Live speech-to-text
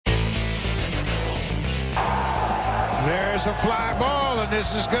There's a fly ball, and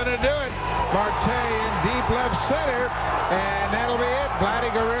this is going to do it. Marte in deep left center, and that'll be it. Vladdy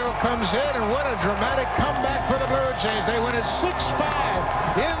Guerrero comes in, and what a dramatic comeback for the Blue Jays. They win it 6-5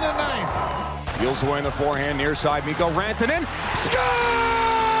 in the ninth. Peels away in the forehand, near side. Mikko Rantanen. Score!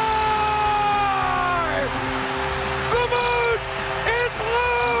 The Moose is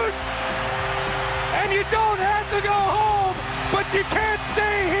loose! And you don't have to go home, but you can't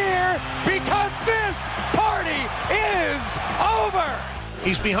stay here because this party is over.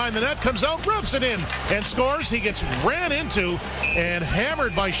 He's behind the net, comes out, rubs it in, and scores. He gets ran into and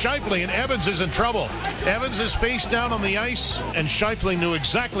hammered by Scheifele, and Evans is in trouble. Evans is face down on the ice, and Scheifele knew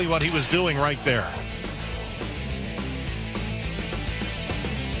exactly what he was doing right there.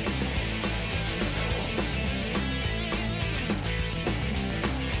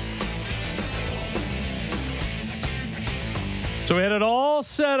 So we had it all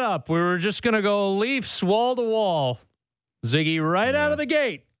set up. We were just going to go Leafs wall to wall. Ziggy right out of the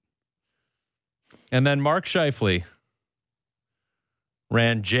gate. And then Mark Scheifele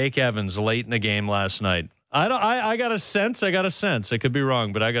ran Jake Evans late in the game last night. I got a sense. I could be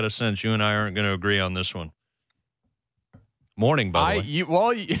wrong, but I got a sense you and I aren't going to agree on this one. Morning, by the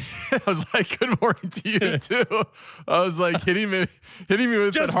way. I was like, good morning to you too. I was like hitting me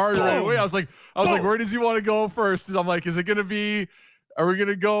with that hard right away. I was like, where does he want to go first? And I'm like, are we going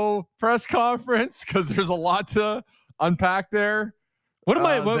to go press conference? Because there's a lot to unpack there. What am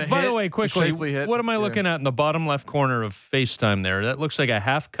I? By the way, quickly, what am I looking at in the bottom left corner of FaceTime there? That looks like a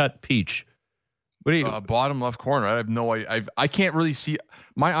half-cut peach. What do you? Bottom left corner. I have no idea. I can't really see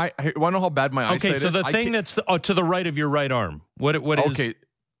my eye. I want to know how bad my eyesight is. Okay, so the thing that's to the right of your right arm. What is? Okay,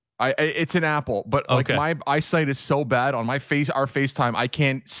 it's an apple, but like my eyesight is so bad on my face. Our FaceTime, I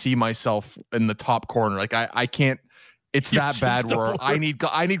can't see myself in the top corner. Like I can't. It's that bad. Where I need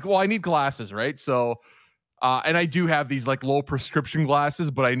glasses, right? So. And I do have these like low prescription glasses,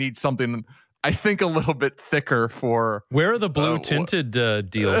 but I need something, I think, a little bit thicker for. Where are the blue tinted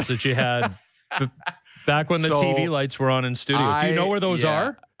deals that you had back when the TV lights were on in studio? Do you know where those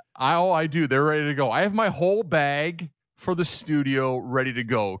are? I do. They're ready to go. I have my whole bag for the studio ready to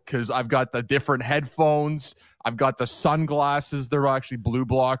go because I've got the different headphones. I've got the sunglasses. They're actually blue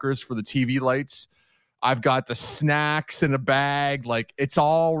blockers for the TV lights. I've got the snacks in a bag. Like, it's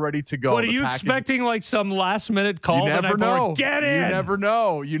all ready to go. What, are you expecting, like, some last-minute call? You never know. Get in! You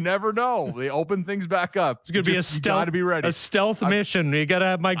never know. They open things back up. It's going to be a stealth mission. You got to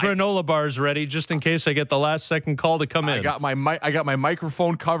have my granola bars ready just in case I get the last-second call to come in. I got my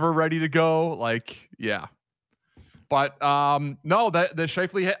microphone cover ready to go. Like, yeah. But, no, the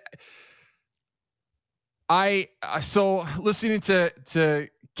Scheifele so listening to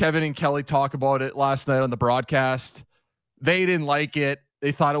Kevin and Kelly talk about it last night on the broadcast. They didn't like it.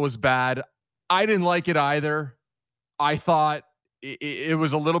 They thought it was bad. I didn't like it either. I thought it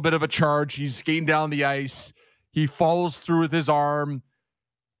was a little bit of a charge. He's skating down the ice. He follows through with his arm.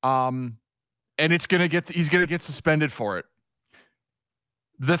 And he's going to get suspended for it.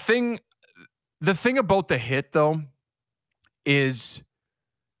 The thing about the hit though is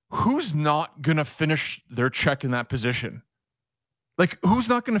who's not going to finish their check in that position? Like, who's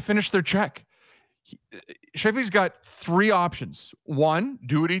not going to finish their check? Scheifele's got three options. One,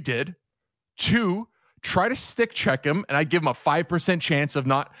 do what he did. Two, try to stick check him, and I give him a 5% chance of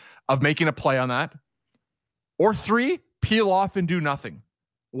making a play on that. Or three, peel off and do nothing.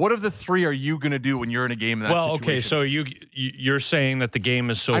 What of the three are you going to do when you're in a game in that situation? Okay, so you're saying that the game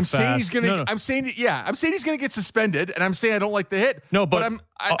is so fast. I'm saying he's going to get suspended, and I'm saying I don't like the hit. No, but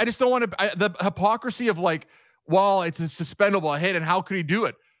I just don't want to. The hypocrisy of like, well, it's a suspendable hit, and how could he do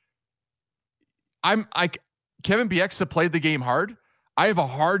it? Kevin Bieksa played the game hard. I have a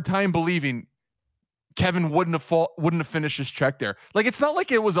hard time believing Kevin wouldn't have finished his check there. Like, it's not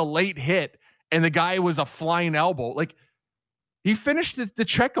like it was a late hit and the guy was a flying elbow. Like, he finished the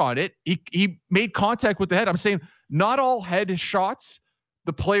check on it. He made contact with the head. I'm saying not all head shots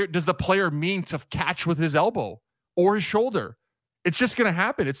the player mean to catch with his elbow or his shoulder. It's just going to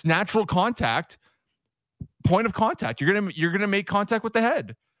happen. It's natural contact. Point of contact. You're gonna make contact with the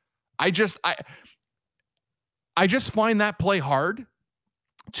head. I just find that play hard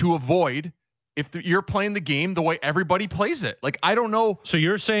to avoid if you're playing the game the way everybody plays it. Like, I don't know. So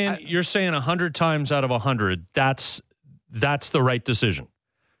you're saying 100 times out of 100 that's the right decision.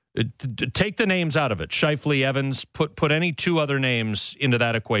 Take the names out of it. Scheifele, Evans, put any two other names into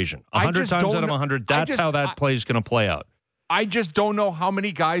that equation. 100 times out of 100, that's how that play is going to play out. I just don't know how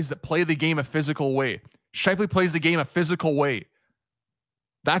many guys that play the game a physical way. Scheifele plays the game a physical way.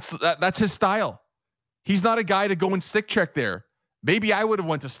 That's his style. He's not a guy to go and stick check there. Maybe I would have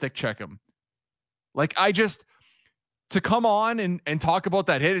went to stick check him. Like, to come on and talk about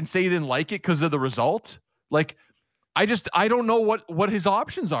that hit and say he didn't like it because of the result. Like, I don't know what his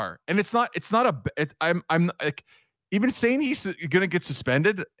options are. And I'm like, even saying he's going to get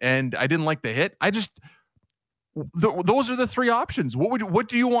suspended and I didn't like the hit. Those are the three options. What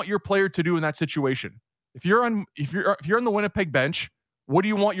do you want your player to do in that situation? If you're on the Winnipeg bench, what do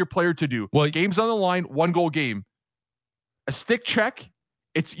you want your player to do? Well, game's on the line, 1-goal game. A stick check,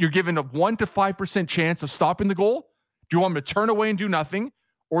 you're given a 1 to 5% chance of stopping the goal. Do you want him to turn away and do nothing?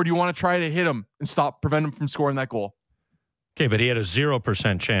 Or do you want to try to hit him and prevent him from scoring that goal? Okay, but he had a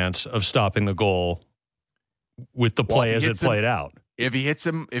 0% chance of stopping the goal with the play as it played out. If he hits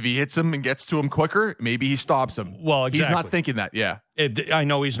him and gets to him quicker, maybe he stops him. Well, exactly. He's not thinking that. Yeah. I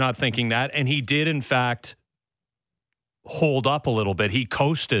know he's not thinking that. And he did, in fact, hold up a little bit. He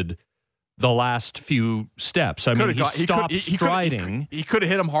coasted the last few steps. I mean, he stopped striding. He could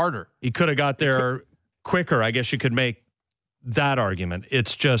have hit him harder. He could have got there quicker. I guess you could make that argument.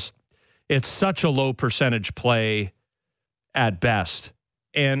 It's such a low percentage play at best.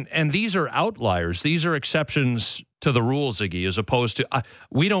 And these are outliers. These are exceptions to the rule, Ziggy, as opposed to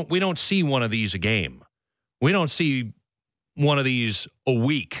we don't see one of these a game. We don't see one of these a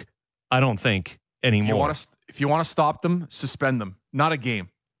week, I don't think, anymore. If you want to stop them, suspend them. Not a game.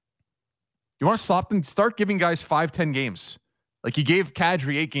 You want to stop them, start giving guys 5-10 games. Like you gave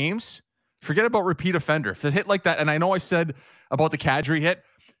Kadri 8 games. Forget about repeat offender. If it hit like that, and I know I said about the Kadri hit,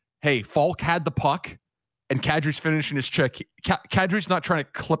 hey, Falk had the puck, and Kadri's finishing his check. Kadri's not trying to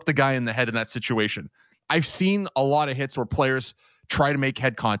clip the guy in the head in that situation. I've seen a lot of hits where players try to make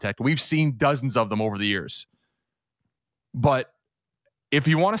head contact. We've seen dozens of them over the years. But if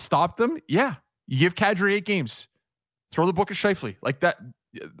you want to stop them, yeah, you give Kadri 8 games. Throw the book at Scheifele. Like that.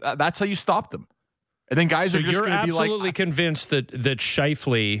 That's how you stop them. And then guys are just going to be like... You're absolutely convinced that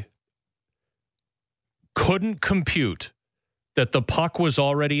Scheifele couldn't compute that the puck was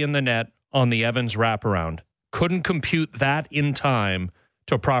already in the net on the Evans wraparound. Couldn't compute that in time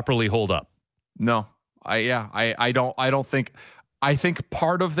to properly hold up. No. I don't think... I think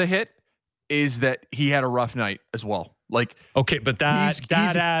part of the hit is that he had a rough night as well. Like, okay, but that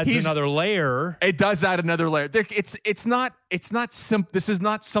adds another layer. It does add another layer. It's not simple. This is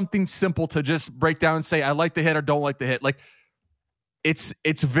not something simple to just break down and say I like the hit or don't like the hit. Like, it's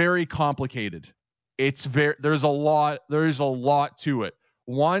very complicated. There's a lot to it.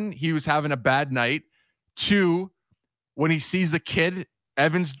 One, he was having a bad night. Two, when he sees the kid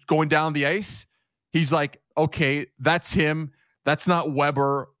Evans going down the ice, he's like, okay, that's him. That's not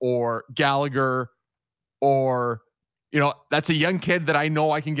Weber or Gallagher or, that's a young kid that I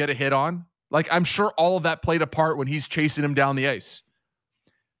know I can get a hit on. Like, I'm sure all of that played a part when he's chasing him down the ice.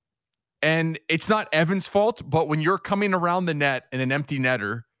 And it's not Evans' fault, but when you're coming around the net in an empty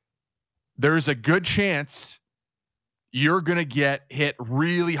netter, there's a good chance you're going to get hit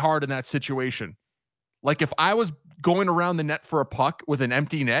really hard in that situation. Like, if I was going around the net for a puck with an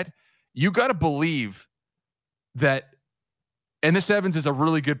empty net, you got to believe that, and this Evans is a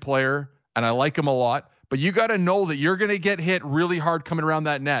really good player, and I like him a lot, but you got to know that you're going to get hit really hard coming around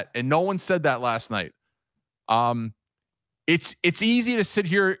that net. And no one said that last night. It's easy to sit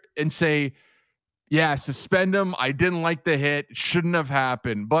here and say, yeah, suspend him. I didn't like the hit. Shouldn't have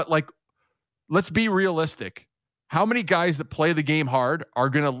happened. But like, let's be realistic. How many guys that play the game hard are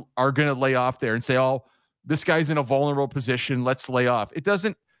going to lay off there and say, oh, this guy's in a vulnerable position. Let's lay off. It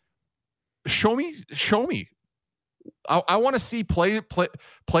doesn't show me. I want to see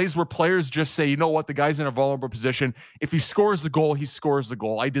plays where players just say, you know what, the guy's in a vulnerable position. If he scores the goal, he scores the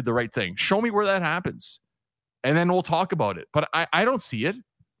goal. I did the right thing. Show me where that happens, and then we'll talk about it. But I don't see it.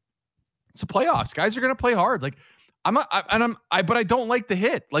 It's the playoffs. Guys are going to play hard. Like but I don't like the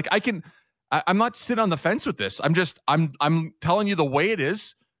hit. Like I'm not sitting on the fence with this. I'm telling you the way it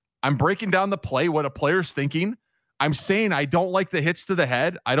is. I'm breaking down the play, what a player's thinking. I'm saying I don't like the hits to the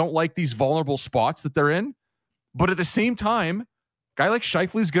head. I don't like these vulnerable spots that they're in. But at the same time, a guy like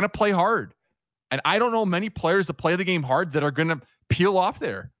Scheifele is going to play hard. And I don't know many players that play the game hard that are going to peel off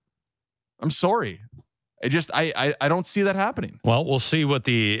there. I'm sorry. I don't see that happening. Well, we'll see what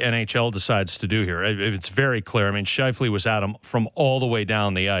the NHL decides to do here. It's very clear. I mean, Scheifele was at him from all the way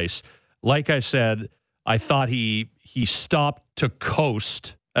down the ice. Like I said, I thought he stopped to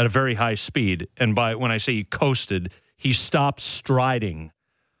coast at a very high speed. And when I say he coasted, he stopped striding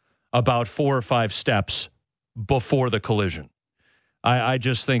about 4 or 5 steps before the collision. I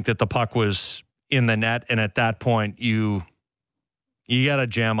just think that the puck was in the net, and at that point, you got to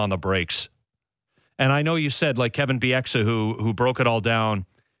jam on the brakes. And I know you said, like Kevin Bieksa, who broke it all down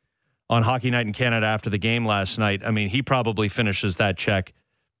on Hockey Night in Canada after the game last night, I mean, he probably finishes that check.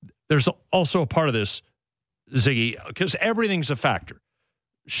 There's also a part of this, Ziggy, because everything's a factor.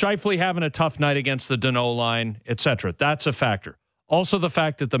 Scheifele having a tough night against the Danault line, etc. That's a factor. Also the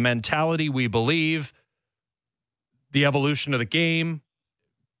fact that the mentality we believe, the evolution of the game,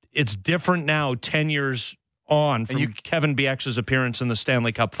 it's different now 10 years on from Kevin BX's appearance in the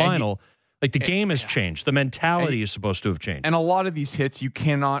Stanley Cup final. The game has changed. The mentality is supposed to have changed. And a lot of these hits, you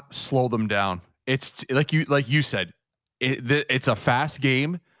cannot slow them down. It's like you said, it's a fast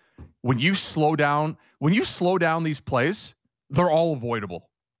game. When you slow down these plays, they're all avoidable.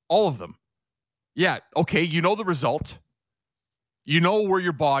 All of them. Yeah, okay, you know the result. You know where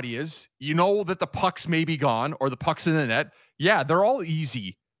your body is. You know that the puck's maybe gone or the puck's in the net. Yeah, they're all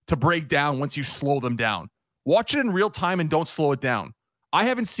easy to break down once you slow them down. Watch it in real time and don't slow it down. I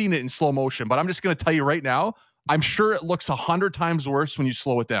haven't seen it in slow motion, but I'm just going to tell you right now, I'm sure it looks 100 times worse when you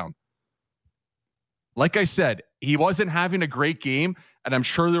slow it down. Like I said, he wasn't having a great game, and I'm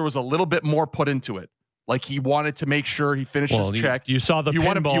sure there was a little bit more put into it. Like he wanted to make sure he finished his check. You saw the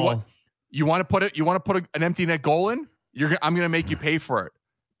pinball. You want to put an empty net goal in? I'm going to make you pay for it.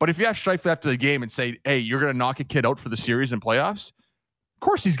 But if you ask Scheifele after the game and say, hey, you're going to knock a kid out for the series and playoffs, of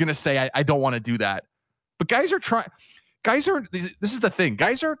course he's going to say, I don't want to do that. But guys are trying. This is the thing.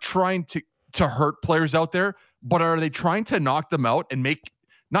 Guys are trying to hurt players out there, but are they trying to knock them out and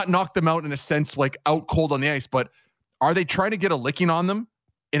not knock them out in a sense like out cold on the ice, but are they trying to get a licking on them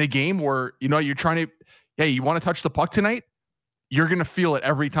in a game where, you're trying to, hey, you want to touch the puck tonight? You're going to feel it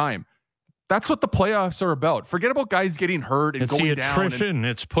every time. That's what the playoffs are about. Forget about guys getting hurt and going down. It's the attrition.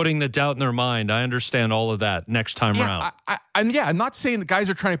 It's putting the doubt in their mind. I understand all of that next time around. I'm not saying the guys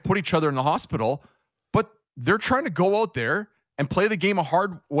are trying to put each other in the hospital, but they're trying to go out there and play the game a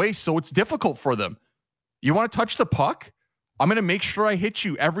hard way so it's difficult for them. You want to touch the puck? I'm going to make sure I hit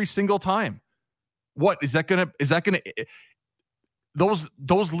you every single time. What is that going to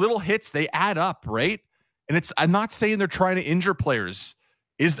those little hits, they add up, right? And I'm not saying they're trying to injure players.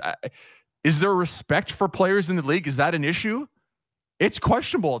 Is there respect for players in the league? Is that an issue? It's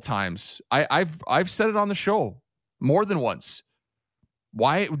questionable at times. I've said it on the show more than once.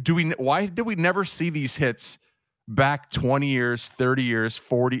 Why did we never see these hits back 20 years, 30 years,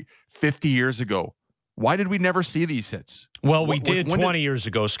 40, 50 years ago? Why did we never see these hits? Well, we did 20 years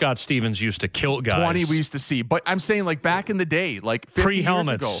ago. Scott Stevens used to kill guys. 20 we used to see. But I'm saying like back in the day, like 50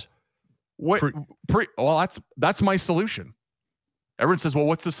 pre-helmets. years ago. Well, that's my solution. Everyone says, well,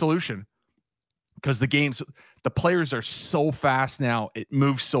 what's the solution? Because the players are so fast now. It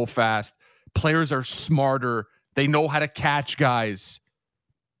moves so fast. Players are smarter. They know how to catch guys.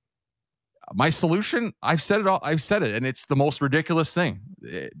 My solution, I've said it, and it's the most ridiculous thing.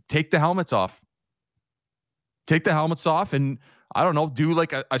 Take the helmets off. Take the helmets off, and I don't know, do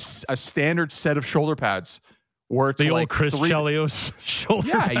like a standard set of shoulder pads where it's the like old Chris Chelios shoulder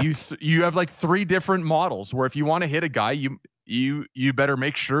pads. You have like 3 different models where if you want to hit a guy, you better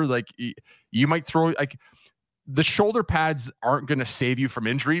make sure like you might throw like the shoulder pads aren't going to save you from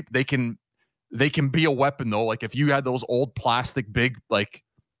injury. They can be a weapon though. Like if you had those old plastic big like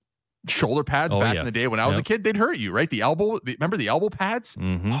shoulder pads back in the day when I was a kid, they'd hurt you, right? Remember the elbow pads?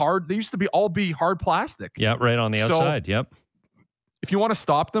 Mm-hmm. Hard. They used to be hard plastic. Yeah, right on the outside. Yep. If you want to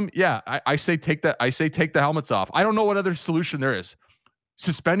stop them, I say take the helmets off. I don't know what other solution there is.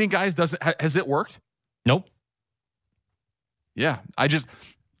 Suspending guys has it worked? Nope. Yeah,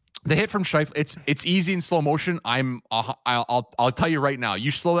 the hit from Scheifele, it's easy in slow motion. I'll tell you right now,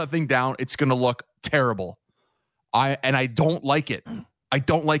 you slow that thing down, it's going to look terrible. I don't like it. I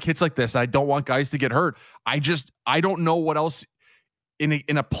don't like hits like this. I don't want guys to get hurt. I don't know what else in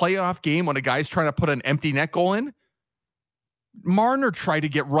a playoff game when a guy's trying to put an empty net goal in. Marner tried to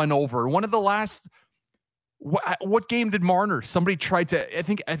get run over. One of the last, what game did Marner? Somebody tried to, I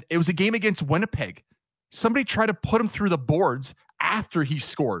think it was a game against Winnipeg. Somebody tried to put him through the boards after he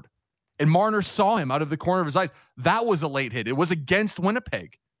scored. And Marner saw him out of the corner of his eyes. That was a late hit. It was against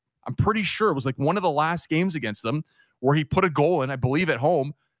Winnipeg. I'm pretty sure it was like one of the last games against them where he put a goal in, I believe at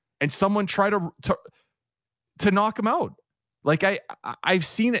home, and someone tried to knock him out. Like I've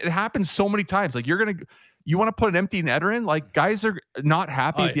seen it happen so many times. Like you want to put an empty netter in, like guys are not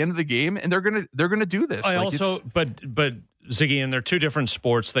happy at the end of the game and they're going to do this. But Ziggy, and they're two different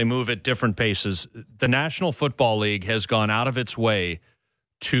sports. They move at different paces. The National Football League has gone out of its way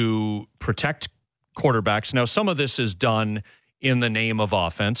to protect quarterbacks. Now, some of this is done in the name of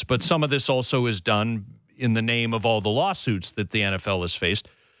offense, but some of this also is done in the name of all the lawsuits that the NFL has faced.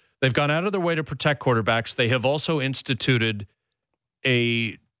 They've gone out of their way to protect quarterbacks. They have also instituted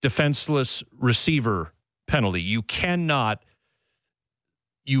a defenseless receiver penalty. You cannot,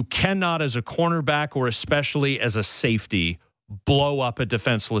 as a cornerback or especially as a safety, blow up a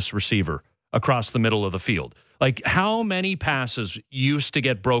defenseless receiver. across the middle of the field. Like, how many passes used to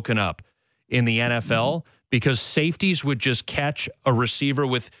get broken up in the NFL because safeties would just catch a receiver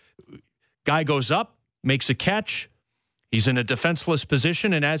with guy goes up, makes a catch. He's in a defenseless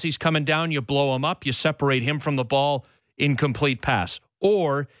position, and as he's coming down, you blow him up. You separate him from the ball, incomplete pass.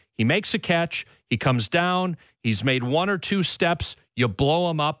 Or he makes a catch, he comes down, he's made one or two steps, you blow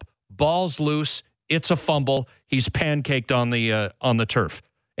him up, ball's loose, it's a fumble, he's pancaked on the turf.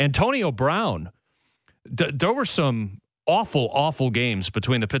 Antonio Brown, there were some awful games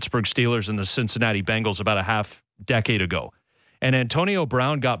between the Pittsburgh Steelers and the Cincinnati Bengals about a half decade ago. And Antonio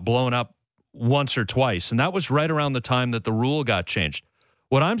Brown got blown up once or twice, and that was right around the time that the rule got changed.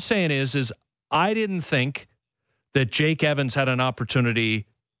 What I'm saying is I didn't think that Jake Evans had an opportunity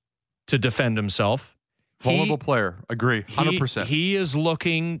to defend himself. Vulnerable player. Agree. 100%. He is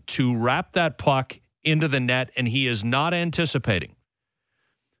looking to wrap that puck into the net, and he is not anticipating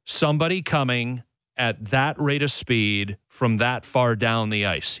somebody coming at that rate of speed from that far down the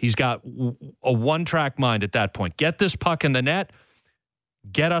ice. He's got a one-track mind at that point. Get this puck in the net,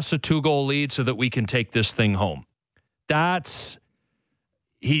 get us a 2-goal lead so that we can take this thing home.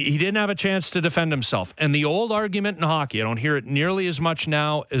 He didn't have a chance to defend himself. And the old argument in hockey, I don't hear it nearly as much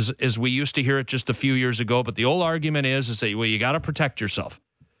now as we used to hear it just a few years ago, but the old argument is that, well, you got to protect yourself.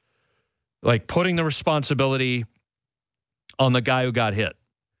 Like putting the responsibility on the guy who got hit.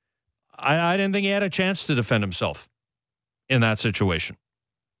 I didn't think he had a chance to defend himself in that situation.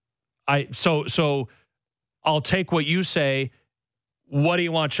 So I'll take what you say. What do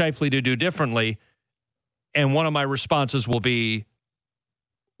you want Scheifele to do differently? And one of my responses will be,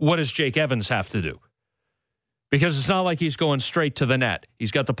 what does Jake Evans have to do? Because it's not like he's going straight to the net.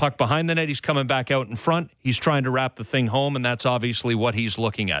 He's got the puck behind the net. He's coming back out in front. He's trying to wrap the thing home, and that's obviously what he's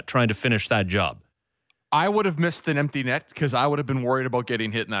looking at, trying to finish that job. I would have missed an empty net because I would have been worried about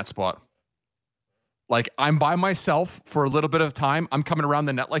getting hit in that spot. Like, I'm by myself for a little bit of time. I'm coming around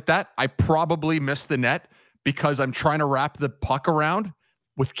the net like that. I probably missed the net because I'm trying to wrap the puck around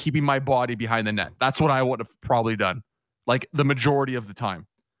with keeping my body behind the net. That's what I would have probably done, like the majority of the time.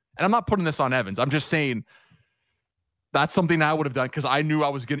 And I'm not putting this on Evans. I'm just saying that's something I would have done because I knew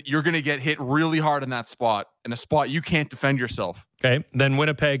you're going to get hit really hard in that spot, in a spot you can't defend yourself. Okay. Then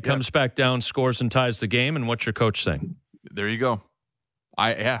Winnipeg comes back down, scores and ties the game. And what's your coach saying? There you go.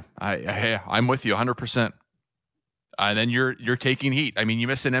 I'm with you 100%. And then you're taking heat. I mean, you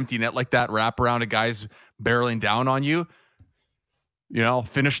miss an empty net like that, wrap around a guy's barreling down on you,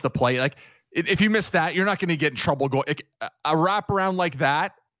 finish the play. Like if you miss that, you're not going to get in trouble. A wrap around like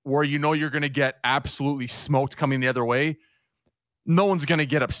that, where you're going to get absolutely smoked coming the other way, no one's going to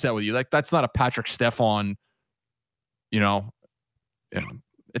get upset with you. Like that's not a Patrick Stefan,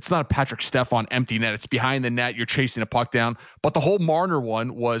 it's not a Patrick Stefan empty net. It's behind the net. You're chasing a puck down. But the whole Marner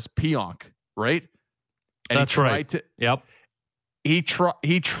one was Pionk, right? And that's right. Yep. He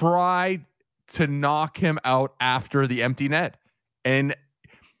tried to knock him out after the empty net. And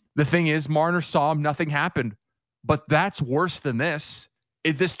the thing is, Marner saw him. Nothing happened. But that's worse than this.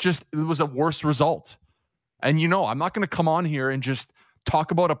 It was a worse result. And I'm not going to come on here and just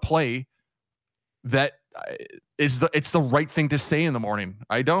talk about a play that it's the right thing to say in the morning.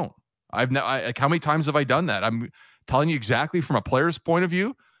 I don't. How many times have I done that? I'm telling you exactly from a player's point of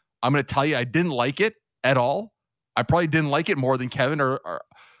view. I'm going to tell you I didn't like it at all. I probably didn't like it more than Kevin or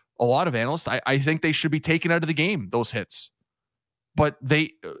a lot of analysts. I think they should be taken out of the game, those hits. But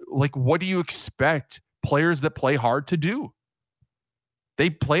what do you expect players that play hard to do? They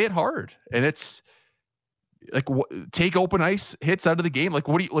play it hard, and it's like take open ice hits out of the game.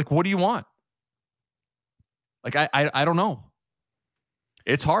 What do you want? Like I don't know.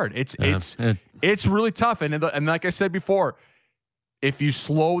 It's hard. It's really tough. And like I said before, if you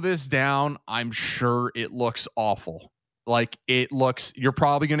slow this down, I'm sure it looks awful. Like you're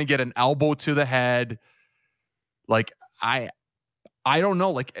probably going to get an elbow to the head. Like I don't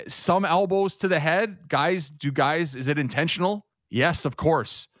know. Like some elbows to the head, guys, is it intentional? Yes, of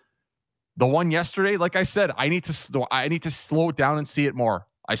course. The one yesterday, like I said, I need to slow it down and see it more.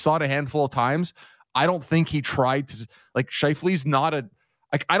 I saw it a handful of times. I don't think he tried to, Scheifele's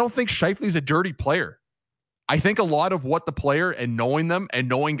I don't think Scheifele's a dirty player. I think a lot of what the player and knowing them and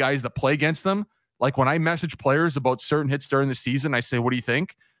knowing guys that play against them, like when I message players about certain hits during the season, I say, what do you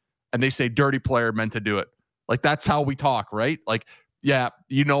think? And they say, dirty player meant to do it. Like that's how we talk, right? Like, yeah,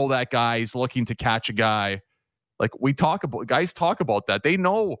 that guy's looking to catch a guy. Like guys talk about that. They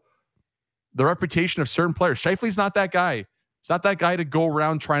know the reputation of certain players. Scheifele's not that guy. It's not that guy to go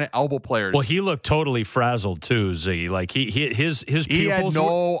around trying to elbow players. Well, he looked totally frazzled too, Ziggy. Like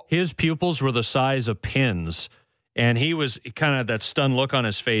his pupils were the size of pins, And he was kind of had that stunned look on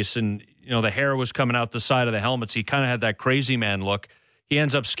his face, and the hair was coming out the side of the helmets. He kind of had that crazy man look. He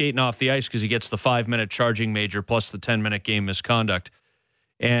ends up skating off the ice because he gets the 5-minute charging major plus the 10-minute game misconduct.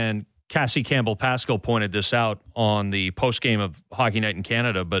 And Cassie Campbell-Pascal pointed this out on the postgame of Hockey Night in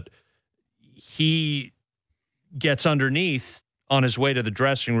Canada, but he gets underneath on his way to the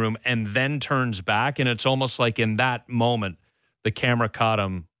dressing room and then turns back, and it's almost like in that moment the camera caught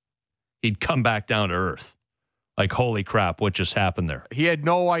him. He'd come back down to earth. Like, holy crap, what just happened there? He had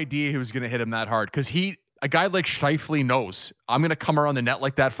no idea he was going to hit him that hard because a guy like Scheifele knows I'm going to come around the net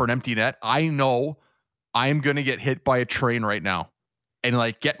like that for an empty net. I know I'm going to get hit by a train right now and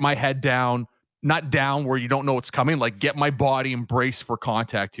like get my head down, not down where you don't know what's coming, like get my body and brace for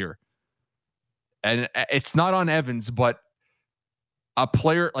contact here. And it's not on Evans, but a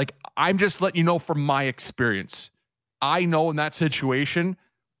player, like I'm just letting you know from my experience. I know in that situation,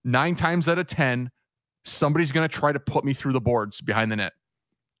 9 times out of 10, somebody's going to try to put me through the boards behind the net.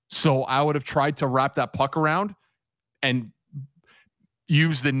 So I would have tried to wrap that puck around and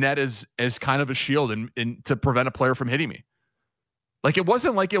use the net as kind of a shield and to prevent a player from hitting me. Like, it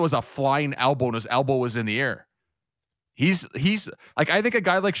wasn't like it was a flying elbow and his elbow was in the air. He's like, I think a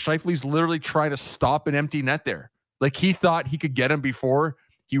guy like Scheifele's literally trying to stop an empty net there. Like, he thought he could get him before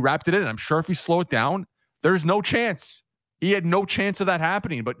he wrapped it in. I'm sure if he slowed it down, there's no chance. He had no chance of that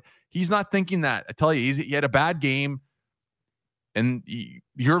happening, but he's not thinking that. I tell you, he had a bad game, and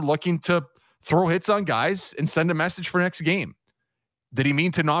you're looking to throw hits on guys and send a message for next game. Did he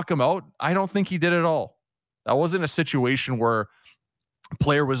mean to knock him out? I don't think he did at all. That wasn't a situation where a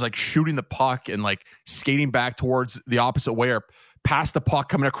player was like shooting the puck and like skating back towards the opposite way or past the puck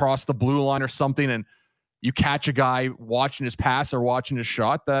coming across the blue line or something, and you catch a guy watching his pass or watching his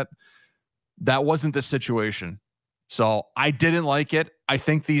shot. That wasn't the situation. So I didn't like it. I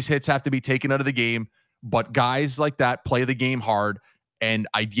think these hits have to be taken out of the game, but guys like that play the game hard. And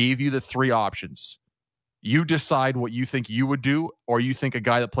I gave you the 3 options. You decide what you think you would do, or you think a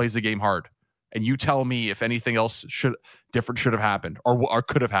guy that plays the game hard, and you tell me if anything else should have happened or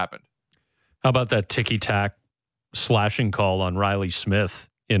could have happened. How about that ticky-tack slashing call on Riley Smith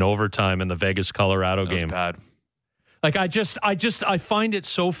in overtime in the Vegas Colorado game? That was bad. Like, I find it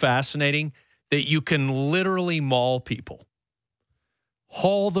so fascinating that you can literally maul people,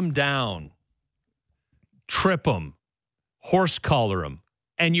 haul them down, trip them, horse collar them,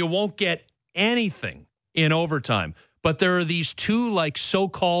 and you won't get anything in overtime. But there are these 2 like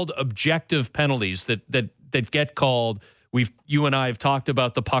so-called objective penalties that get called. You and I have talked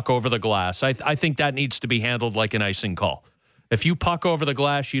about the puck over the glass. I think that needs to be handled like an icing call. If you puck over the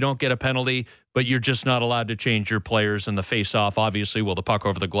glass, you don't get a penalty, but you're just not allowed to change your players in the face-off. Obviously, the puck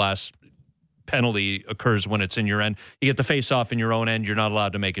over the glass penalty occurs when it's in your end. You get the face-off in your own end, you're not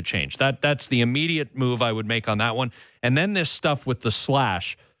allowed to make a change. That's the immediate move I would make on that one. And then this stuff with the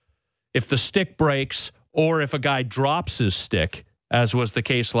slash. If the stick breaks or if a guy drops his stick, as was the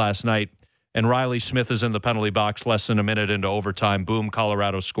case last night, and Riley Smith is in the penalty box less than a minute into overtime, boom,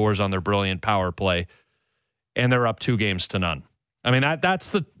 Colorado scores on their brilliant power play, and they're up 2-0. I mean, that's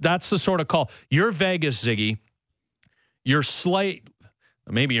the sort of call. You're Vegas, Ziggy. You're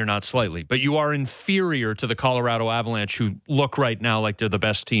maybe you're not slightly, but you are inferior to the Colorado Avalanche, who look right now like they're the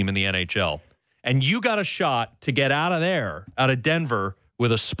best team in the NHL. And you got a shot to get out of Denver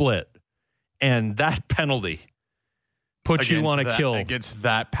with a split. And that penalty puts you on a kill. Against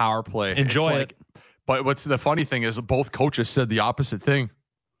that power play. Enjoy it. But what's the funny thing is both coaches said the opposite thing,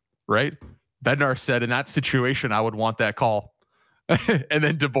 right? Bednar said, in that situation, I would want that call. And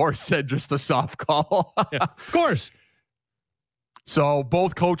then DeBoer said just a soft call. Yeah, of course. So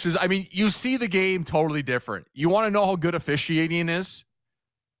both coaches, I mean, you see the game totally different. You want to know how good officiating is?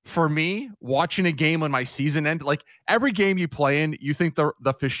 For me, watching a game when my season ended, like every game you play in, you think the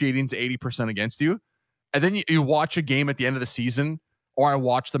officiating's 80% against you. And then you watch a game at the end of the season, or I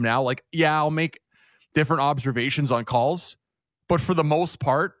watch them now, like, yeah, I'll make different observations on calls. But for the most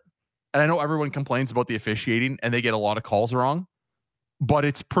part, and I know everyone complains about the officiating and they get a lot of calls wrong, but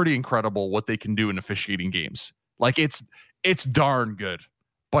it's pretty incredible what they can do in officiating games. Like it's darn good.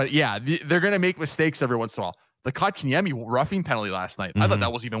 But yeah, they're going to make mistakes every once in a while. The Kotkaniemi roughing penalty last night, I thought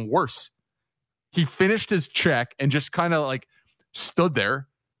that was even worse. He finished his check and just kind of like stood there.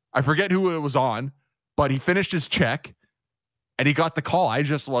 I forget who it was on, but he finished his check and he got the call. I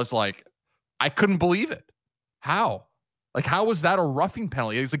just was like, I couldn't believe it. How? Like, how was that a roughing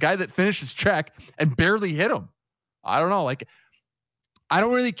penalty? It's a guy that finished his check and barely hit him. I don't know. Like, I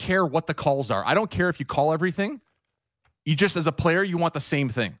don't really care what the calls are. I don't care if you call everything. You just, as a player, you want the same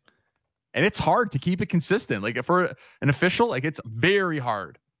thing. And it's hard to keep it consistent. Like, for an official, like, it's very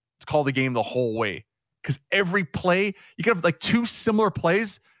hard to call the game the whole way. because every play you could have like two similar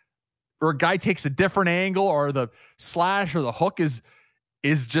plays where a guy takes a different angle, or the slash or the hook is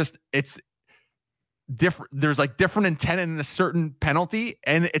just, it's different. There's like different intent in a certain penalty,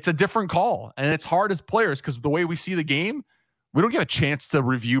 and it's a different call. And it's hard as players because the way we see the game, we don't get a chance to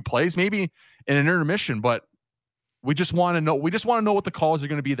review plays, maybe in an intermission, but we just want to know. We just want to know what the calls are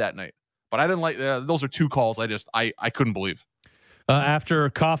going to be that night. But I didn't like those are two calls I couldn't believe. After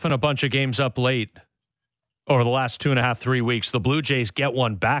coughing a bunch of games up late over the last 2.5, 3 weeks, the Blue Jays get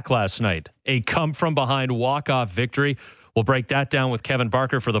one back last night. A come-from-behind walk-off victory. We'll break that down with Kevin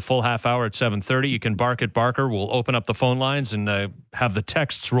Barker for the full half hour at 7:30. You can bark at Barker. We'll open up the phone lines and have the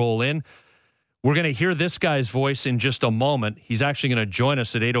texts roll in. We're going to hear this guy's voice in just a moment. He's actually going to join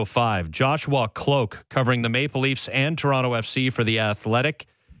us at 8:05. Joshua Kloke, covering the Maple Leafs and Toronto FC for The Athletic.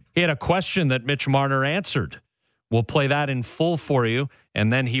 He had a question that Mitch Marner answered. We'll play that in full for you,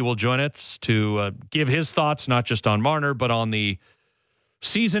 and then he will join us to give his thoughts, not just on Marner, but on the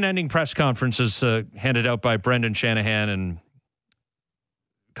season-ending press conferences handed out by Brendan Shanahan and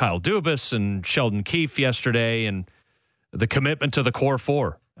Kyle Dubas and Sheldon Keefe yesterday, and the commitment to the core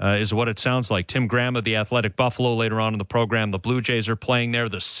four is what it sounds like. Tim Graham of The Athletic Buffalo later on in the program. The Blue Jays are playing there.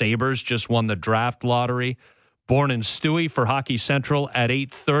 The Sabres just won the draft lottery. Born and Stewie for Hockey Central at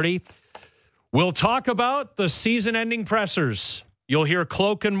 8:30. We'll talk about the season-ending pressers. You'll hear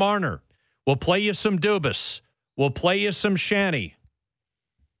Kloke and Marner. We'll play you some Dubas. We'll play you some Shanny.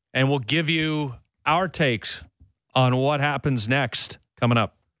 And we'll give you our takes on what happens next coming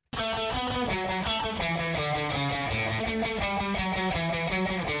up.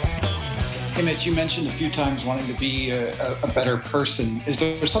 Hey, Mitch, you mentioned a few times wanting to be a better person. Is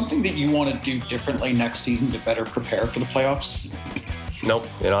there something that you want to do differently next season to better prepare for the playoffs? Nope.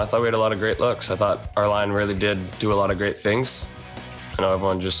 I thought we had a lot of great looks. I thought our line really did do a lot of great things. I know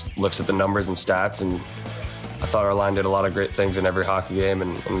everyone just looks at the numbers and stats, and I thought our line did a lot of great things in every hockey game,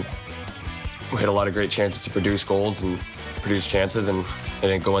 and we had a lot of great chances to produce goals and produce chances, and it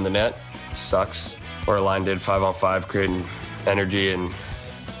didn't go in the net. It sucks. Our line did 5-on-5, creating energy and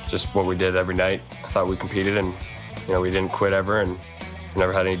just what we did every night. I thought we competed, and we didn't quit ever, and we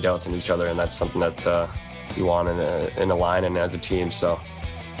never had any doubts in each other, and that's something that you want in a line and as a team. So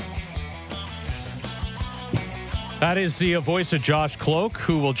that is the voice of Josh Kloke,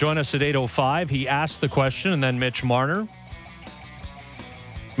 who will join us at 8:05. He asked the question, and then Mitch Marner.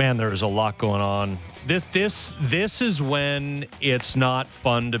 Man, there is a lot going on. This is when it's not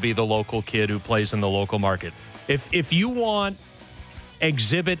fun to be the local kid who plays in the local market. If you want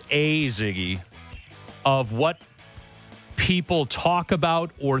Exhibit A, Ziggy, of what people talk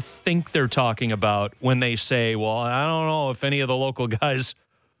about or think they're talking about when they say, well, I don't know if any of the local guys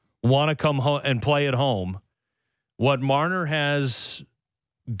want to come home and play at home. What Marner has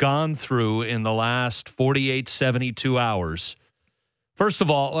gone through in the last 48, 72 hours. First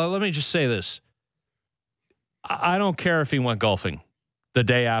of all, let me just say this. I don't care if he went golfing the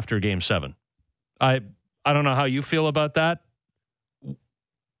day after Game 7. I don't know how you feel about that.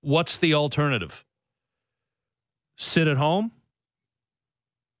 What's the alternative? Sit at home?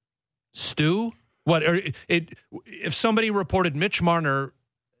 Stew? What? If somebody reported Mitch Marner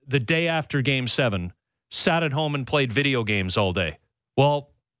the day after Game 7 sat at home and played video games all day,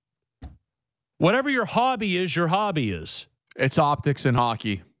 well, whatever your hobby is, your hobby is. It's optics in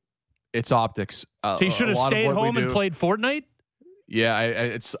hockey. It's optics. So he should have stayed home and played Fortnite? Yeah,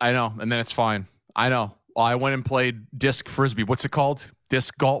 I know, and then it's fine. I know. Well, I went and played disc frisbee. What's it called?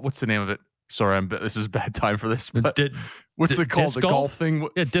 Disc golf. What's the name of it? Sorry, this is a bad time for this. But what's it called? The golf thing.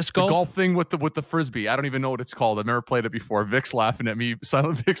 Yeah, disc golf. The golf thing with the frisbee. I don't even know what it's called. I've never played it before. Vic's laughing at me.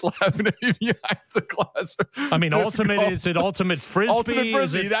 Silent Vic's laughing at me behind the glass. I mean, ultimate. Golf. Is it ultimate frisbee? Ultimate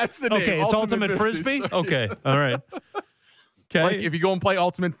frisbee. That's the name. Okay, it's ultimate frisbee. Sorry. Okay, all right. Okay. Like if you go and play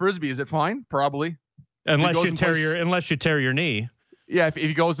ultimate frisbee, is it fine? Probably. Unless you tear your knee. Yeah, if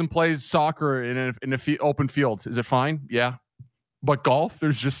he goes and plays soccer in a open field, is it fine? Yeah. But golf,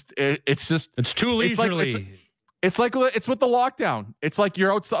 it's too leisurely. It's like it's with the lockdown. It's like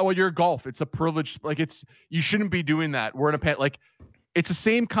you're outside. Well, you're golf. It's a privilege. Like you shouldn't be doing that. We're in a like it's the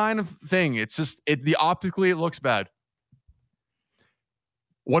same kind of thing. It's just optically it looks bad.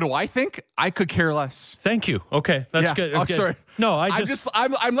 What do I think? I could care less. Thank you. Okay, that's good. Oh, sorry. No,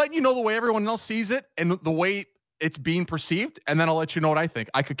 I'm letting you know the way everyone else sees it and the way it's being perceived, and then I'll let you know what I think.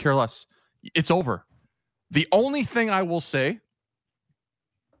 I could care less. It's over. The only thing I will say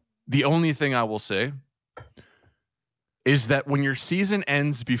is that when your season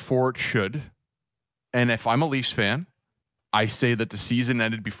ends before it should, and if I'm a Leafs fan, I say that the season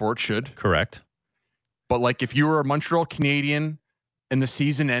ended before it should. Correct. But like if you were a Montreal Canadian and the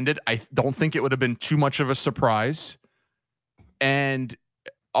season ended, I don't think it would have been too much of a surprise. And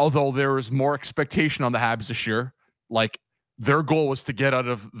although there was more expectation on the Habs this year, like their goal was to get out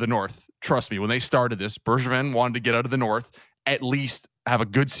of the North. Trust me, when they started this, Bergevin wanted to get out of the North, at least have a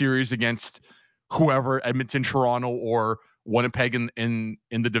good series against whoever, Edmonton, Toronto, or Winnipeg in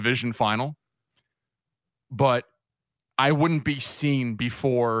the division final. But I wouldn't be seen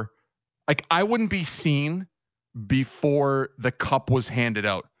before the cup was handed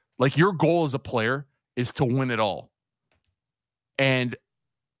out. Like, your goal as a player is to win it all. And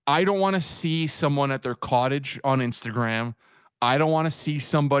I don't want to see someone at their cottage on Instagram. I don't want to see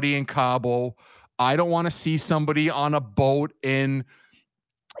somebody in Cabo. I don't want to see somebody on a boat in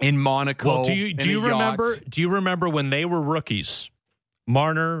Monaco. Well, do you remember when they were rookies?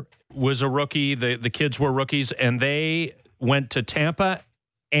 Marner was a rookie. The kids were rookies, and they went to Tampa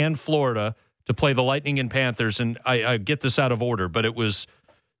and Florida to play the Lightning and Panthers. And I get this out of order, but it was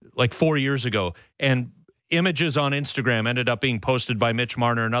like 4 years ago. And images on Instagram ended up being posted by Mitch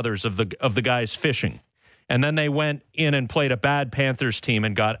Marner and others of the guys fishing. And then they went in and played a bad Panthers team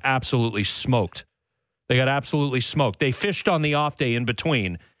and got absolutely smoked. They got absolutely smoked. They fished on the off day in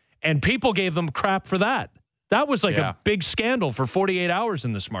between, and people gave them crap for that. That was like a big scandal for 48 hours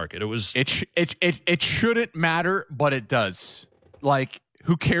in this market. It was it shouldn't matter, but it does. Like,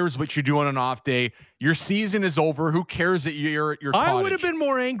 who cares what you do on an off day? Your season is over. Who cares that you're at your cottage? I would have been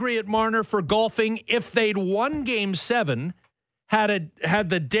more angry at Marner for golfing if they'd won Game 7, had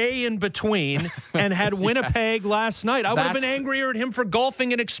the day in between, and had Winnipeg last night. I would have been angrier at him for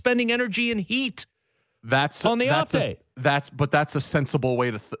golfing and expending energy and heat. That's on the off day. That's a sensible way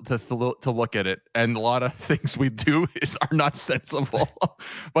to look at it. And a lot of things we do are not sensible.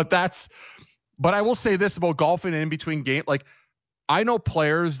 but I will say this about golfing in between game. Like, I know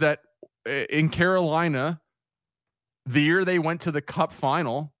players that in Carolina, the year they went to the Cup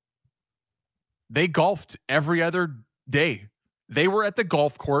final, they golfed every other day. They were at the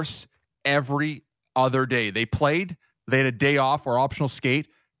golf course every other day. They played. They had a day off or optional skate.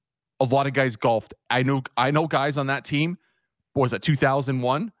 A lot of guys golfed. I know guys on that team. What was that,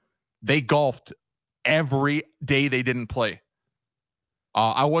 2001? They golfed every day they didn't play.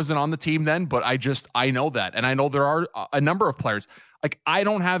 I wasn't on the team then, but I know that. And I know there are a number of players. Like, I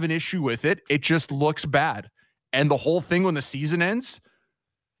don't have an issue with it. It just looks bad. And the whole thing when the season ends,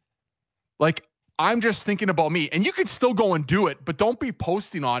 like, I'm just thinking about me. And you could still go and do it, but don't be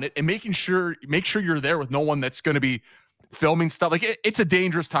posting on it and make sure you're there with no one that's going to be filming stuff. Like, it's a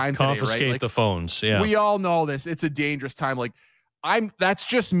dangerous time today, right? Confiscate like, the phones. Yeah. We all know this. It's a dangerous time. Like, that's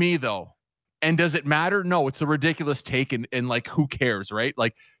just me though. And does it matter? No, it's a ridiculous take, and like, who cares, right?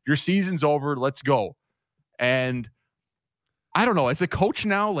 Like, your season's over. Let's go. And I don't know, as a coach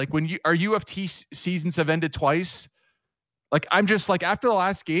now, like, when our UFT seasons have ended twice, like, I'm just like, after the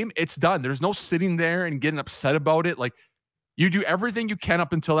last game, it's done. There's no sitting there and getting upset about it. Like, you do everything you can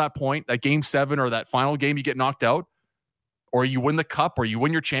up until that point, that Game 7 or that final game, you get knocked out, or you win the cup, or you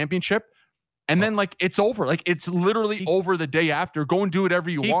win your championship. And then, like, it's over. Like, it's literally over the day after. Go and do whatever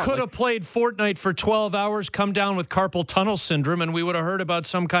you want. He could have played Fortnite for 12 hours, come down with carpal tunnel syndrome, and we would have heard about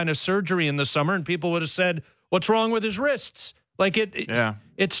some kind of surgery in the summer, and people would have said, what's wrong with his wrists? Like,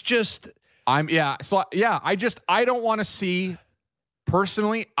 it's just... I don't want to see,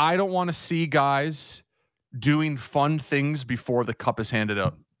 personally, I don't want to see guys doing fun things before the cup is handed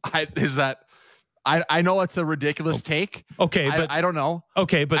out. I know that's a ridiculous take. Okay, but I don't know.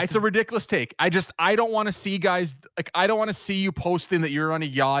 Okay, but it's a ridiculous take. I don't want to see guys, like, I don't want to see you posting that you're on a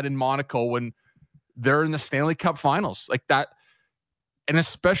yacht in Monaco when they're in the Stanley Cup Finals like that, and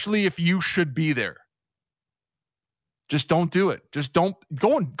especially if you should be there. Just don't do it. Just don't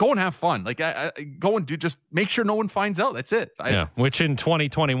go and have fun. Like, go and do. Just make sure no one finds out. That's it. Which in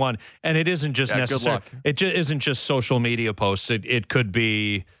 2021, and it isn't just necessary. It isn't just social media posts. It could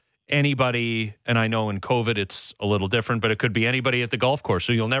be anybody, and I know in COVID it's a little different, but it could be anybody at the golf course.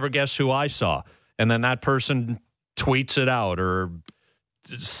 So you'll never guess who I saw. And then that person tweets it out or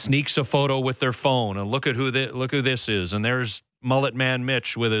sneaks a photo with their phone and look who this is. And there's Mullet Man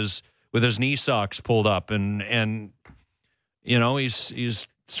Mitch with his knee socks pulled up and you know, he's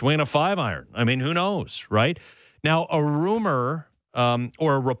swinging a 5-iron. I mean, who knows, right? Now, a rumor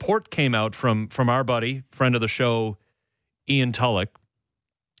or a report came out from our buddy, friend of the show, Ian Tulloch,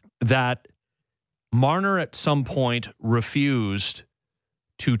 that Marner at some point refused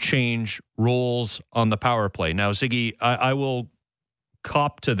to change roles on the power play. Now, Ziggy, I will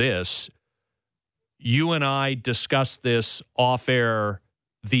cop to this. You and I discussed this off air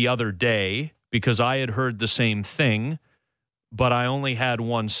the other day because I had heard the same thing, but I only had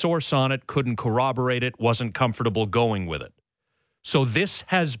one source on it, couldn't corroborate it, wasn't comfortable going with it. So this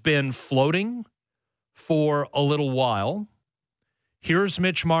has been floating for a little while. Here's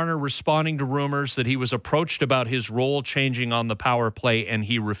Mitch Marner responding to rumors that he was approached about his role changing on the power play, and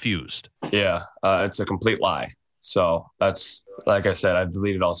he refused. Yeah, it's a complete lie. So that's, like I said, I've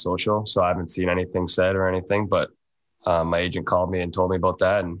deleted all social, so I haven't seen anything said or anything. But my agent called me and told me about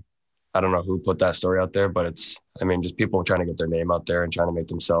that, and I don't know who put that story out there, but it's, I mean, just people trying to get their name out there and trying to make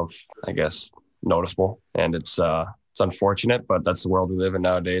themselves, I guess, noticeable. And it's unfortunate, but that's the world we live in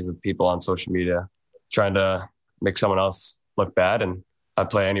nowadays, of people on social media trying to make someone else look bad. And I'd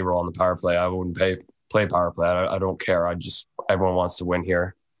play any role on the power play. I wouldn't play power play. I don't care. Everyone wants to win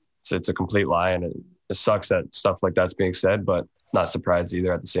here. So it's a complete lie, and it sucks that stuff like that's being said, but not surprised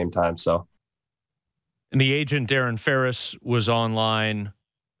either at the same time. So, and the agent Darren Ferris was online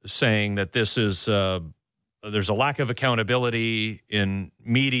saying that this is there's a lack of accountability in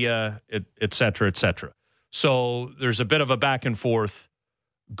media, et cetera, et cetera. So there's a bit of a back and forth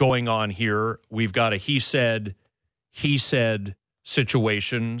going on here. We've got a he said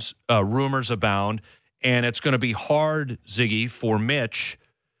situations, rumors abound, and it's going to be hard, Ziggy, for Mitch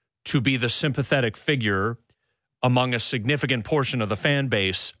to be the sympathetic figure among a significant portion of the fan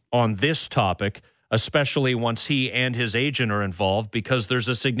base on this topic, especially once he and his agent are involved, because there's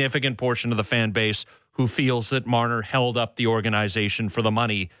a significant portion of the fan base who feels that Marner held up the organization for the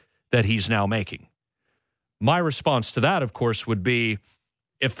money that he's now making. My response to that, of course, would be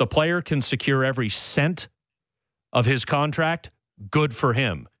if the player can secure every cent of his contract, good for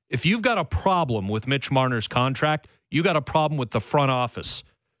him. If you've got a problem with Mitch Marner's contract, you got a problem with the front office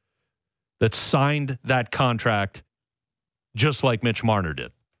that signed that contract just like Mitch Marner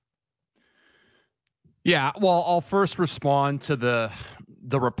did. Yeah, well, I'll first respond to the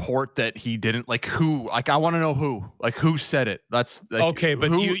report that he didn't, like, who, like, I want to know who said it. That's like, okay, but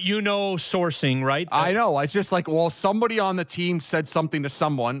who, you know sourcing, right? I know. I just like, well, somebody on the team said something to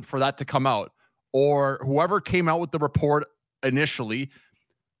someone for that to come out, or whoever came out with the report initially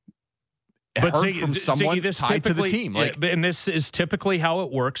but heard from someone Ziggy, tied to the team. Like, and this is typically how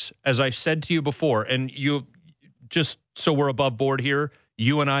it works, as I said to you before, and you, just so we're above board here,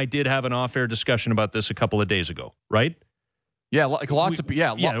 you and I did have an off-air discussion about this a couple of days ago, right? Yeah, like lots of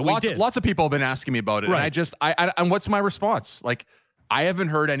people have been asking me about it, right. And I just, and what's my response? Like, I haven't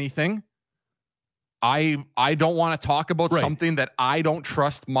heard anything. I don't want to talk about something that I don't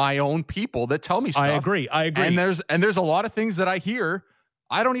trust my own people that tell me stuff. I agree. And there's a lot of things that I hear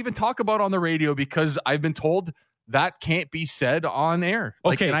I don't even talk about on the radio because I've been told that can't be said on air.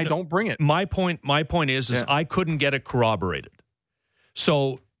 Like, and I don't bring it. My point is I couldn't get it corroborated.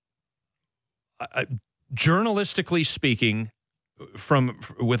 So, journalistically speaking,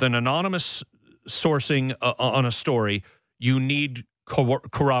 with an anonymous sourcing on a story, you need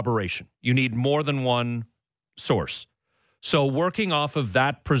corroboration. You need more than one source. So, working off of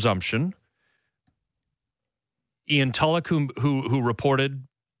that presumption, Ian Tulloch, who reported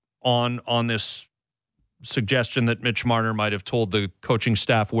on this suggestion that Mitch Marner might have told the coaching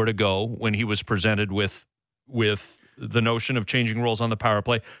staff where to go when he was presented with the notion of changing roles on the power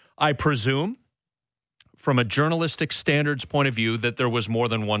play, I presume, from a journalistic standards point of view, that there was more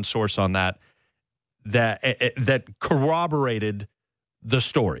than one source on that corroborated the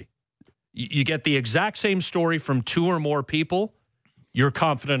story. You get the exact same story from two or more people, you're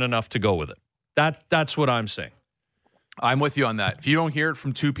confident enough to go with it. That's what I'm saying. I'm with you on that. If you don't hear it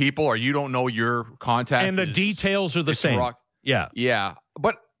from two people or you don't know your contact, and the details are the same. Yeah.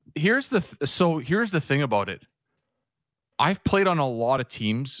 But here's the thing about it. I've played on a lot of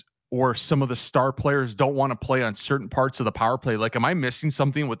teams where some of the star players don't want to play on certain parts of the power play. Like, am I missing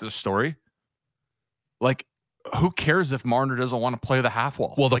something with this story? Like, who cares if Marner doesn't want to play the half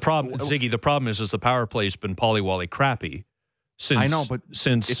wall? Well, the problem is the power play's been pollywally crappy since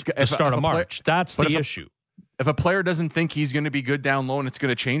the start of March. That's the issue. If a player doesn't think he's going to be good down low and it's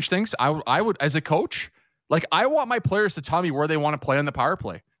going to change things, I would, as a coach, like, I want my players to tell me where they want to play on the power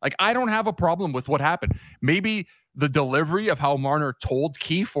play. Like, I don't have a problem with what happened. Maybe the delivery of how Marner told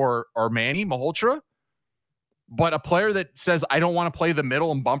Keefe or Manny Malhotra, but a player that says, I don't want to play the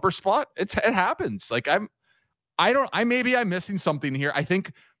middle and bumper spot, it happens. Like, maybe I'm missing something here. I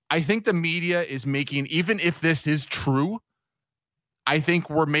think the media is making, even if this is true, I think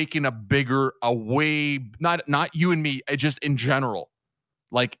we're making not you and me, just in general.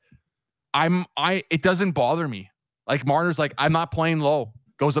 Like, it doesn't bother me. Like, Marner's like, I'm not playing low,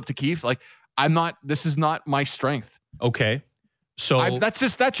 goes up to Keefe. Like, this is not my strength. Okay. So that's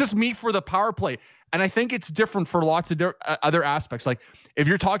just me for the power play. And I think it's different for lots of other aspects. Like, if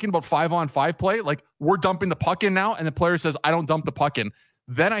you're talking about 5-on-5 play, like, we're dumping the puck in now and the player says, I don't dump the puck in,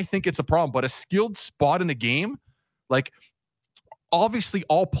 then I think it's a problem. But a skilled spot in a game, like, obviously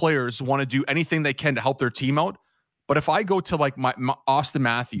all players want to do anything they can to help their team out. But if I go to like my Austin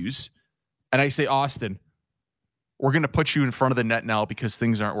Matthews and I say, Austin, we're going to put you in front of the net now because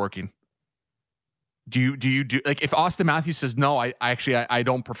things aren't working. Do you like if Austin Matthews says, no, I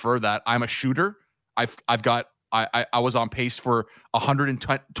don't prefer that. I'm a shooter. I was on pace for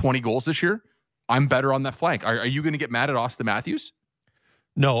 120 goals this year. I'm better on that flank. Are you going to get mad at Austin Matthews?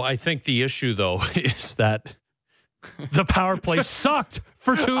 No, I think the issue though is that the power play sucked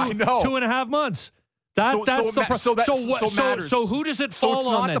for 2.5 months. So who does it fall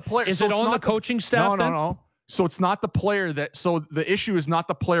on then? Is it on the coaching staff? No. So it's not the player so the issue is not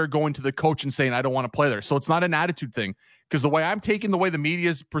the player going to the coach and saying, I don't want to play there. So it's not an attitude thing. Because the way the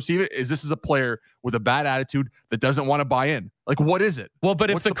media perceive it is this is a player with a bad attitude that doesn't want to buy in. Like, what is it? Well,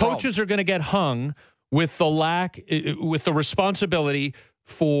 but if the coaches are going to get hung with the responsibility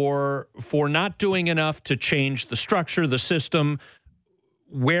for not doing enough to change the structure, the system,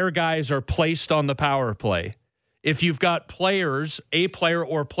 where guys are placed on the power play, if you've got players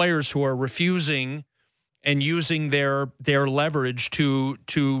or players who are refusing and using their leverage to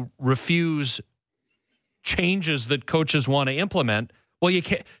refuse changes that coaches want to implement, well, you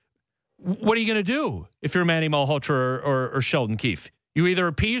can't. What are you going to do if you're Manny Malhotra or Sheldon Keefe? You either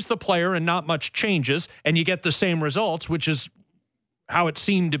appease the player and not much changes, and you get the same results, which is how it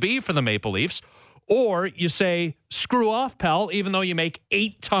seemed to be for the Maple Leafs, or you say, screw off, pal, even though you make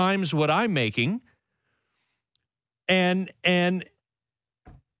 8 times what I'm making, and then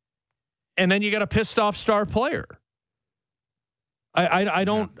you got a pissed off star player.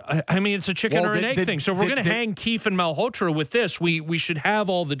 I mean, it's a chicken or an egg thing. So if we're going to hang Keefe and Malhotra with this, we should have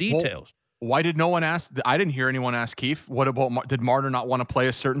all the details. Why did no one ask? I didn't hear anyone ask Keefe. What about, did Marner not want to play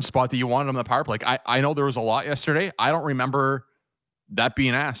a certain spot that you wanted him on the power play? I know there was a lot yesterday. I don't remember that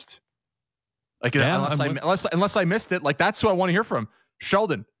being asked. Like, unless I missed it, like, that's who I want to hear from.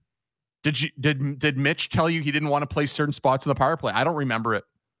 Sheldon, did Mitch tell you he didn't want to play certain spots in the power play? I don't remember it.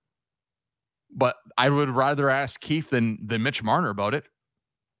 But I would rather ask Keefe than Mitch Marner about it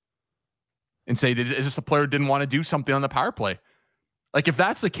and say, is this a player who didn't want to do something on the power play? Like, if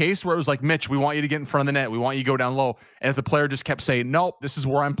that's the case where it was like, Mitch, we want you to get in front of the net. We want you to go down low. And if the player just kept saying, nope, this is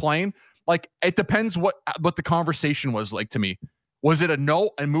where I'm playing. Like, it depends what the conversation was like to me. Was it a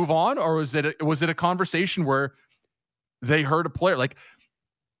no and move on? Or was it a conversation where they heard a player? Like,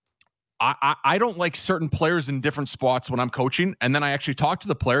 I don't like certain players in different spots when I'm coaching, and then I actually talk to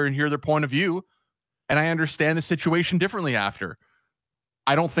the player and hear their point of view, and I understand the situation differently after.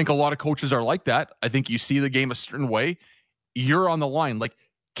 I don't think a lot of coaches are like that. I think you see the game a certain way. You're on the line. Like,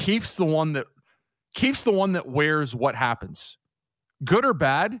 Keefe's the one that wears what happens. Good or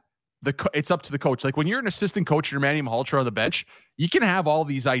bad, it's up to the coach. Like, when you're an assistant coach and you're Manny Malhotra on the bench, you can have all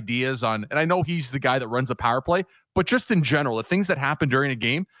these ideas on, and I know he's the guy that runs the power play, but just in general, the things that happen during a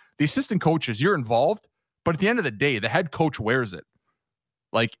game, the assistant coaches, you're involved, but at the end of the day, the head coach wears it.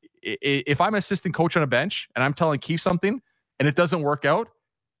 Like, if I'm an assistant coach on a bench and I'm telling Keefe something and it doesn't work out,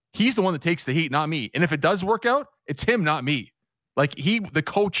 he's the one that takes the heat, not me. And if it does work out, it's him, not me. Like, the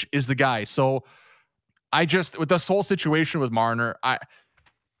coach is the guy. So with this whole situation with Marner,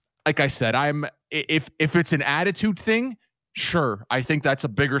 like I said, if it's an attitude thing, sure, I think that's a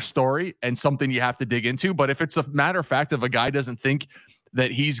bigger story and something you have to dig into. But if it's a matter of fact, if a guy doesn't think that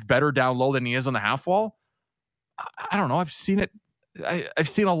he's better down low than he is on the half wall, I don't know. I've seen it. I've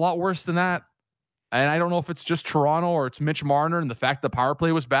seen a lot worse than that. And I don't know if it's just Toronto or it's Mitch Marner and the fact the power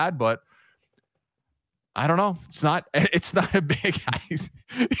play was bad, but I don't know. It's not a big,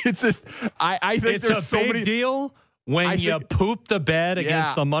 it's just, I think it's there's a big deal when you poop the bed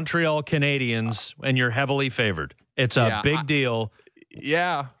against the Montreal Canadiens and you're heavily favored. It's a big deal.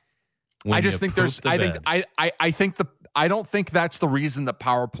 Yeah. I just think I don't think that's the reason the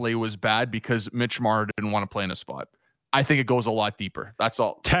power play was bad because Mitch Marner didn't want to play in a spot. I think it goes a lot deeper. That's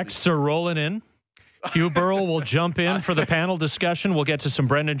all. Texts are rolling in. Hugh Burrell will jump in for the panel discussion. We'll get to some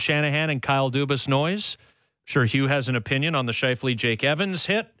Brendan Shanahan and Kyle Dubas noise. I'm sure Hugh has an opinion on the Scheifele-Jake Evans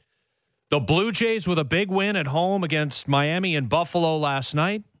hit. The Blue Jays with a big win at home against Miami and Buffalo last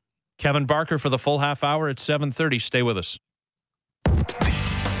night. Kevin Barker for the full half hour at 7:30. Stay with us.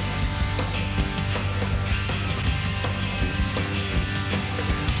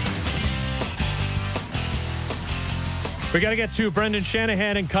 We got to get to Brendan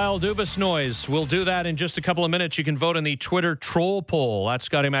Shanahan and Kyle Dubas noise. We'll do that in just a couple of minutes. You can vote in the Twitter troll poll. At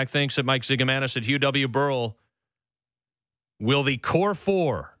Scotty Mac thinks, at Mike Zigomanis, at Hugh W. Burrell. Will the core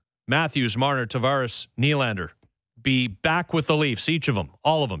four, Matthews, Marner, Tavares, Nylander, be back with the Leafs, each of them,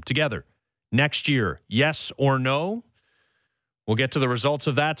 all of them, together, next year? Yes or no? We'll get to the results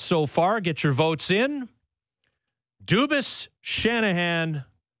of that so far. Get your votes in. Dubas Shanahan,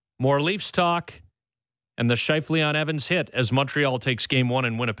 more Leafs talk, and the Scheifele on Evans hit as Montreal takes Game 1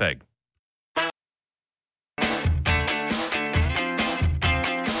 in Winnipeg.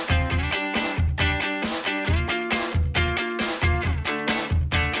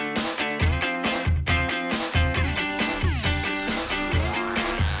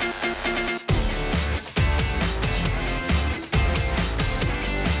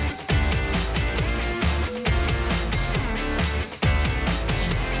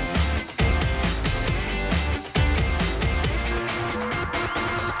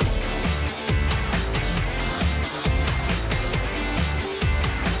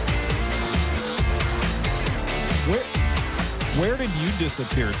 Where did you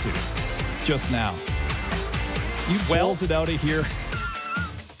disappear to just now? You bolted out of here.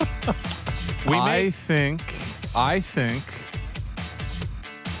 I think I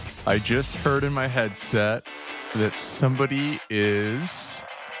just heard in my headset that somebody is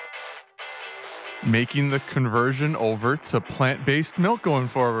making the conversion over to plant-based milk going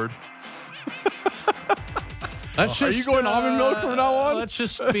forward. Are you going almond milk from now on? Let's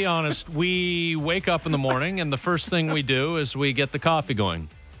just be honest. We wake up in the morning, and the first thing we do is we get the coffee going.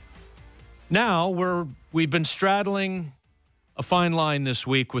 Now we've been straddling a fine line this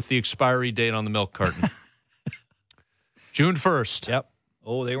week with the expiry date on the milk carton. June 1st. Yep.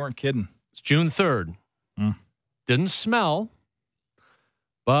 Oh, they weren't kidding. It's June 3rd. Didn't smell,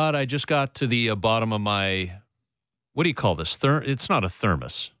 but I just got to the bottom of my, what do you call this? It's not a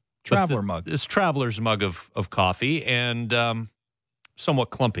thermos. Traveler mug. This traveler's mug of coffee and somewhat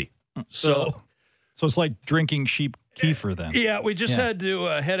clumpy. So it's like drinking sheep kefir then. Yeah, we just had to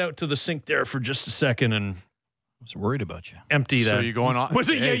head out to the sink there for just a second and I was worried about you. Empty that. So you going on? Was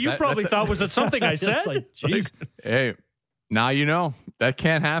it? You probably thought, was it something I said? Like, geez. Hey, now you know. That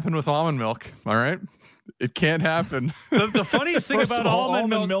can't happen with almond milk, all right? It can't happen. The funniest thing First about of all,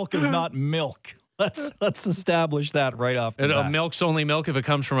 almond milk is not milk. Let's establish that right off the bat. Milk's only milk if it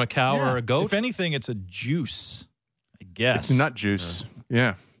comes from a cow or a goat? If anything, it's a juice, I guess. It's nut juice.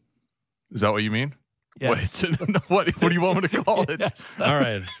 Yeah. Is that what you mean? Yes. What do you want me to call it? Yes, all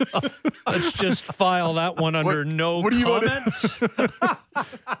right. Let's just file that one under no comments.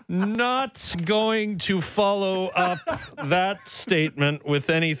 Not going to follow up that statement with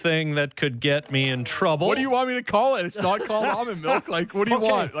anything that could get me in trouble. What do you want me to call it? It's not called almond milk. Like, what do you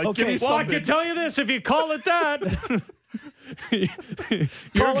want? Like, give me Well, I something. can tell you this. If you call it that...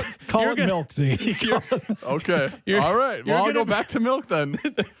 Call it milk, Z. Okay. All right. Well, I'll go back to milk then.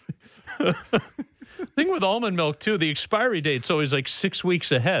 Thing with almond milk, too, the expiry date's always like 6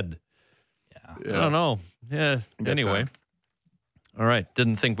 weeks ahead. Yeah. I don't know. Yeah. Anyway. All right.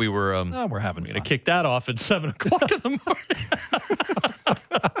 Didn't think we were we're having going to kick that off at 7 o'clock in the morning.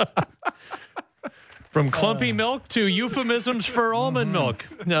 From clumpy milk to euphemisms for almond milk.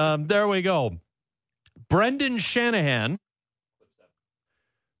 There we go. Brendan Shanahan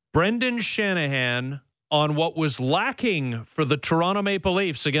on what was lacking for the Toronto Maple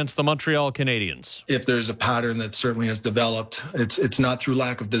Leafs against the Montreal Canadiens. If there's a pattern that certainly has developed, it's not through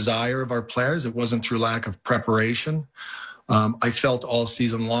lack of desire of our players. It wasn't through lack of preparation. I felt all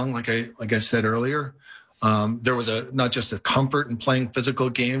season long, like I said earlier, there was not just a comfort in playing physical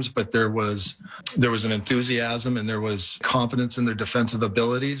games, but there was an enthusiasm and there was confidence in their defensive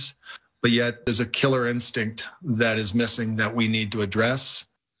abilities. But yet there's a killer instinct that is missing that we need to address.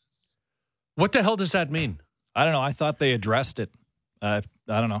 What the hell does that mean? I don't know. I thought they addressed it. I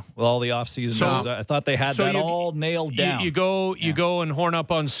don't know. With all the offseason moves, I thought they had that all nailed down. You go and horn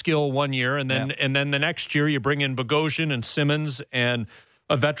up on skill 1 year, and then the next year you bring in Bogosian and Simmons and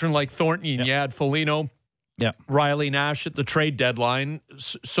a veteran like Thornton. And you add Foligno, Riley Nash at the trade deadline.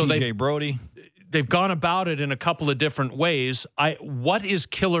 So TJ Brody. They've gone about it in a couple of different ways. What is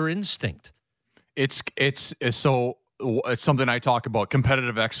killer instinct? It's something I talk about,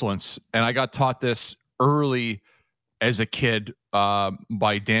 competitive excellence. And I got taught this early as a kid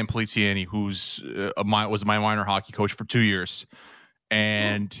by Dan Poliziani, who's was my minor hockey coach for 2 years.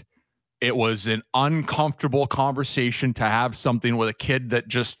 And it was an uncomfortable conversation to have something with a kid that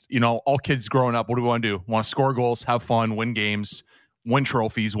just, all kids growing up, what do we want to do? Want to score goals, have fun, win games, win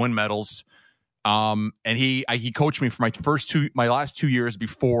trophies, win medals. And he coached me for my last 2 years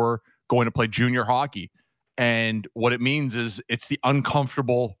before going to play junior hockey. And what it means is it's the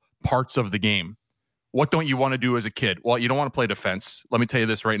uncomfortable parts of the game. What don't you want to do as a kid? Well, you don't want to play defense. Let me tell you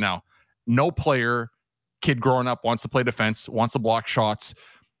this right now. No kid growing up wants to play defense, wants to block shots,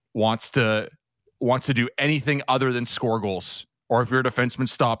 wants to do anything other than score goals. Or if you're a defenseman,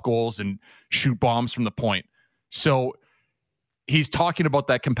 stop goals and shoot bombs from the point. So he's talking about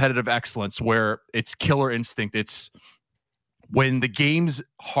that competitive excellence where it's killer instinct. It's when the game's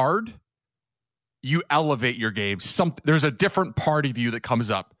hard, you elevate your game. There's a different part of you that comes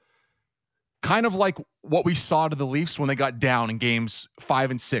up. Kind of like what we saw to the Leafs when they got down in games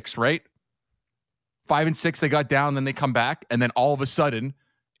 5 and 6, right? 5 and 6, they got down, then they come back, and then all of a sudden,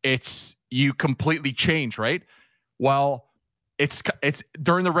 you completely change, right? Well, it's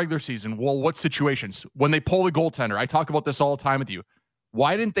during the regular season. Well, what situations? When they pull the goaltender, I talk about this all the time with you.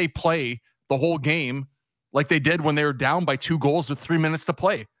 Why didn't they play the whole game like they did when they were down by 2 goals with 3 minutes to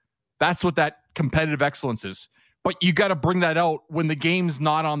play? That's what that competitive excellence is. But you got to bring that out when the game's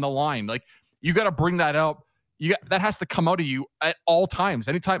not on the line. Like, you got to bring that out. That has to come out of you at all times.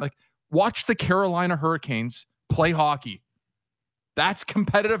 Anytime, like, watch the Carolina Hurricanes play hockey. That's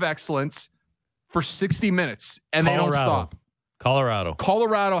competitive excellence for 60 minutes, and they don't stop.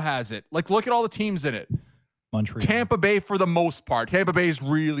 Colorado has it. Like, look at all the teams in it. Montreal. Tampa Bay, for the most part. Tampa Bay is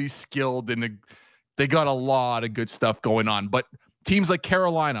really skilled, and they got a lot of good stuff going on. But teams like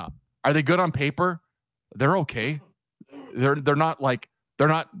Carolina, are they good on paper? They're okay. They're not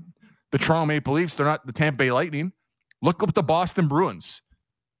the Toronto Maple Leafs. They're not the Tampa Bay Lightning. Look at the Boston Bruins.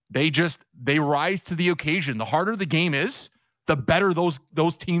 They rise to the occasion. The harder the game is, the better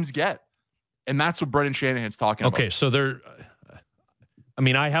those teams get. And that's what Brendan Shanahan's talking about. Okay, so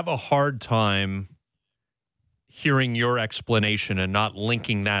I have a hard time hearing your explanation and not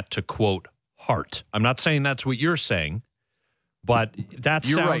linking that to, quote, heart. I'm not saying that's what you're saying, but that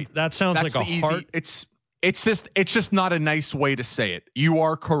sounds that's like a heart. It's just not a nice way to say it. You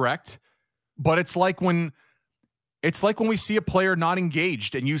are correct, but it's like when we see a player not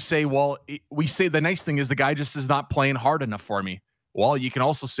engaged and you say, well, we say the nice thing is the guy just is not playing hard enough for me. Well, you can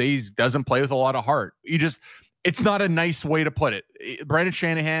also say he doesn't play with a lot of heart. It's not a nice way to put it. Brendan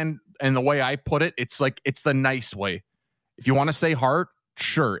Shanahan, and the way I put it, it's the nice way. If you want to say heart,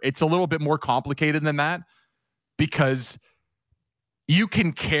 sure. It's a little bit more complicated than that, because you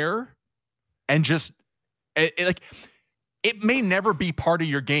can care and just it may never be part of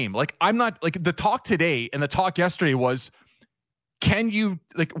your game. Like, I'm not, like, the talk today and the talk yesterday was, can you,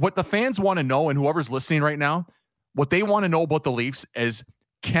 like, what the fans want to know, and whoever's listening right now, what they want to know about the Leafs is,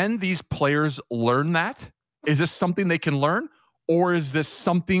 can these players learn that? Is this something they can learn? Or is this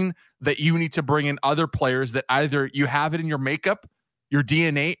something that you need to bring in other players that either you have it in your makeup, your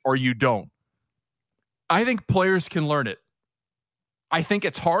DNA, or you don't? I think players can learn it. I think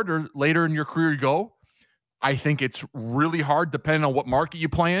it's harder later in your career you go. I think it's really hard depending on what market you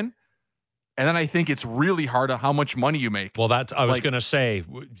play in. And then I think it's really hard on how much money you make. Well, I was going to say,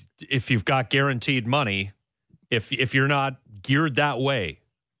 if you've got guaranteed money, if you're not geared that way,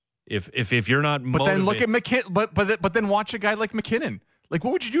 if you're not motivated. But then look at McKinnon. But then watch a guy like McKinnon. Like,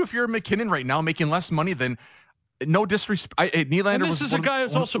 what would you do if you're a McKinnon right now making less money than? No disrespect. Nylander this is a guy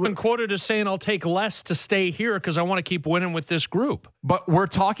who's also been quoted as saying, "I'll take less to stay here because I want to keep winning with this group." But we're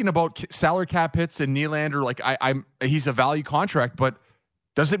talking about salary cap hits and Nylander. Like, he's a value contract, but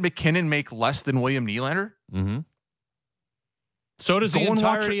doesn't McKinnon make less than William Nylander? Mm-hmm. So does the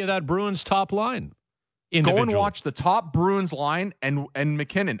entirety of that Bruins top line. Go and watch the top Bruins line and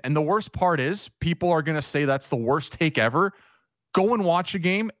McKinnon. And the worst part is, people are going to say that's the worst take ever. Go and watch a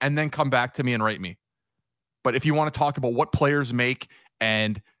game and then come back to me and write me. But if you want to talk about what players make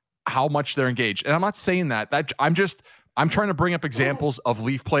and how much they're engaged, and I'm not saying that I'm trying to bring up examples of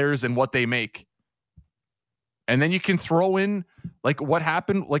Leaf players and what they make. And then you can throw in, like, what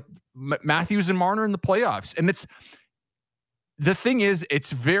happened, like Matthews and Marner in the playoffs. And the thing is,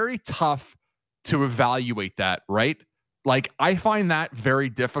 it's very tough to evaluate that, right? Like, I find that very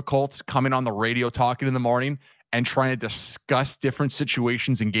difficult, coming on the radio talking in the morning and trying to discuss different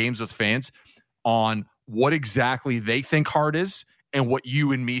situations and games with fans on what exactly they think hard is and what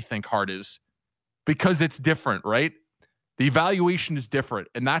you and me think hard is, because it's different, right? The evaluation is different.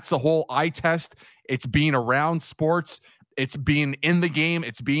 And that's the whole eye test. It's being around sports. It's being in the game.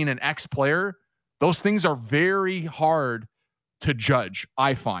 It's being an ex-player. Those things are very hard to judge,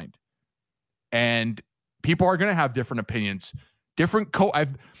 I find. And people are going to have different opinions. Different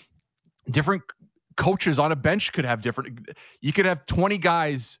coaches on a bench could have different. You could have 20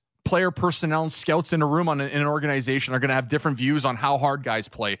 guys, player personnel and scouts in a room in an organization are going to have different views on how hard guys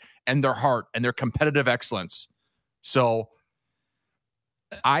play and their heart and their competitive excellence. So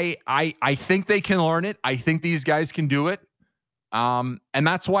I think they can learn it. I think these guys can do it. And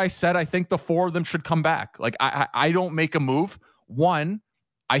that's why I said I think the 4 of them should come back. Like, I don't make a move. One,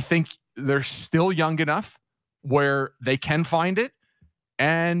 I think they're still young enough where they can find it.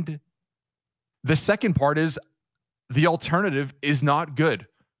 And the second part is, the alternative is not good.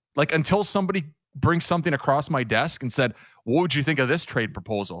 Like, until somebody brings something across my desk and said, what would you think of this trade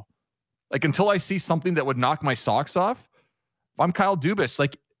proposal? Like, until I see something that would knock my socks off, I'm Kyle Dubas,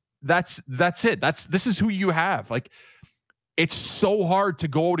 like that's it. This is who you have. Like, it's so hard to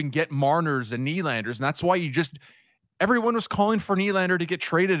go out and get Marners and Nylanders, and that's why everyone was calling for Nylander to get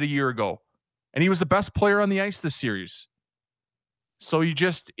traded a year ago, and he was the best player on the ice this series. So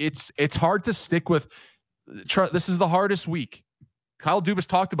it's hard to stick with. This is the hardest week. Kyle Dubas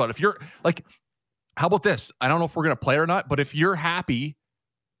talked about it. If you're like, how about this? I don't know if we're going to play it or not, but if you're happy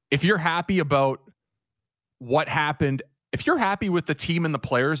about what happened, if you're happy with the team and the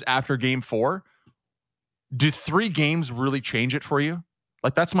players after Game 4, do 3 games really change it for you?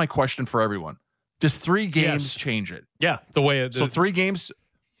 Like, that's my question for everyone. Does 3 games change it? Yeah, the way it. So 3 games.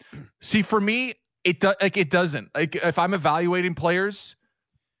 See, for me, it doesn't. Like, if I'm evaluating players,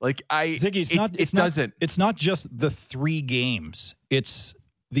 like Ziggy, it doesn't. It's not just the 3 games. It's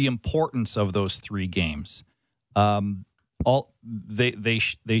the importance of those 3 games. They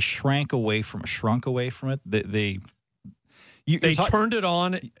shrunk away from it. They turned it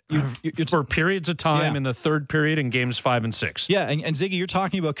on for periods of time in the third period in games 5 and 6. Yeah, and Ziggy, you're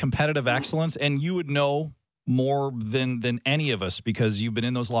talking about competitive excellence, and you would know more than any of us because you've been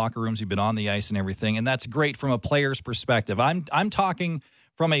in those locker rooms, you've been on the ice and everything, and that's great from a player's perspective. I'm talking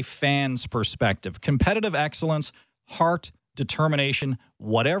from a fan's perspective. Competitive excellence, heart, determination,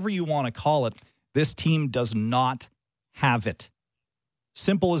 whatever you want to call it, this team does not have it.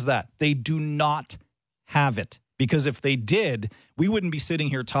 Simple as that. They do not have it. Because if they did, we wouldn't be sitting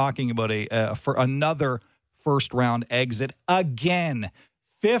here talking about for another first-round exit again.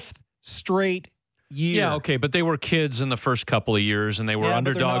 5th straight year. Yeah, okay, but they were kids in the first couple of years, and they were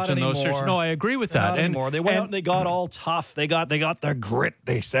underdogs in those years. No, I agree with that. Not anymore. They went out and they got all tough. They got the grit.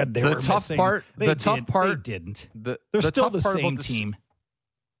 They said they were missing. The tough part. They didn't. They're still the same team.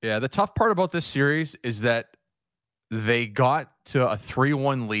 Yeah, the tough part about this series is that they got to a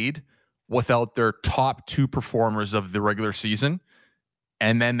 3-1 lead without their top 2 performers of the regular season.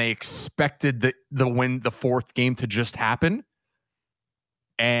 And then they expected the 4th game to just happen.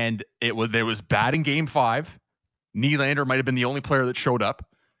 And it was bad in Game 5. Nylander might have been the only player that showed up.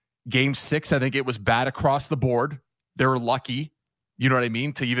 Game 6, I think it was bad across the board. They were lucky, you know what I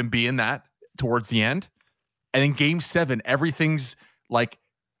mean, to even be in that towards the end. And in Game 7, everything's like,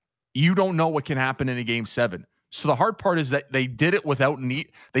 you don't know what can happen in a Game 7. So the hard part is that they did it without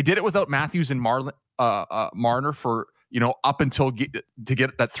Matthews and Marner for, up until to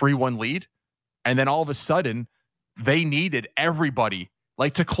get that 3-1 lead. And then all of a sudden they needed everybody.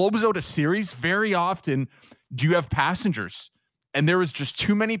 Like, to close out a series, very often do you have passengers, and there was just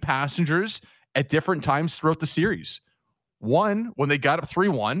too many passengers at different times throughout the series. One, when they got up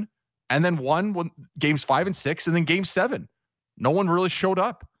 3-1, and then one when games 5 and 6, and then Game 7. No one really showed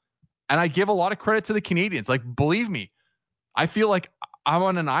up. And I give a lot of credit to the Canadians. Like, believe me, I feel like I'm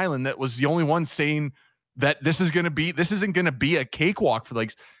on an island that was the only one saying that this isn't going to be a cakewalk for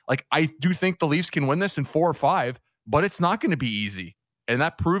like I do think the Leafs can win this in 4 or 5, but it's not going to be easy. And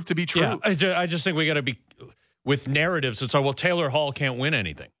that proved to be true. Yeah, I just think we got to be with narratives. It's like, well, Taylor Hall can't win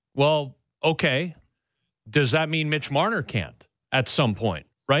anything. Well, okay. Does that mean Mitch Marner can't at some point?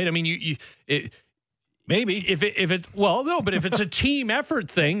 Right? I mean, maybe if it's a team effort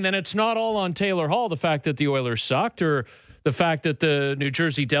thing, then it's not all on Taylor Hall. The fact that the Oilers sucked, or the fact that the New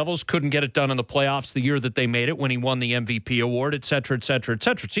Jersey Devils couldn't get it done in the playoffs the year that they made it when he won the MVP award, et cetera, et cetera, et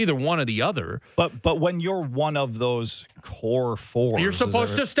cetera. It's either one or the other. But when you're one of those core 4s, you're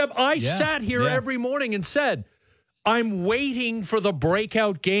supposed to step. I sat here every morning and said, I'm waiting for the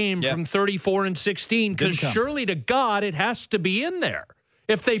breakout game from 34 and 16 because surely to God it has to be in there.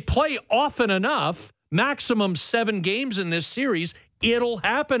 If they play often enough, maximum 7 games in this series, it'll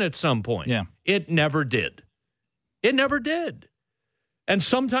happen at some point. Yeah. It never did. It never did. And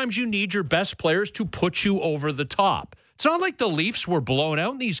sometimes you need your best players to put you over the top. It's not like the Leafs were blown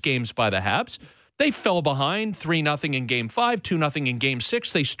out in these games by the Habs. They fell behind 3-0 in Game 5, 2-0 in Game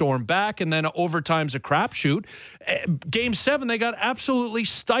 6. They stormed back, and then overtime's a crapshoot. Game 7, they got absolutely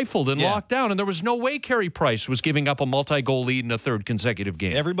stifled and locked down, and there was no way Carey Price was giving up a multi-goal lead in a 3rd consecutive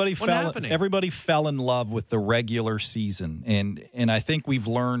game. Everybody fell in love with the regular season, and I think we've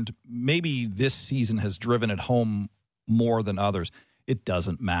learned maybe this season has driven it home more than others. It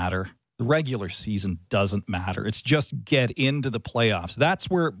doesn't matter. The regular season doesn't matter. It's just get into the playoffs. That's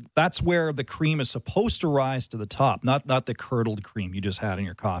where the cream is supposed to rise to the top, not the curdled cream you just had in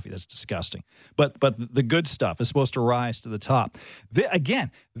your coffee. That's disgusting. But the good stuff is supposed to rise to the top.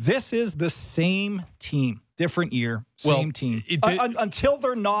 This is the same team, different year, same team. Until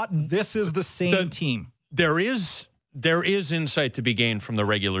they're not, this is the same team. There is insight to be gained from the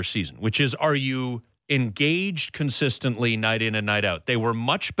regular season, which is, are you engaged consistently night in and night out? They were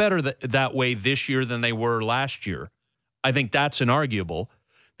much better that way this year than they were last year. I think that's inarguable.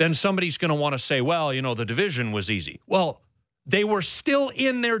 Then somebody's going to want to say, well, the division was easy. Well, they were still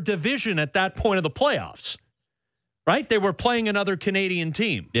in their division at that point of the playoffs, right? They were playing another Canadian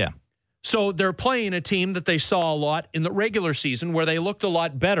team. Yeah. So they're playing a team that they saw a lot in the regular season where they looked a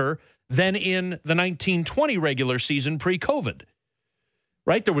lot better than in the 1920 regular season pre-COVID,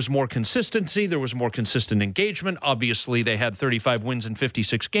 right? There was more consistency. There was more consistent engagement. Obviously, they had 35 wins in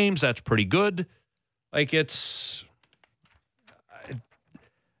 56 games. That's pretty good. Like, it's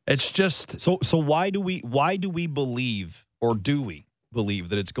just... So why do we believe, or do we believe,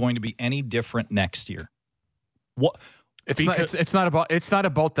 that it's going to be any different next year? What? It's not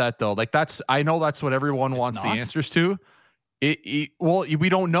about that though. Like, I know that's what everyone wants the answers to. We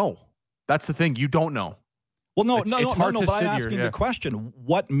don't know. That's the thing. You don't know. Well, no. But I'm asking the question: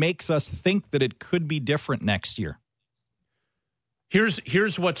 what makes us think that it could be different next year?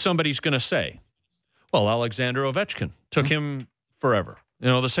 Here's what somebody's going to say. Well, Alexander Ovechkin took him forever.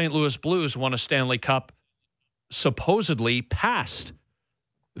 The St. Louis Blues won a Stanley Cup supposedly past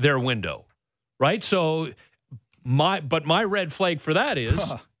their window, right? So my red flag for that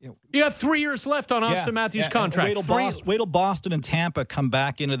is you have 3 years left on Austin Matthews' contract. Wait till Boston and Tampa come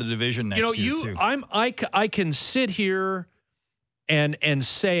back into the division next year too. I can sit here and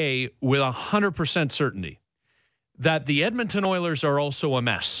say with 100% certainty that the Edmonton Oilers are also a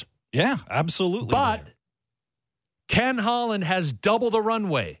mess. Yeah, absolutely. But Ken Holland has double the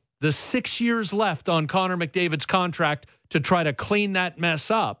runway, the 6 years left on Connor McDavid's contract to try to clean that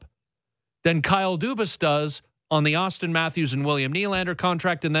mess up than Kyle Dubas does on the Austin Matthews and William Nylander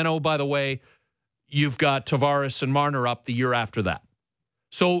contract. And then, oh, by the way, you've got Tavares and Marner up the year after that.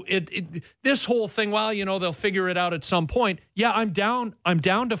 So this whole thing, well, they'll figure it out at some point. Yeah, I'm down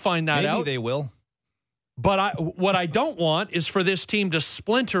to find that out. Maybe they will. But what I don't want is for this team to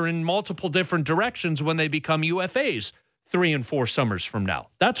splinter in multiple different directions when they become UFAs 3 and 4 summers from now.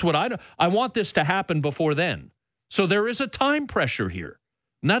 That's what I want this to happen before then. So there is a time pressure here.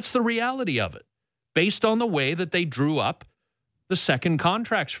 And that's the reality of it, based on the way that they drew up the second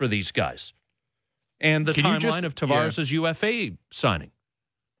contracts for these guys and the timeline of Tavares' UFA signing.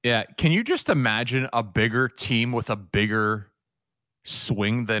 Yeah. Can you just imagine a bigger team with a bigger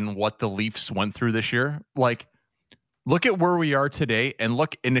swing than what the Leafs went through this year? Like, look at where we are today, and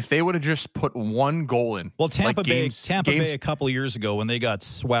if they would have just put one goal in. Well, Tampa Bay a couple of years ago when they got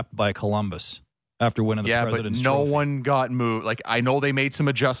swept by Columbus after winning the President's Trophy. No one got moved. Like, I know they made some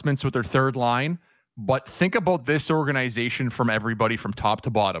adjustments with their third line, but think about this organization from everybody from top to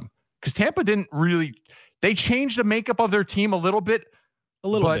bottom. Because Tampa they changed the makeup of their team a little bit.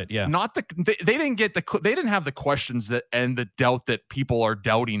 Yeah. Not they didn't have the questions and the doubt that people are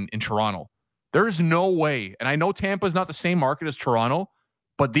doubting in Toronto. There's no way. And I know Tampa is not the same market as Toronto,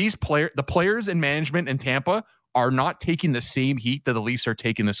 but the players and management in Tampa are not taking the same heat that the Leafs are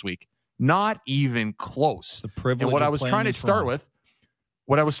taking this week. Not even close. The privilege. And what I was trying to start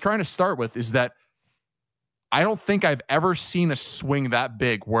with is that I don't think I've ever seen a swing that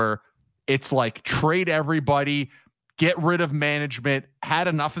big where it's like trade everybody, get rid of management, had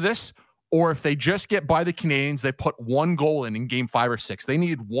enough of this, or if they just get by the Canadians, they put one goal in game 5 or 6. They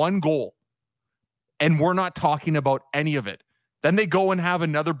needed one goal, and we're not talking about any of it. Then they go and have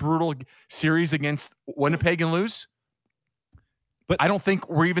another brutal series against Winnipeg and lose. But I don't think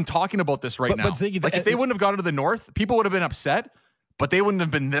we're even talking about this now. But Ziggy, if they wouldn't have gone to the North, people would have been upset. But they wouldn't have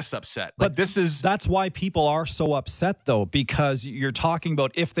been this upset. That's why people are so upset, though, because you're talking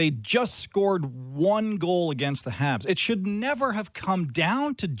about if they just scored one goal against the Habs. It should never have come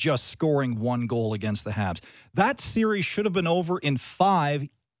down to just scoring one goal against the Habs. That series should have been over in 5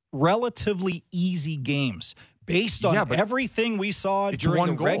 relatively easy games. Based on everything we saw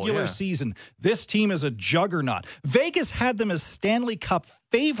during the regular season, this team is a juggernaut. Vegas had them as Stanley Cup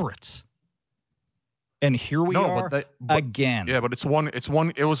favorites. And here we are again. Yeah, but it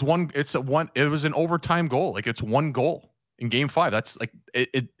was an overtime goal. Like, it's one goal in game 5. That's like,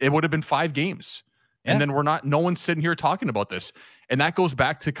 it would have been 5 games. Yeah. And then no one's sitting here talking about this. And that goes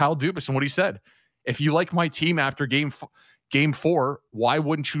back to Kyle Dubas and what he said. If you like my team after game 4, why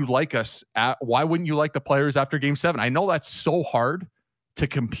wouldn't you like us? Why wouldn't you like the players after game 7? I know that's so hard to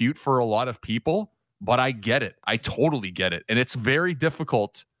compute for a lot of people, but I get it. I totally get it. And it's very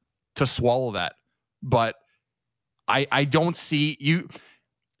difficult to swallow that. But I don't see you.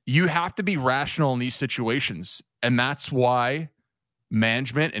 You have to be rational in these situations. And that's why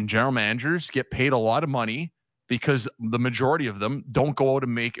management and general managers get paid a lot of money, because the majority of them don't go out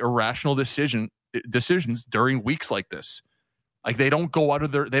and make irrational decisions during weeks like this. Like, they don't go out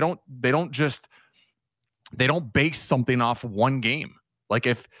of they don't base something off one game. Like,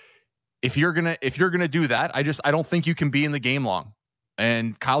 if if you're gonna do that, I don't think you can be in the game long.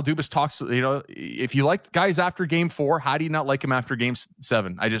 And Kyle Dubas talks, if you like guys after game 4, how do you not like him after game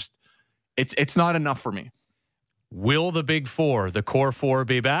 7? It's not enough for me. Will the big 4, the core 4,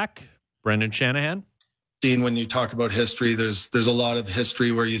 be back? Brendan Shanahan? Dean, when you talk about history, there's a lot of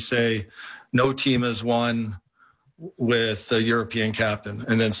history where you say no team has won with a European captain,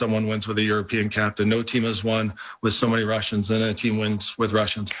 and then someone wins with a European captain. No team has won with so many Russians, and then a team wins with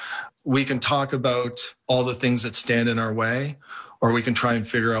Russians. We can talk about all the things that stand in our way, or we can try and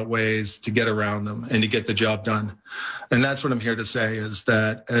figure out ways to get around them and to get the job done. And that's what I'm here to say, is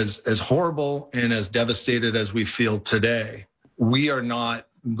that as horrible and as devastated as we feel today, we are not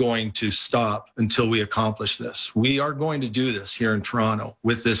going to stop until we accomplish this. We are going to do this here in Toronto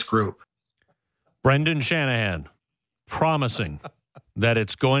with this group. Brendan Shanahan promising that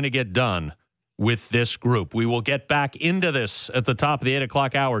it's going to get done with this group. We will get back into this at the top of the 8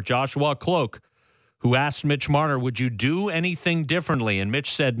 o'clock hour. Joshua Kloke, who asked Mitch Marner, would you do anything differently? And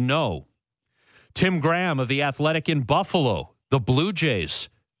Mitch said no. Tim Graham of The Athletic in Buffalo, the Blue Jays,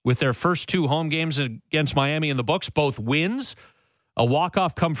 with their first 2 home games against Miami in the books, both wins. A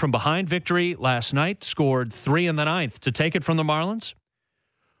walk-off come-from-behind victory last night, scored 3 in the 9th to take it from the Marlins.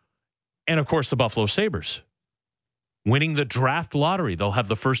 And, of course, the Buffalo Sabres, winning the draft lottery. They'll have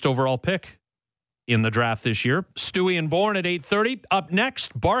the first overall pick in the draft this year. Stewie and Bourne at 8:30. Up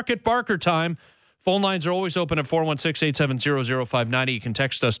next, Bark at Barker time. Phone lines are always open at 416-870-0590. You can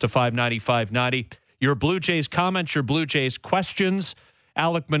text us to 590-590. Your Blue Jays comments, your Blue Jays questions.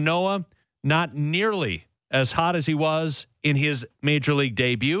 Alek Manoah, not nearly as hot as he was in his Major League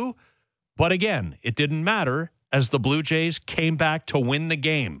debut. But again, it didn't matter as the Blue Jays came back to win the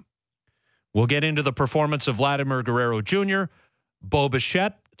game. We'll get into the performance of Vladimir Guerrero Jr., Bo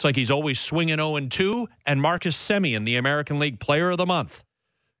Bichette, it's like he's always swinging 0-2, and Marcus Semien, the American League Player of the Month.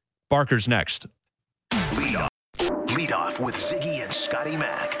 Barker's next. Lead off with Ziggy and Scotty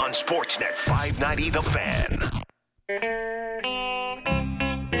Mac on Sportsnet 590 The Fan.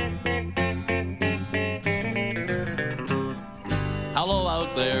 Hello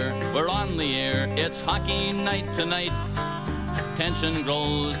out there, we're on the air. It's hockey night tonight. Tension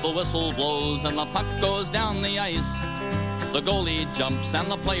grows, the whistle blows, and the puck goes down the ice. The goalie jumps and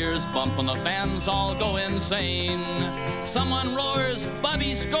the players bump and the fans all go insane. Someone roars,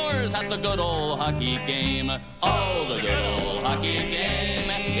 Bobby scores at the good old hockey game. Oh, the good old hockey game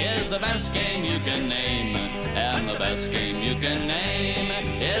is the best game you can name. And the best game you can name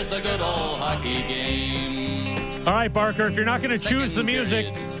is the good old hockey game. All right, Barker, if you're not going to choose the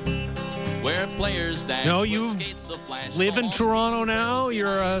music, where players dance, no, you live in Toronto now.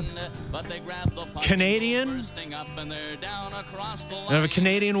 You're a Canadian. You have a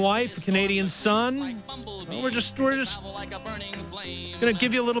Canadian wife, a Canadian son. Well, we're just going to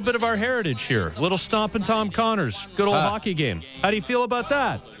give you a little bit of our heritage here. A little Stompin' Tom Connors, good old hockey game. How do you feel about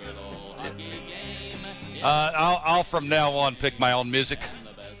that? I'll from now on pick my own music.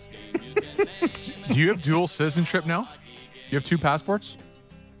 Do you have dual citizenship now? You have 2 passports?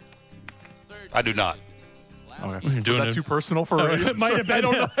 I do not. Okay. Was that too personal for radio? It might have been.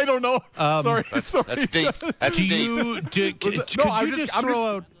 I don't know. Sorry. That's deep. That's deep. Could you just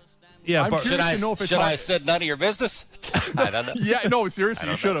throw out? Yeah, should I have said none of your business? I don't know. Yeah, no, seriously,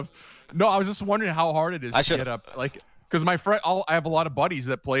 you should have. No, I was just wondering how hard it is to get up. Because my friend, I have a lot of buddies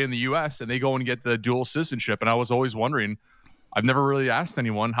that play in the U.S. and they go and get the dual citizenship, and I was always wondering. I've never really asked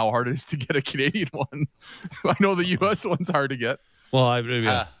anyone how hard it is to get a Canadian one. I know the U.S. one's hard to get.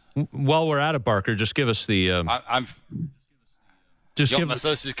 Well, while we're at it, Barker, just give us the. Just give my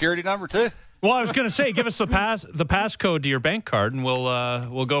social security number too. Well, I was going to say, give us the passcode to your bank card, and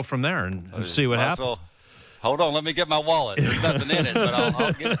we'll go from there and see what happens. So, hold on, let me get my wallet. There's nothing in it, but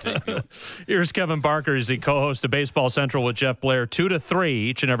I'll give it to you. Here's Kevin Barker. He's the co-host of Baseball Central with Jeff Blair, 2 to 3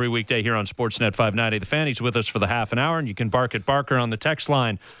 each and every weekday here on Sportsnet 590. The Fan, he's with us for the half an hour, and you can bark at Barker on the text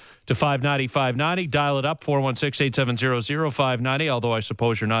line to 590-590. Dial it up, 416-870-0590, although I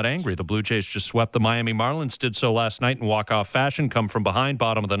suppose you're not angry. The Blue Jays just swept the Miami Marlins, did so last night in walk-off fashion, come from behind,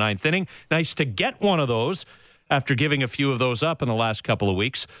 bottom of the 9th inning. Nice to get one of those after giving a few of those up in the last couple of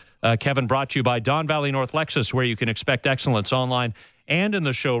weeks. Kevin, brought to you by Don Valley North Lexus, where you can expect excellence online and in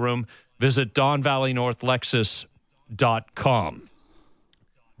the showroom. Visit DonValleyNorthLexus.com.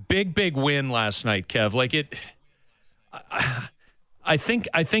 Big win last night, Kev. I think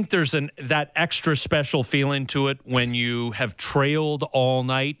there's that extra special feeling to it when you have trailed all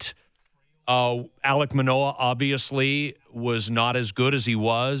night. Alek Manoah obviously was not as good as he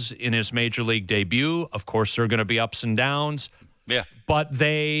was in his Major League debut. Of course, there are going to be ups and downs. Yeah. But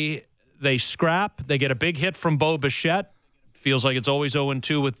they scrap. They get a big hit from Bo Bichette. Feels like it's always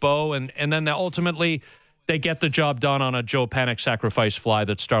 0-2 with Bo, and then ultimately they get the job done on a Joe Panik sacrifice fly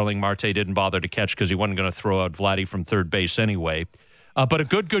that Starling Marte didn't bother to catch because he wasn't going to throw out Vladdy from third base anyway. But a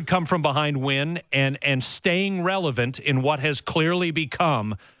good come from behind win and staying relevant in what has clearly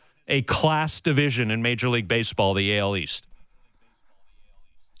become a class division in Major League Baseball, the AL East.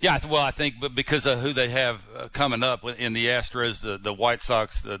 Yeah, well, I think because of who they have coming up in the Astros, the White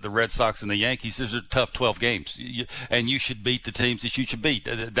Sox, the Red Sox, and the Yankees, these are tough 12 games, and you should beat the teams that you should beat.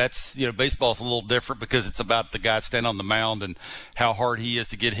 That's, baseball's a little different because it's about the guy standing on the mound and how hard he is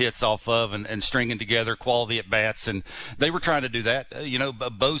to get hits off of and stringing together quality at bats, and they were trying to do that.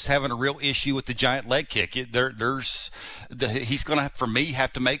 Bo's having a real issue with the giant leg kick. He's going to, for me,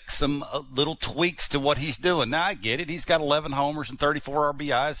 have to make some little tweaks to what he's doing. Now, I get it. He's got 11 homers and 34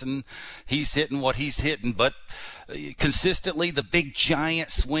 RBIs. And he's hitting what he's hitting, but consistently the big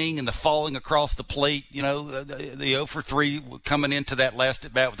giant swing and the falling across the plate, the 0 for 3 coming into that last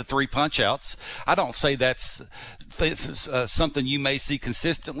at bat with the 3 punch outs. I don't say that's something you may see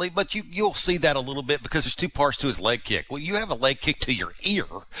consistently, but you'll see that a little bit because there's 2 parts to his leg kick. Well, you have a leg kick to your ear.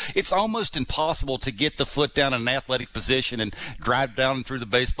 It's almost impossible to get the foot down in an athletic position and drive down through the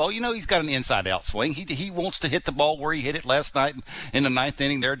baseball. He's got an inside out swing. He wants to hit the ball where he hit it last night in the 9th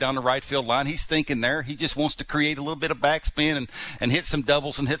inning there down the right field line. He's thinking there. He just wants to create a little bit of backspin and hit some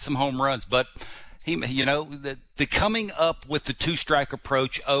doubles and hit some home runs. But the coming up with the 2-strike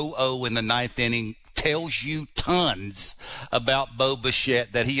approach 0-0 in the 9th inning tells you tons about Bo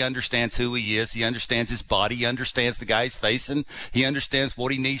Bichette, that he understands who he is. He understands his body. He understands the guy he's facing. He understands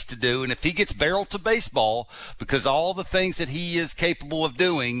what he needs to do. And if he gets barreled to baseball, because all the things that he is capable of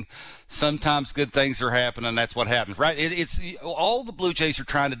doing, sometimes good things are happening. That's what happens, right? It's all the Blue Jays are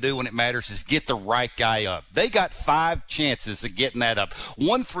trying to do when it matters is get the right guy up. They got 5 chances of getting that up.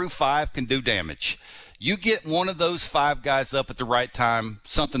 1 through 5 can do damage. You get one of those 5 guys up at the right time,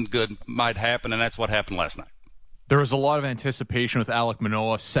 something good might happen, and that's what happened last night. There was a lot of anticipation with Alek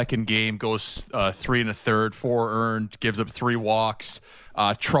Manoah. Second game goes 3 1/3, 4 earned, gives up 3 walks,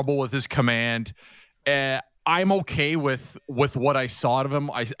 trouble with his command. I'm okay with what I saw out of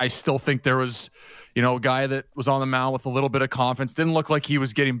him. I still think there was, a guy that was on the mound with a little bit of confidence. Didn't look like he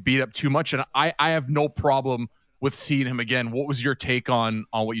was getting beat up too much, and I have no problem with seeing him again. What was your take on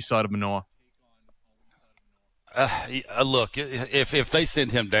what you saw out of Manoah? Look, if they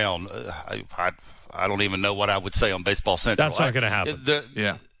send him down, I don't even know what I would say on Baseball Central. That's not going to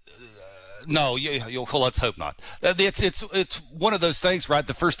happen. No, well, let's hope not. It's one of those things, right?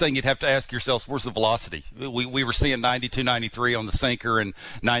 The first thing you'd have to ask yourself, where's the velocity? We were seeing 92, 93 on the sinker and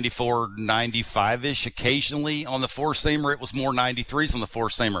 94, 95-ish occasionally on the four-seamer. It was more 93s on the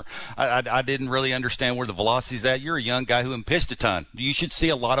four-seamer. I didn't really understand where the velocity's at. You're a young guy who pitched a ton. You should see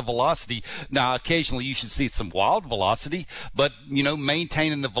a lot of velocity. Now, occasionally you should see some wild velocity, but,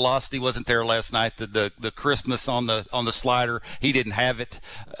 maintaining the velocity wasn't there last night. The crispness on the slider, he didn't have it.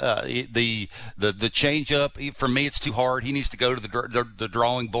 The change up, for me, it's too hard. He needs to go to the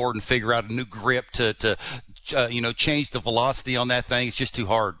drawing board and figure out a new grip to change the velocity on that thing. It's just too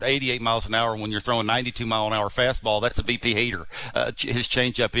hard. 88 miles an hour when you're throwing 92 mile an hour fastball, that's a BP hater. His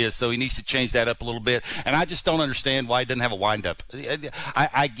changeup is, so he needs to change that up a little bit. And I just don't understand why he doesn't have a windup.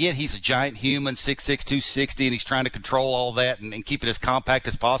 I get he's a giant human, 6'6", 260, and he's trying to control all that and keep it as compact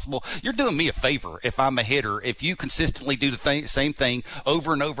as possible. You're doing me a favor if I'm a hitter. If you consistently do the same thing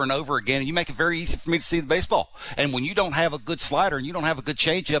over and over and over again, you make it very easy for me to see the baseball. And when you don't have a good slider and you don't have a good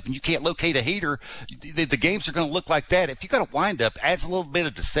changeup and you can't locate a heater, the games are going to look like that. If you got a windup, adds a little bit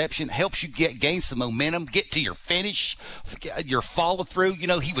of deception, helps you gain some momentum, get to your finish, your follow through.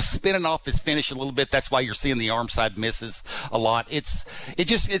 He was spinning off his finish a little bit. That's why you're seeing the arm side misses a lot. It's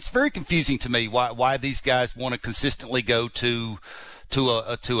very confusing to me why these guys want to consistently go to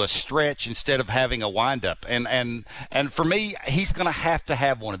a stretch instead of having a windup. And for me, he's going to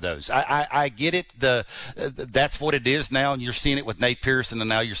have one of those. I get it. That's what it is now. And you're seeing it with Nate Pearson and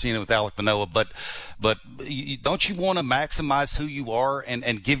now you're seeing it with Alek Manoah. But don't you want to maximize who you are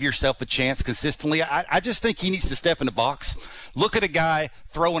and give yourself a chance consistently? I just think he needs to step in the box. Look at a guy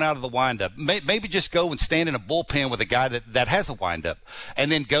throwing out of the windup. Maybe just go and stand in a bullpen with a guy that has a windup,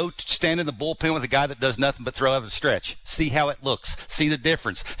 and then go stand in the bullpen with a guy that does nothing but throw out of the stretch. See how it looks. See the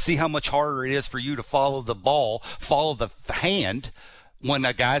difference. See how much harder it is for you to follow the ball, follow the hand when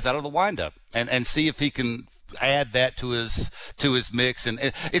a guy's out of the windup, and see if he can add that to his mix.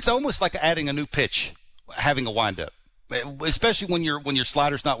 And it's almost like adding a new pitch, having a windup. Especially when your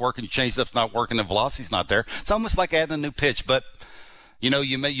slider's not working, your changeup's not working, and velocity's not there. It's almost like adding a new pitch. But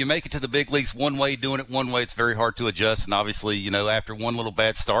You make it to the big leagues one way, doing it one way. It's very hard to adjust. And obviously, after one little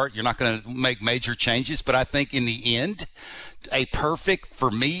bad start, you're not going to make major changes. But I think in the end, a perfect,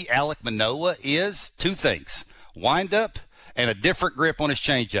 for me, Alek Manoah is two things: wind up and a different grip on his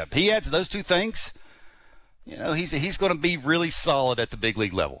changeup. He adds those two things, he's going to be really solid at the big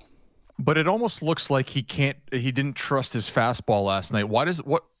league level. But it almost looks like he didn't trust his fastball last night. Why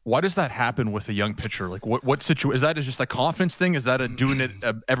does that happen with a young pitcher? Like what situation is that? Is just a confidence thing? Is that doing it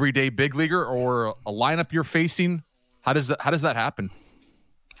a everyday big leaguer or a lineup you're facing? How does that happen?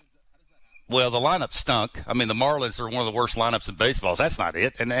 Well, the lineup stunk. I mean, the Marlins are one of the worst lineups in baseball. That's not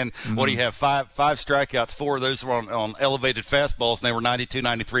it. And what do you have? Five strikeouts, 4 of those were on elevated fastballs, and they were 92,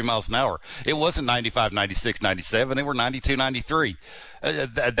 93 miles an hour. It wasn't 95, 96, 97. They were 92, 93.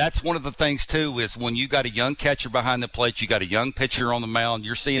 That's one of the things, too, is when you got a young catcher behind the plate, you got a young pitcher on the mound,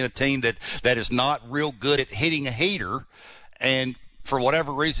 you're seeing a team that is not real good at hitting a heater, and for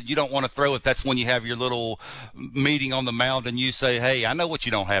whatever reason you don't want to throw it. That's when you have your little meeting on the mound and you say, hey, I know what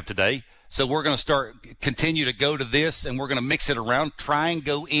you don't have today. So we're going to continue to go to this, and we're going to mix it around, try and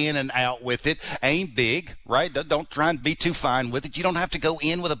go in and out with it. Aim big, right? Don't try and be too fine with it. You don't have to go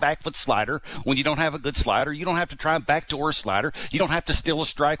in with a back foot slider when you don't have a good slider. You don't have to try and backdoor a slider. You don't have to steal a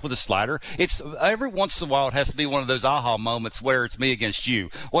strike with a slider. It's every once in a while it has to be one of those aha moments where it's me against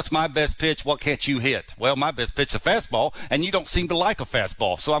you. What's my best pitch? What can't you hit? Well, my best pitch is a fastball, and you don't seem to like a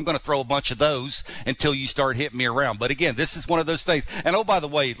fastball. So I'm going to throw a bunch of those until you start hitting me around. But again, this is one of those things. And oh, by the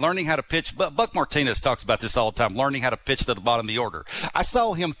way, learning how to pitch. But Buck Martinez talks about this all the time, learning how to pitch to the bottom of the order. I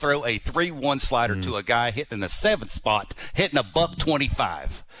saw him throw a 3-1 slider to a guy hitting in the 7th spot, hitting a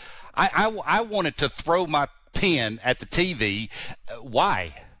 $125. I wanted to throw my pen at the TV.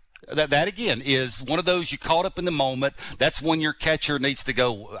 Why? That again is one of those you caught up in the moment. That's when your catcher needs to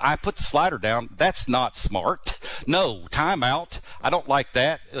go, I put the slider down. That's not smart. No, timeout. I don't like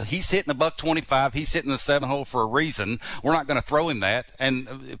that. He's hitting a $125. He's hitting the 7 hole for a reason. We're not going to throw him that.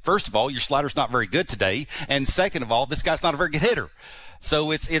 And first of all, your slider's not very good today. And second of all, this guy's not a very good hitter.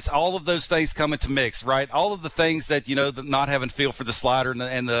 So it's all of those things coming to mix, right? All of the things that, the not having feel for the slider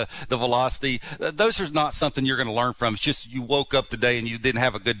and the velocity, those are not something you're going to learn from. It's just you woke up today and you didn't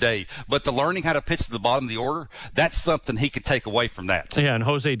have a good day. But the learning how to pitch to the bottom of the order, that's something he could take away from that. Yeah, and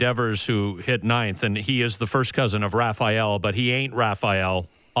Jose Devers, who hit 9th, and he is the first cousin of Rafael, but he ain't Rafael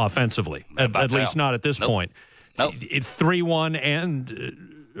offensively, at least not at this point. Nope. 3-1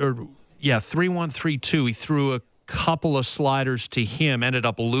 3-1, 3-2. He threw a couple of sliders to him, ended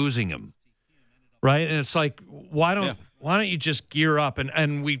up losing him, right? And it's like, why don't you just gear up?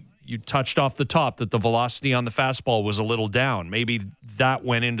 And you touched off the top that the velocity on the fastball was a little down. Maybe that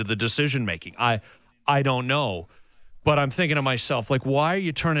went into the decision making. I don't know, but I'm thinking to myself, like, why are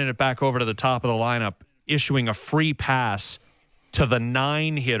you turning it back over to the top of the lineup, issuing a free pass to the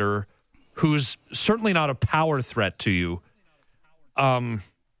 9 hitter who's certainly not a power threat to you,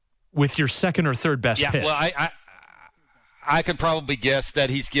 with your second or third best pitch? Well, I could probably guess that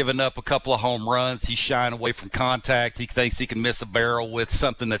he's given up a couple of home runs. He's shying away from contact. He thinks he can miss a barrel with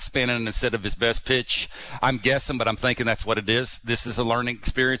something that's spinning instead of his best pitch. I'm guessing, but I'm thinking that's what it is. This is a learning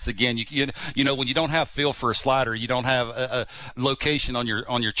experience. Again, you know when you don't have feel for a slider, you don't have a location on your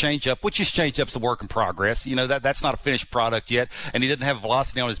changeup, which is changeup's a work in progress. That's not a finished product yet, and he didn't have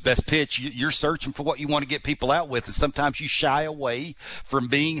velocity on his best pitch. You're searching for what you want to get people out with, and sometimes you shy away from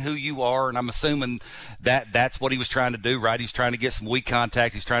being who you are, and I'm assuming that's what he was trying to do, right? He's trying to get some weak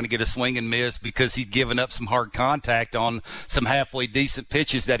contact. He's trying to get a swing and miss because he'd given up some hard contact on some halfway decent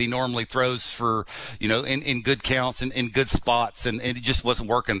pitches that he normally throws for, in good counts and in good spots, and it just wasn't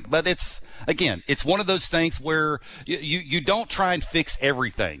working. But it's one of those things where you don't try and fix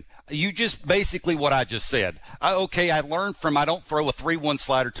everything. You just basically what I just said. I learned from I don't throw a 3-1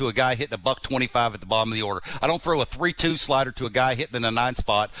 slider to a guy hitting a $125 at the bottom of the order. I don't throw a 3-2 slider to a guy hitting in a 9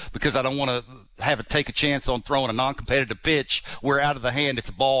 spot because I don't want to take a chance on throwing a non-competitive pitch where out of the hand it's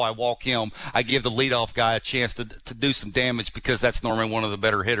a ball. I walk him. I give the leadoff guy a chance to do some damage because that's normally one of the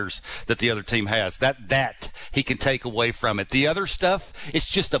better hitters that the other team has. That he can take away from it. The other stuff, it's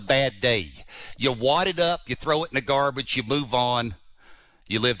just a bad day. You wad it up, you throw it in the garbage, you move on.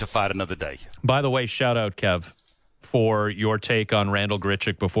 You live to fight another day. By the way, shout out, Kev, for your take on Randall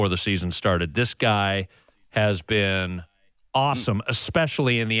Grichuk before the season started. This guy has been awesome,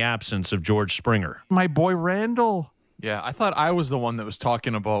 especially in the absence of George Springer. My boy Randall. Yeah, I thought I was the one that was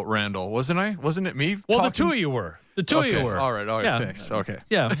talking about Randall, wasn't I? Wasn't it me? Well, the two of you were. All right, yeah. Thanks. Okay.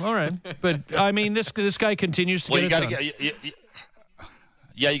 Yeah, all right. But, I mean, this guy continues to get it done.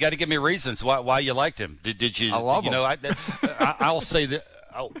 You got to give me reasons why you liked him. Did you? I love him. I'll say that.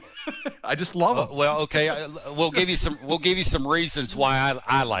 I just love him. Well, okay, we'll give you some reasons why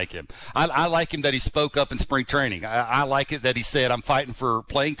I like him. I like him that he spoke up in spring training. I like it that he said, I'm fighting for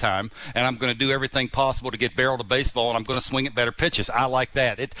playing time, and I'm going to do everything possible to get barrel to baseball, and I'm going to swing at better pitches. I like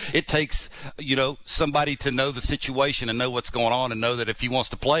that. It takes, somebody to know the situation and know what's going on and know that if he wants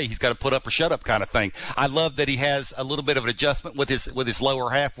to play, he's got to put up or shut up kind of thing. I love that he has a little bit of an adjustment with his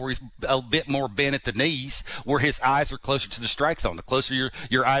lower half where he's a bit more bent at the knees, where his eyes are closer to the strike zone. The closer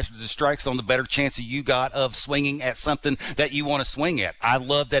your eyes are to the strike zone, the better chance you got of swinging at something that you want to swing at. I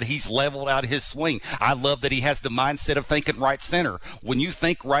love that he's leveled out his swing. I love that he has the mindset of thinking right center. When you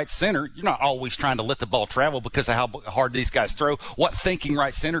think right center, you're not always trying to let the ball travel because of how hard these guys throw. What thinking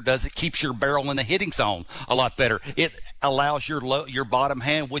right center does, it keeps your barrel in the hitting zone a lot better. It allows your bottom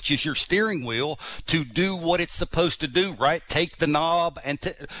hand, which is your steering wheel, to do what it's supposed to do, right? Take the knob and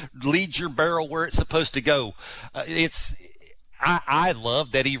lead your barrel where it's supposed to go. I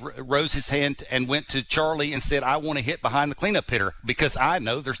love that he rose his hand and went to Charlie and said, I want to hit behind the cleanup hitter because I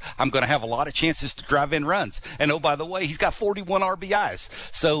know I'm going to have a lot of chances to drive in runs. And, oh, by the way, he's got 41 RBIs.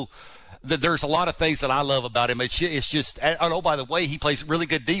 So there's a lot of things that I love about him. It's just, oh, by the way, he plays really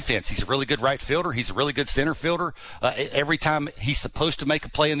good defense. He's a really good right fielder. He's a really good center fielder. Every time he's supposed to make a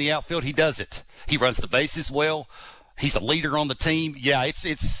play in the outfield, he does it. He runs the bases well. He's a leader on the team. Yeah,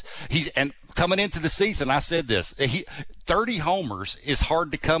 and coming into the season, I said this, 30 homers is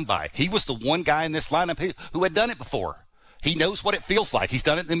hard to come by. He was the one guy in this lineup who had done it before. He knows what it feels like. He's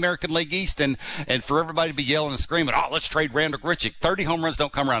done it in the American League East, and for everybody to be yelling and screaming, oh, let's trade Randall Grichuk. 30 home runs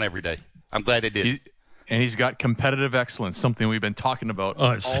don't come around every day. I'm glad they did. And he's got competitive excellence, something we've been talking about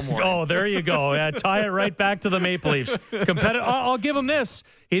all morning. Oh, there you go. Tie it right back to the Maple Leafs. I'll give him this.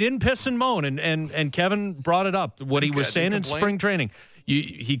 He didn't piss and moan, and Kevin brought it up. What he was saying in spring training,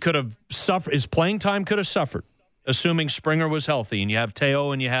 he could have suffered. His playing time could have suffered, assuming Springer was healthy. And you have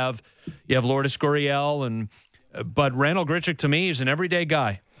Teo, and you have Lourdes Gurriel, but Randall Grichuk to me is an everyday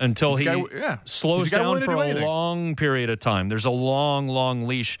guy until he slows down for a long period of time. There's a long, long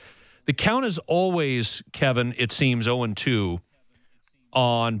leash. The count is always, Kevin, it seems, 0-2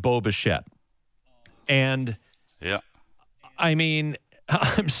 on Bo Bichette. And, I mean,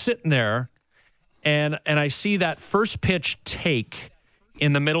 I'm sitting there, and I see that first pitch take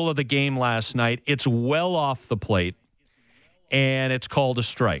in the middle of the game last night. It's well off the plate, and it's called a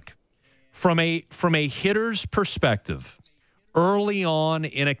strike. From a hitter's perspective, early on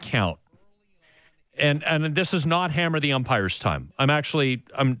in a count, and this is not hammer the umpire's time.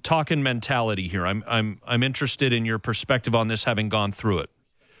 I'm talking mentality here. I'm interested in your perspective on this, having gone through it.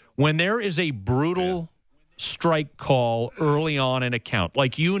 When there is a brutal strike call early on in a count,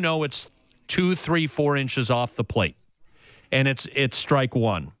 like it's 2, 3, 4 inches off the plate, and it's strike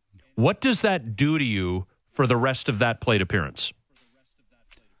one. What does that do to you for the rest of that plate appearance?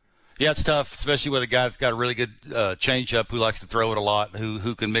 Yeah, it's tough, especially with a guy that's got a really good changeup who likes to throw it a lot,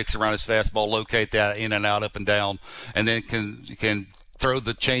 who can mix around his fastball, locate that in and out, up and down, and then can throw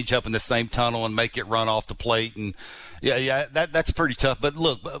the changeup in the same tunnel and make it run off the plate. And that's pretty tough. But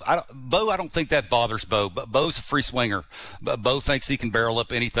look, I don't think that bothers Bo. Bo's a free swinger. Bo thinks he can barrel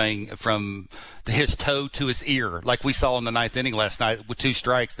up anything from his toe to his ear, like we saw in the ninth inning last night with 2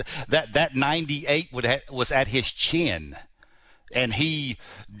 strikes. That 98 was at his chin. And he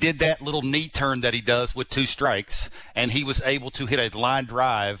did that little knee turn that he does with 2 strikes, and he was able to hit a line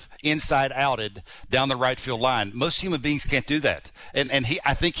drive inside outed down the right field line. Most human beings can't do that. And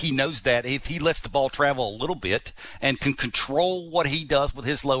I think he knows that if he lets the ball travel a little bit and can control what he does with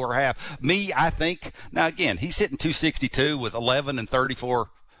his lower half. I think, now again, he's hitting 262 with 11 and 34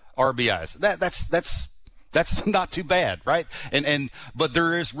 RBIs. That's not too bad, right? But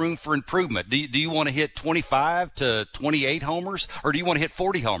there is room for improvement. Do you want to hit 25 to 28 homers, or do you want to hit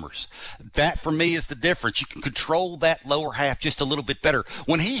 40 homers? That, for me, is the difference. You can control that lower half just a little bit better.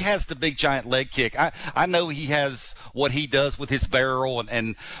 When he has the big giant leg kick, I know he has what he does with his barrel,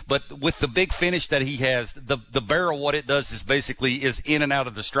 but with the big finish that he has, the barrel, what it does is basically is in and out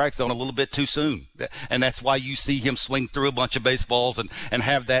of the strike zone a little bit too soon. And that's why you see him swing through a bunch of baseballs and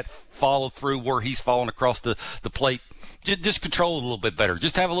have that follow through where he's falling across the plate. Just control it a little bit better.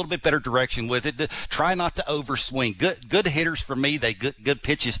 Just have a little bit better direction with it. Try not to overswing. Good hitters, for me, they good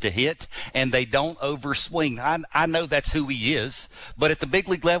pitches to hit, and they don't overswing. I know that's who he is, but at the big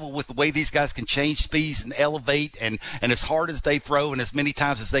league level, with the way these guys can change speeds and elevate, and as hard as they throw, and as many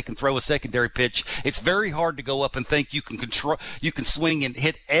times as they can throw a secondary pitch, it's very hard to go up and think you can swing and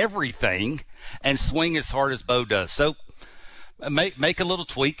hit everything and swing as hard as Bo does. So make a little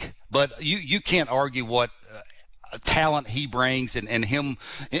tweak, but you can't argue what talent he brings and him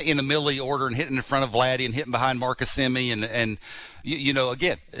in the middle of the order and hitting in front of Vladdy and hitting behind Marcus Semien and you know,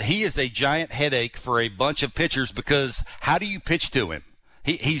 again, he is a giant headache for a bunch of pitchers because how do you pitch to him?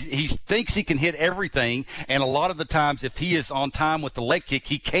 He thinks he can hit everything, and a lot of the times if he is on time with the leg kick,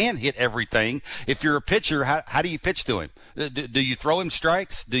 he can hit everything. If you're a pitcher, how do you pitch to him? Do you throw him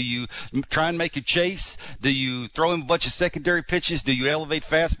strikes? Do you try and make a chase? Do you throw him a bunch of secondary pitches? Do you elevate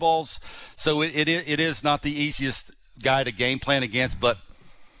fastballs? So it is not the easiest guy to game plan against, but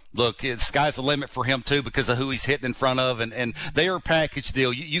look, sky's the limit for him, too, because of who he's hitting in front of. And they are a package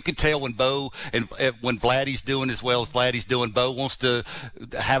deal. You can tell when Bo and when Vladdy's doing as well as Vladdy's doing, Bo wants to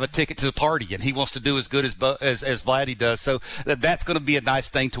have a ticket to the party, and he wants to do as good as Vladdy does. So that's going to be a nice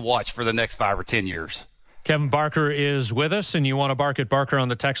thing to watch for the next 5 or 10 years. Kevin Barker is with us, and you want to bark at Barker on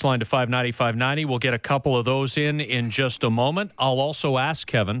the text line to 590, 590. We'll get a couple of those in just a moment. I'll also ask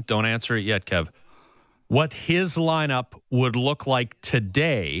Kevin, don't answer it yet, Kev, what his lineup would look like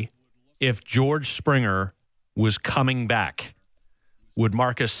today if George Springer was coming back. Would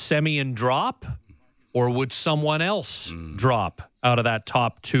Marcus Semien drop, or would someone else drop out of that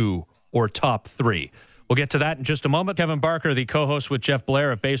top 2 or top 3? We'll get to that in just a moment. Kevin Barker, the co-host with Jeff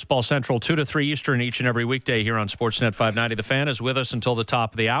Blair of Baseball Central, 2 to 3 Eastern each and every weekday here on Sportsnet 590. The Fan is with us until the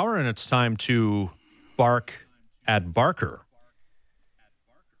top of the hour, and it's time to bark at Barker.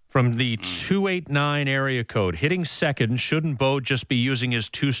 From the 289 area code, hitting second, shouldn't Bo just be using his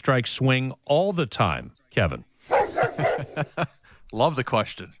 2-strike swing all the time, Kevin? Love the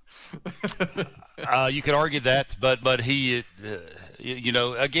question. You could argue that, but he, you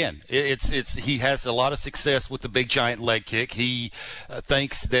know, again, it's he has a lot of success with the big giant leg kick. He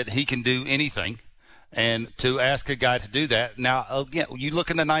thinks that he can do anything. And to ask a guy to do that, now, again, you look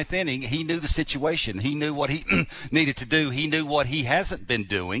in the 9th inning, he knew the situation. He knew what he needed to do. He knew what he hasn't been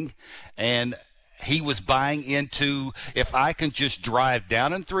doing. And he was buying into, if I can just drive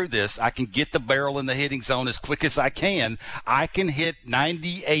down and through this, I can get the barrel in the hitting zone as quick as I can hit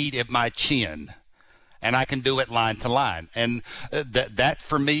 98 at my chin. And I can do it line to line. And that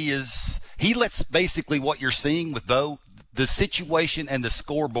for me is, he lets basically what you're seeing with Bo, the situation and the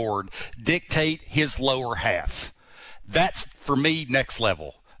scoreboard dictate his lower half. That's, for me, next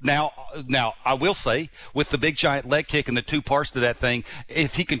level. Now, I will say, with the big giant leg kick and the 2 parts to that thing,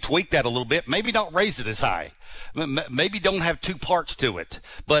 if he can tweak that a little bit, maybe don't raise it as high. Maybe don't have 2 parts to it.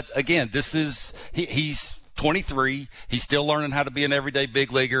 But, again, he's 23. He's still learning how to be an everyday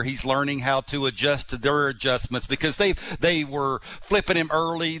big leaguer. He's learning how to adjust to their adjustments because they were flipping him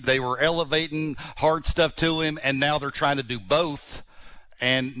early. They were elevating hard stuff to him, and now they're trying to do both.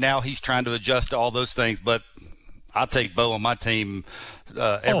 And now he's trying to adjust to all those things. But I'll take Bo on my team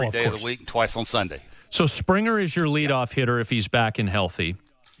every day of the week and twice on Sunday. So Springer is your leadoff hitter if he's back and healthy.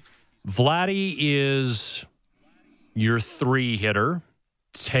 Vladdy is your 3 hitter.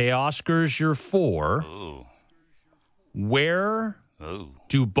 Teoscar's your 4. Ooh. Where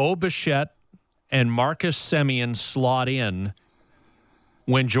do Bo Bichette and Marcus Semien slot in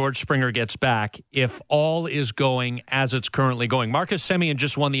when George Springer gets back if all is going as it's currently going? Marcus Semien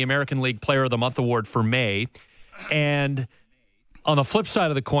just won the American League Player of the Month award for May. And on the flip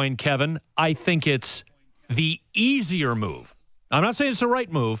side of the coin, Kevin, I think it's the easier move. I'm not saying it's the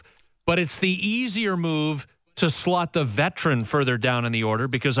right move, but it's the easier move to slot the veteran further down in the order,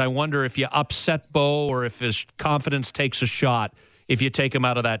 because I wonder if you upset Bo or if his confidence takes a shot if you take him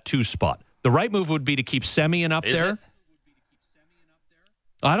out of that 2 spot. The right move would be to keep Semien up there.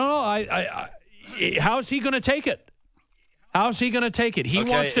 I don't know. How's he going to take it? How's he going to take it? He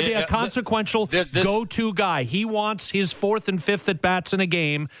wants to be a consequential go-to guy. He wants his 4th and 5th at-bats in a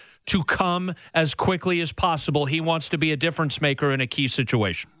game to come as quickly as possible. He wants to be a difference maker in a key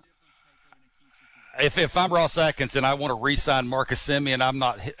situation. If I'm Ross Atkins and I want to re-sign Marcus Semien, I'm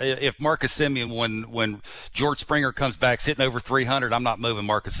not. If Marcus Semien, when George Springer comes back sitting over 300, I'm not moving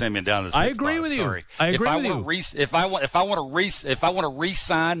Marcus Semien down to the 6th I agree spot. with you. Sorry. I agree with you. If I want to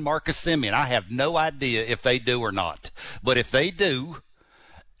re-sign Marcus Semien, I have no idea if they do or not. But if they do,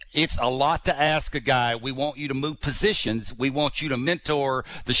 it's a lot to ask a guy. We want you to move positions. We want you to mentor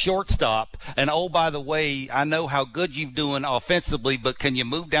the shortstop. And, oh, by the way, I know how good you're doing offensively, but can you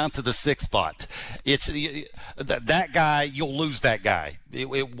move down to the 6th spot? It's that guy, you'll lose that guy.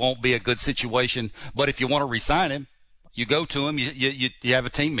 It won't be a good situation. But if you want to re-sign him, you go to him, you have a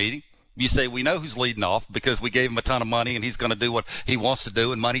team meeting. You say, we know who's leading off because we gave him a ton of money and he's going to do what he wants to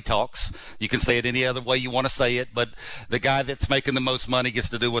do, and money talks. You can say it any other way you want to say it, but the guy that's making the most money gets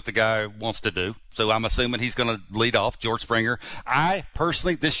to do what the guy wants to do. So I'm assuming he's going to lead off, George Springer. I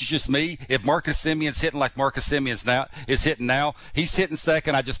personally, this is just me, if Marcus Semien's hitting like Marcus Semien is hitting now, he's hitting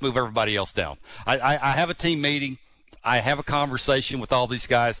second, I just move everybody else down. I have a team meeting. I have a conversation with all these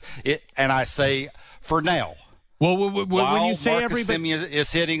guys, and I say, for now. Well, when you say Marcus Semien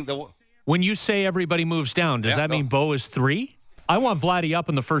is hitting the. When you say everybody moves down, does that mean Bo is 3? I want Vladdy up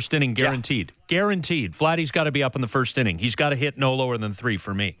in the first inning, guaranteed. Yeah. Guaranteed. Vladdy's got to be up in the first inning. He's got to hit no lower than 3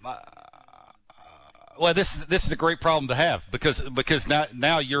 for me. Well, this is a great problem to have because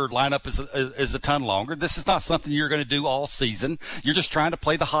now your lineup is a ton longer. This is not something you're going to do all season. You're just trying to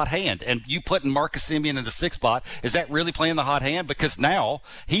play the hot hand. And you putting Marcus Semien in the 6th spot, is that really playing the hot hand? Because now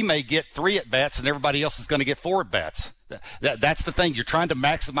he may get 3 at-bats and everybody else is going to get 4 at-bats. That's the thing. You're trying to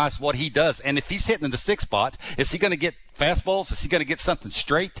maximize what he does. And if he's hitting in the 6th spot, is he going to get fastballs? Is he going to get something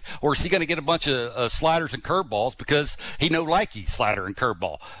straight? Or is he going to get a bunch of sliders and curveballs because he no likey slider and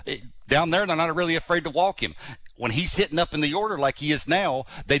curveball? Down there, they're not really afraid to walk him. When he's hitting up in the order like he is now,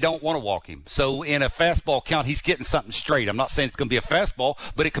 they don't want to walk him. So in a fastball count, he's getting something straight. I'm not saying it's going to be a fastball,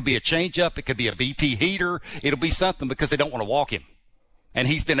 but it could be a changeup. It could be a BP heater. It'll be something because they don't want to walk him. And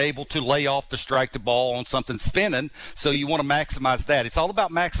he's been able to lay off to strike the ball on something spinning, so you want to maximize that. It's all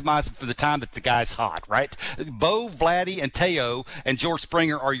about maximizing for the time that the guy's hot, right? Bo, Vladdy, and Teo and George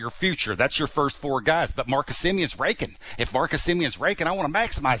Springer are your future. That's your first 4 guys. But Marcus Semien's raking. If Marcus Semien's raking, I want to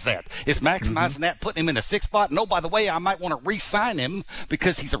maximize that. Is maximizing that putting him in the 6th spot? And, oh, by the way, I might want to re-sign him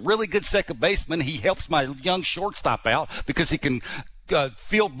because he's a really good second baseman. He helps my young shortstop out because he can –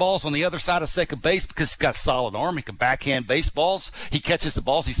 field balls on the other side of second base because he's got a solid arm. He can backhand baseballs. He catches the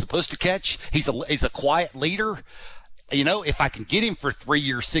balls he's supposed to catch. He's a quiet leader. You know, if I can get him for 3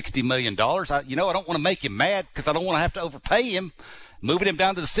 years, $60 million, I don't want to make him mad because I don't want to have to overpay him. Moving him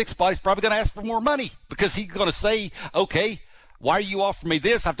down to the 6th spot, he's probably going to ask for more money because he's going to say, okay, why are you offering me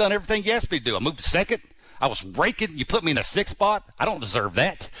this? I've done everything you asked me to do. I moved to 2nd. I was raking. You put me in the 6th spot. I don't deserve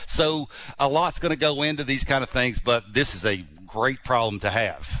that. So a lot's going to go into these kind of things, but this is a great problem to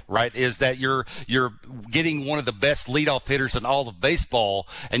have, right? Is that you're getting one of the best leadoff hitters in all of baseball,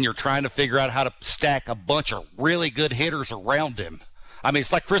 and you're trying to figure out how to stack a bunch of really good hitters around him. I mean,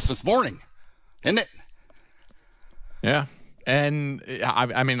 it's like Christmas morning, isn't it? Yeah. And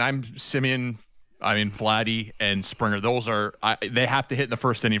I mean, I'm Semien, Vladdy and Springer. Those are they have to hit in the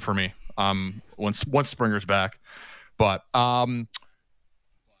first inning for me. Once Springer's back, but so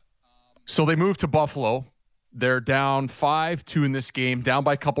they moved to Buffalo. They're down 5-2 in this game, down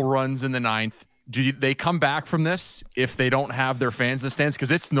by a couple runs in the 9th. Do they come back from this if they don't have their fans in the stands? Because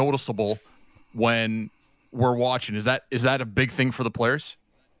it's noticeable when we're watching. Is that a big thing for the players?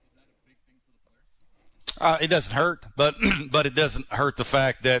 It doesn't hurt, but it doesn't hurt the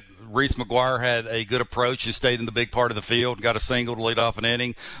fact that Reese McGuire had a good approach. He stayed in the big part of the field, got a single to lead off an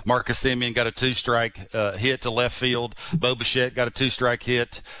inning. Marcus Semien got a 2-strike hit to left field. Bo Bichette got a 2-strike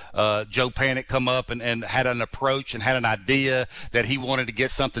hit. Joe Panic come up and had an approach and had an idea that he wanted to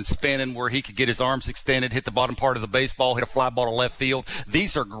get something spinning where he could get his arms extended, hit the bottom part of the baseball, hit a fly ball to left field.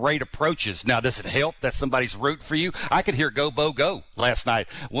 These are great approaches. Now, does it help that somebody's rooting for you? I could hear Go Bo Go last night.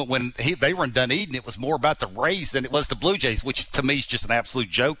 When they were in Dunedin, it was more about the Rays than it was the Blue Jays, which to me is just an absolute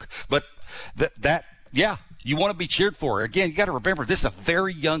joke. But yeah, you want to be cheered for. Again, you got to remember, this is a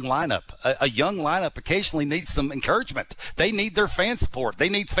very young lineup. A young lineup occasionally needs some encouragement. They need their fan support. They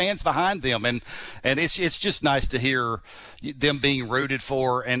need fans behind them. And it's just nice to hear them being rooted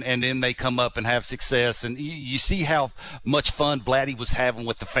for, and then they come up and have success. And you see how much fun Vladdy was having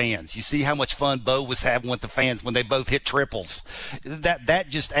with the fans. You see how much fun Bo was having with the fans when they both hit triples. That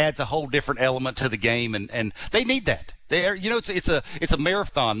just adds a whole different element to the game, and they need that. It's a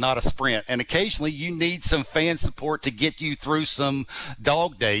marathon, not a sprint. And occasionally you need some fan support to get you through some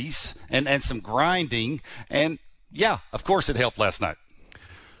dog days and some grinding. And yeah, of course it helped last night.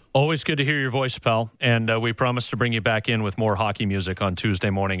 Always good to hear your voice, pal. And we promise to bring you back in with more hockey music on Tuesday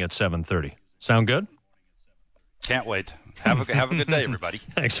morning at 7:30. Sound good? Can't wait. Have a good day, everybody.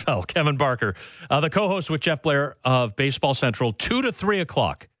 Thanks, pal. Kevin Barker, the co-host with Jeff Blair of Baseball Central, 2 to 3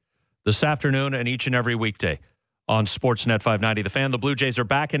 o'clock this afternoon and each and every weekday on Sportsnet 590 The Fan. The Blue Jays are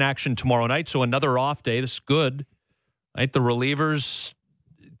back in action tomorrow night, so another off day. This is good. Right? The relievers,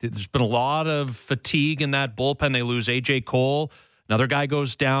 there's been a lot of fatigue in that bullpen. They lose A.J. Cole. Another guy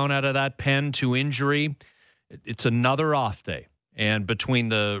goes down out of that pen to injury. It's another off day. And between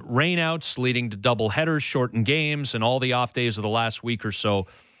the rainouts leading to double headers, shortened games, and all the off days of the last week or so,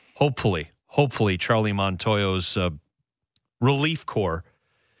 hopefully Charlie Montoyo's relief corps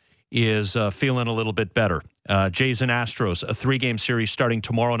is feeling a little bit better. Jays and Astros, a 3-game series starting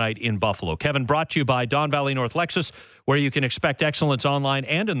tomorrow night in Buffalo. Kevin, brought to you by Don Valley North Lexus, where you can expect excellence online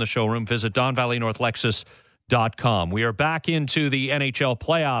and in the showroom. Visit DonValleyNorthLexus.com. We are back into the NHL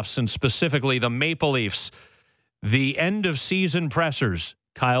playoffs, and specifically the Maple Leafs. The end-of-season pressers,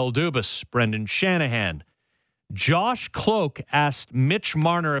 Kyle Dubas, Brendan Shanahan, Josh Kloke asked Mitch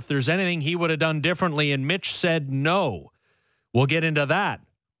Marner if there's anything he would have done differently, and Mitch said no. We'll get into that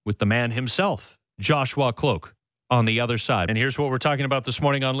with the man himself, Joshua Kloke, on the other side. And here's what we're talking about this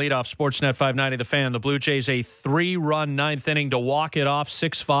morning on Leadoff Sportsnet 590 The Fan. The Blue Jays a 3-run ninth inning to walk it off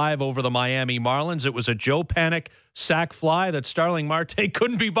 6-5 over the Miami Marlins. It was a Joe Panic sac fly that Starling Marte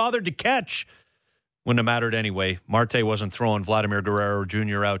couldn't be bothered to catch. Wouldn't have mattered anyway. Marte wasn't throwing Vladimir Guerrero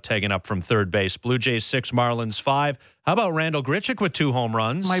Jr. out, tagging up from third base. Blue Jays 6, Marlins 5. How about Randall Grichuk with 2 home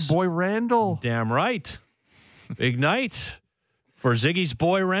runs? My boy Randall. Damn right. Big night for Ziggy's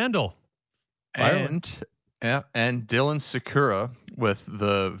boy Randall. And Dylan Sakura with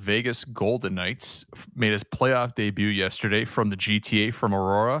the Vegas Golden Knights made his playoff debut yesterday from the GTA from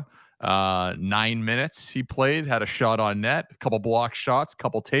Aurora. 9 minutes he played, had a shot on net, a couple block shots,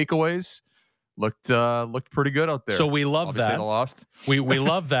 couple takeaways. Looked pretty good out there. So we love Obviously that. They lost. We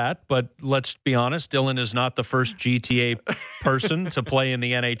love that, but let's be honest, Dylan is not the first GTA person to play in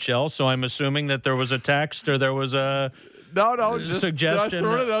the NHL, so I'm assuming that there was a text or there was a just suggestion.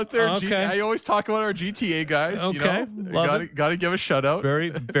 Throwing it out there. Okay. I always talk about our GTA guys. Okay. Got to give a shout out. Very,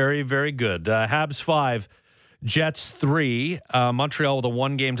 very, very good. Habs 5, Jets 3. Montreal with a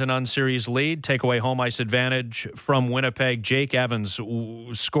 1-0 series lead. Takeaway home ice advantage from Winnipeg. Jake Evans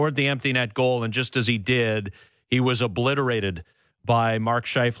scored the empty net goal, and just as he did, he was obliterated by Mark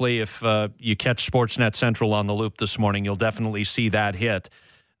Scheifele. If you catch Sportsnet Central on the loop this morning, you'll definitely see that hit.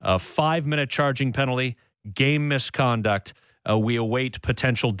 A 5-minute charging penalty, game misconduct. We await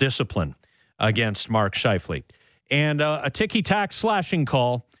potential discipline against Mark Scheifele. And a ticky-tack slashing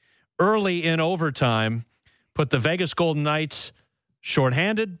call early in overtime put the Vegas Golden Knights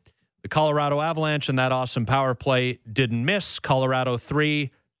shorthanded. The Colorado Avalanche and that awesome power play didn't miss. Colorado 3,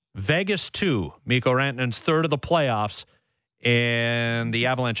 Vegas 2. Mikko Rantanen's third of the playoffs. And the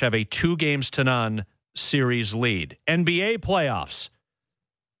Avalanche have a 2-0 series lead. NBA playoffs.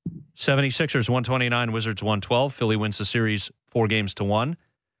 76ers 129, Wizards 112. Philly wins the series 4-1.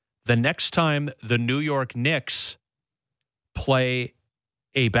 The next time the New York Knicks play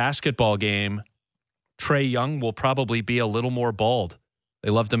a basketball game, Trae Young will probably be a little more bald. They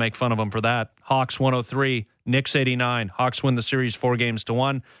love to make fun of him for that. Hawks 103, Knicks 89. Hawks win the series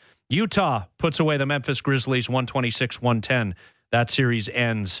 4-1. Utah puts away the Memphis Grizzlies 126-110. That series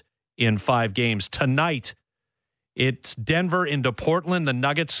ends in 5 games. Tonight, it's Denver into Portland. The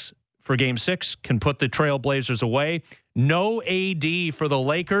Nuggets for Game 6 can put the Trailblazers away. No AD for the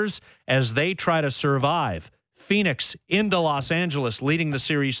Lakers as they try to survive. Phoenix into Los Angeles, leading the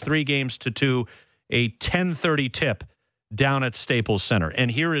series 3-2. A 10:30 tip down at Staples Center.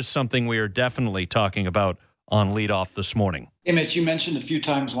 And here is something we are definitely talking about on Leadoff this morning. Hey, Mitch, you mentioned a few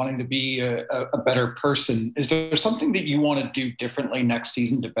times wanting to be a better person. Is there something that you want to do differently next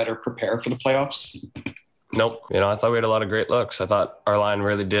season to better prepare for the playoffs? Nope. I thought we had a lot of great looks. I thought our line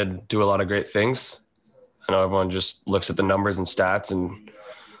really did do a lot of great things. I know everyone just looks at the numbers and stats, and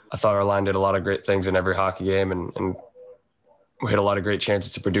I thought our line did a lot of great things in every hockey game, and we had a lot of great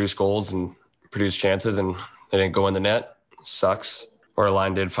chances to produce goals and produce chances, and they didn't go in the net. Sucks. Our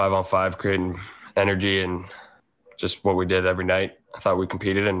line did 5-on-5, creating energy and just what we did every night. I thought we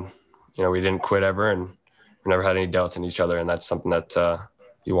competed, and we didn't quit ever, and we never had any doubts in each other, and that's something that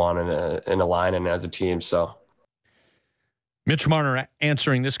you want in a line and as a team. So, Mitch Marner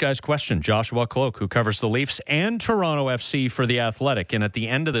answering this guy's question, Joshua Kloke, who covers the Leafs and Toronto FC for The Athletic. And at the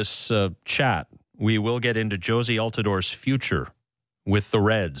end of this chat, we will get into Josie Altidor's future with the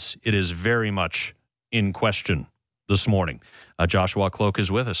Reds. It is very much in question this morning. Joshua Kloke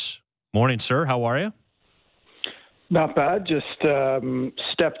is with us. Morning, sir. How are you? Not bad. Just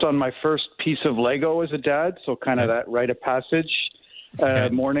stepped on my first piece of Lego as a dad, so kind of that rite of passage.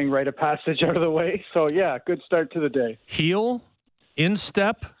 Morning rite of passage out of the way. So, yeah, good start to the day. Heel,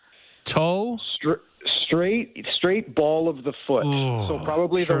 instep, toe? Straight ball of the foot. So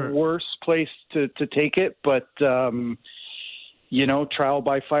probably the worst place to take it, but trial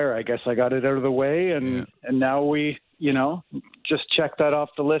by fire. I guess I got it out of the way, and now we, just check that off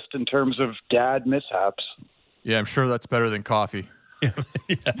the list in terms of dad mishaps. Yeah, I'm sure that's better than coffee.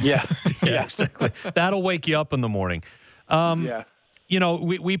 Yeah, exactly. That'll wake you up in the morning.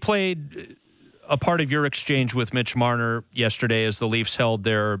 We played a part of your exchange with Mitch Marner yesterday as the Leafs held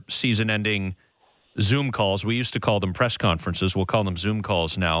their season-ending Zoom calls. We used to call them press conferences. We'll call them Zoom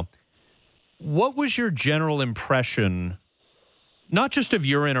calls now. What was your general impression, not just of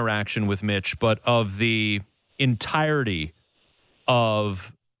your interaction with Mitch, but of the entirety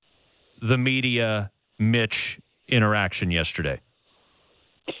of the media-Mitch interaction yesterday?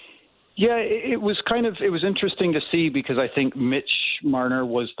 Yeah, it was interesting to see because I think Mitch Marner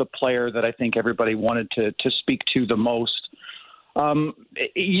was the player that I think everybody wanted to speak to the most.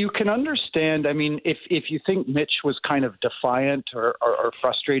 You can understand, I mean, if you think Mitch was kind of defiant or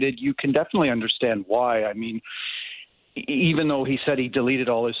frustrated, you can definitely understand why. I mean, even though he said he deleted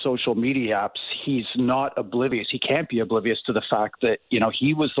all his social media apps, he's not oblivious. He can't be oblivious to the fact that,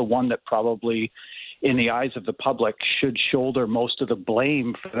 he was the one that probably, in the eyes of the public, should shoulder most of the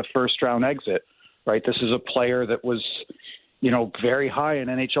blame for the first-round exit, right? This is a player that was, very high in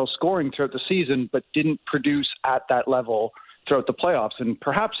NHL scoring throughout the season, but didn't produce at that level throughout the playoffs. And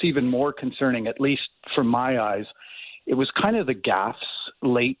perhaps even more concerning, at least from my eyes, it was kind of the gaffes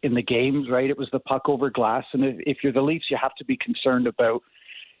late in the games, right? It was the puck over glass. And if you're the Leafs, you have to be concerned about,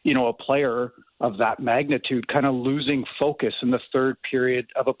 a player of that magnitude kind of losing focus in the third period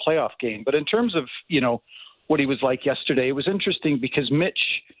of a playoff game. But in terms of, what he was like yesterday, it was interesting because Mitch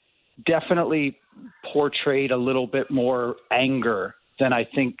definitely portrayed a little bit more anger than I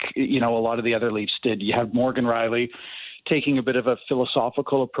think, a lot of the other Leafs did. You have Morgan Riley taking a bit of a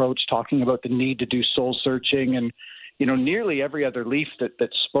philosophical approach, talking about the need to do soul searching. And, nearly every other Leaf that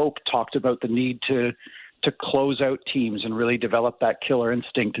spoke talked about the need to close out teams and really develop that killer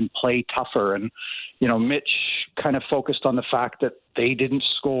instinct and play tougher. And, Mitch kind of focused on the fact that they didn't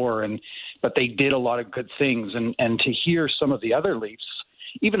score, but they did a lot of good things. And to hear some of the other Leafs,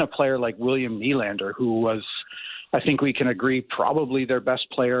 even a player like William Nylander, who was, I think we can agree, probably their best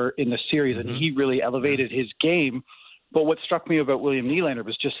player in the series, and he really elevated his game. But what struck me about William Nylander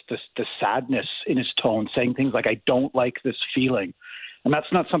was just the sadness in his tone, saying things like, I don't like this feeling. And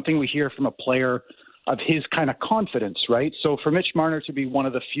that's not something we hear from a player of his kind of confidence, right? So for Mitch Marner to be one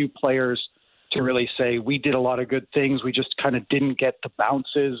of the few players to really say, we did a lot of good things, we just kind of didn't get the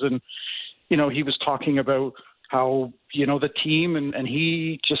bounces. And, he was talking about how, the team, and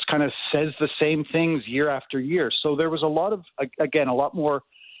he just kind of says the same things year after year. So there was a lot of, again, a lot more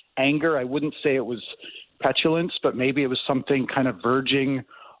anger. I wouldn't say it was petulance, but maybe it was something kind of verging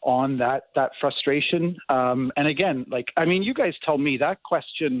on that frustration. And again, you guys tell me that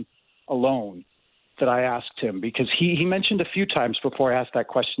question alone that I asked him, because he mentioned a few times before I asked that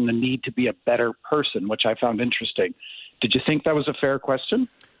question, the need to be a better person, which I found interesting. Did you think that was a fair question?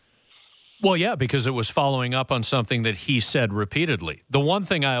 Well, yeah, because it was following up on something that he said repeatedly. The one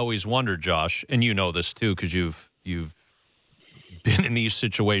thing I always wondered, Josh, and you know this too, because you've been in these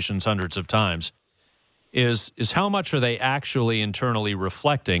situations hundreds of times, is how much are they actually internally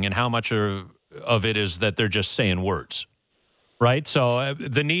reflecting, and how much of it is that they're just saying words, right? So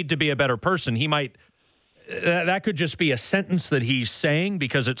the need to be a better person, that could just be a sentence that he's saying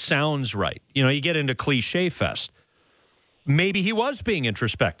because it sounds right. You get into cliche fest. Maybe he was being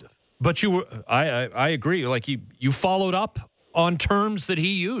introspective, but I agree. Like you followed up on terms that he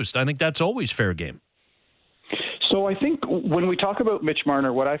used. I think that's always fair game. So I think when we talk about Mitch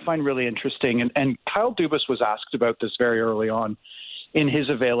Marner, what I find really interesting, and Kyle Dubas was asked about this very early on in his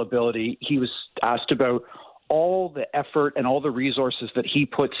availability. He was asked about all the effort and all the resources that he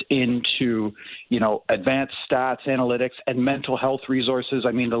puts into, advanced stats, analytics, and mental health resources.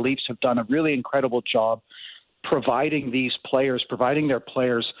 I mean, the Leafs have done a really incredible job providing their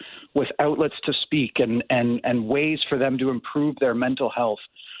players with outlets to speak and ways for them to improve their mental health.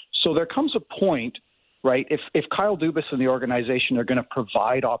 So there comes a point, right, if Kyle Dubas and the organization are going to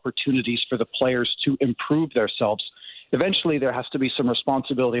provide opportunities for the players to improve themselves, eventually there has to be some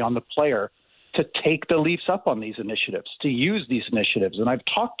responsibility on the player to take the Leafs up on these initiatives, to use these initiatives. And I've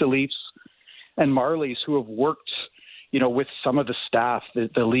talked to Leafs and Marlies who have worked, with some of the staff,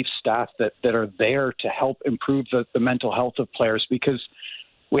 the Leafs staff that are there to help improve the mental health of players, because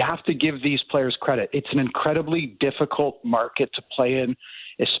we have to give these players credit. It's an incredibly difficult market to play in,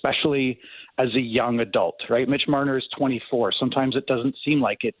 especially as a young adult, right? Mitch Marner is 24. Sometimes it doesn't seem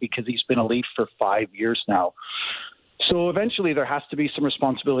like it because he's been a Leaf for 5 years now. So eventually there has to be some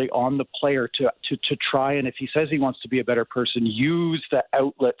responsibility on the player to try, and if he says he wants to be a better person, use the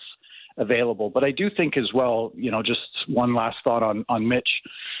outlets available. But I do think as well, just one last thought on Mitch,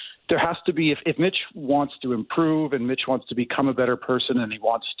 there has to be, if Mitch wants to improve and Mitch wants to become a better person and he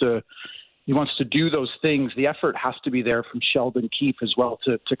wants to do those things, the effort has to be there from Sheldon Keefe as well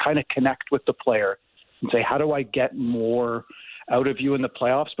to kind of connect with the player and say, how do I get more out of you in the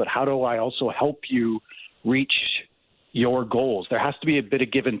playoffs, but how do I also help you reach your goals? There has to be a bit of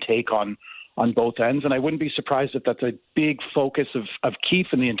give and take on both ends, and I wouldn't be surprised if that's a big focus of Keefe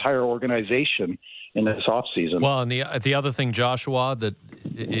and the entire organization in this offseason. Well, and the other thing, Joshua, that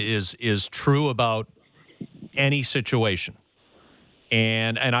is true about any situation,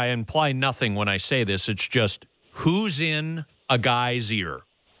 and I imply nothing when I say this, it's just who's in a guy's ear,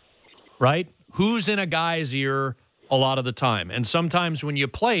 right? Who's in a guy's ear a lot of the time. And sometimes when you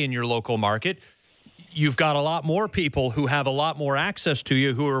play in your local market, you've got a lot more people who have a lot more access to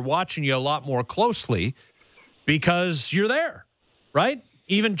you, who are watching you a lot more closely because you're there, right?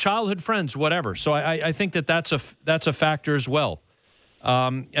 Even childhood friends, whatever. So I think that's a factor as well.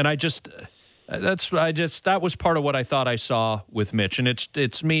 And that was part of what I thought I saw with Mitch, and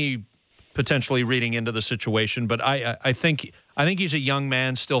it's me potentially reading into the situation, but I think he's a young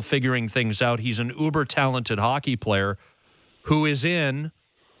man still figuring things out. He's an uber talented hockey player who is in,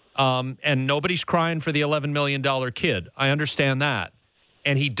 and nobody's crying for the $11 million kid. I understand that,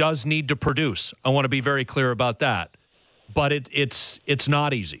 and he does need to produce. I want to be very clear about that, but it's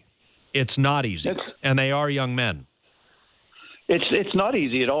not easy. It's not easy, and they are young men. It's not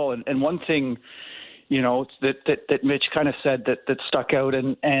easy at all, and one thing, that Mitch kind of said that stuck out,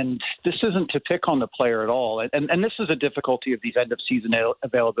 and this isn't to pick on the player at all, and this is a difficulty of these end of season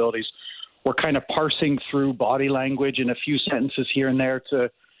availabilities. We're kind of parsing through body language and a few sentences here and there to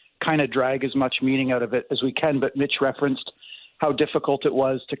kind of drag as much meaning out of it as we can. But Mitch referenced how difficult it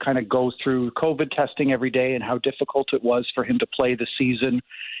was to kind of go through COVID testing every day, and how difficult it was for him to play the season,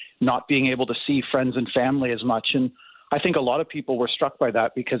 not being able to see friends and family as much. And I think a lot of people were struck by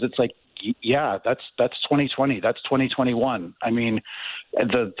that, because it's like, yeah, that's 2020, that's 2021. I mean,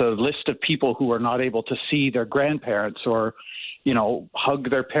 the list of people who are not able to see their grandparents or, hug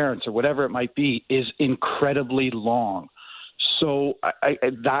their parents or whatever it might be is incredibly long. So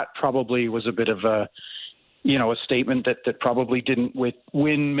that probably was a bit of a statement that probably didn't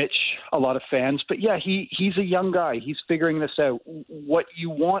win Mitch a lot of fans. But yeah, he's a young guy. He's figuring this out. What you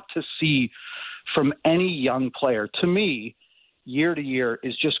want to see from any young player, to me, year to year,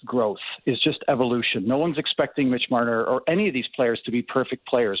 is just growth, is just evolution. No one's expecting Mitch Marner or any of these players to be perfect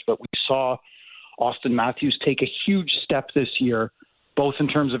players, but we saw Austin Matthews take a huge step this year, both in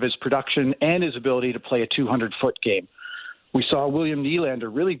terms of his production and his ability to play a 200-foot game. We saw William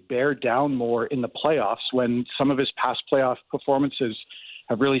Nylander really bear down more in the playoffs, when some of his past playoff performances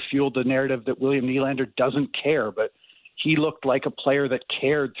have really fueled the narrative that William Nylander doesn't care, but he looked like a player that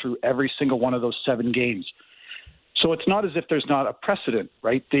cared through every single one of those 7 games. So it's not as if there's not a precedent,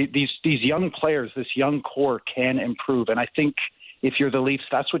 right? These young players, this young core can improve. And I think if you're the Leafs,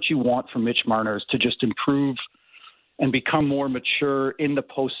 that's what you want from Mitch Marner, is to just improve and become more mature in the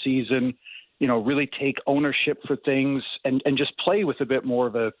postseason, really take ownership for things and just play with a bit more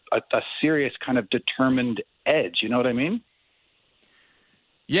of a serious kind of determined edge. You know what I mean?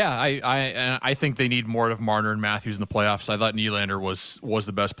 Yeah, I think they need more of Marner and Matthews in the playoffs. I thought Nylander was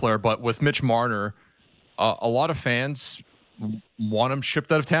the best player, but with Mitch Marner, a lot of fans want him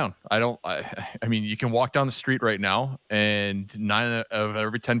shipped out of town. I mean, you can walk down the street right now, and 9 of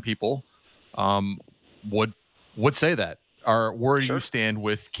every 10 people would say that. Where do you stand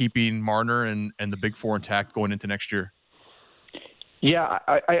with keeping Marner and the Big Four intact going into next year? Yeah,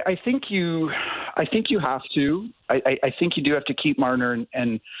 I think you have to. I think you do have to keep Marner,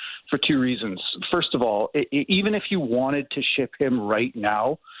 and for 2 reasons. First of all, even if you wanted to ship him right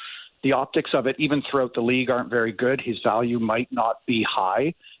now, the optics of it, even throughout the league, aren't very good. His value might not be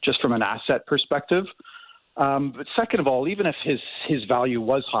high, just from an asset perspective. But second of all, even if his value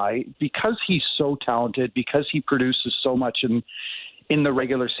was high, because he's so talented, because he produces so much in the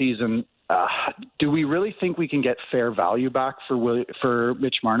regular season, do we really think we can get fair value back for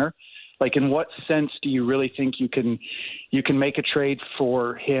Mitch Marner? Like, in what sense do you really think you can make a trade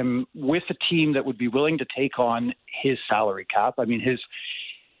for him with a team that would be willing to take on his salary cap? I mean, his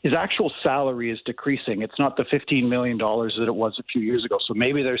actual salary is decreasing. It's not the $15 million that it was a few years ago. So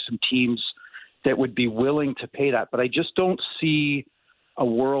maybe there's some teams that would be willing to pay that. But I just don't see a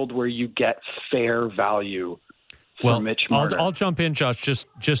world where you get fair value for Mitch Marner. I'll jump in, Josh,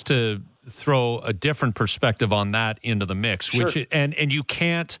 just to throw a different perspective on that into the mix. Sure. And you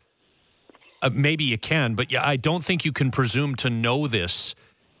can't, maybe you can, but I don't think you can presume to know this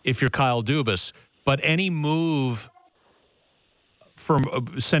if you're Kyle Dubas. But any move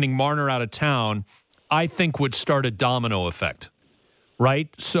from sending Marner out of town, I think would start a domino effect, right?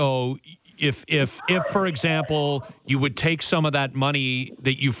 So if for example, you would take some of that money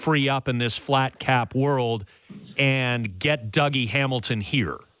that you free up in this flat cap world and get Dougie Hamilton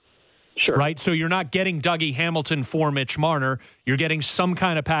here. Sure. Right? So you're not getting Dougie Hamilton for Mitch Marner. You're getting some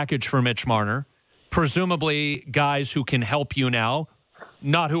kind of package for Mitch Marner, presumably guys who can help you now,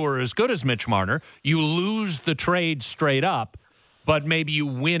 not who are as good as Mitch Marner. You lose the trade straight up, but maybe you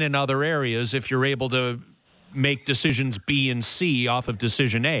win in other areas if you're able to make decisions B and C off of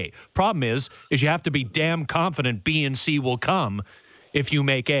decision A. Problem is you have to be damn confident B and C will come if you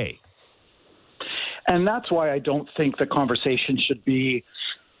make A. And that's why I don't think the conversation should be,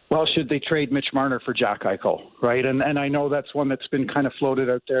 Well, should they trade Mitch Marner for Jack Eichel, right? And I know that's one that's been kind of floated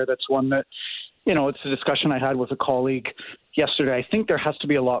out there. That's one that, it's a discussion I had with a colleague yesterday. I think there has to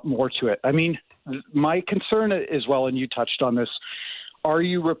be a lot more to it. I mean, my concern as well, and you touched on this, are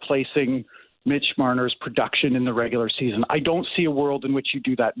you replacing Mitch Marner's production in the regular season? I don't see a world in which you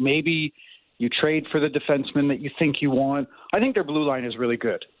do that. Maybe you trade for the defenseman that you think you want. I think their blue line is really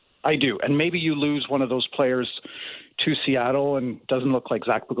good. I do. And maybe you lose one of those players to Seattle, and doesn't look like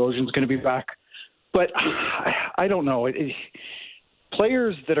Zach Bogosian's going to be back. But I don't know.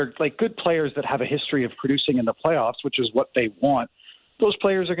 Players that are like good players that have a history of producing in the playoffs, which is what they want, those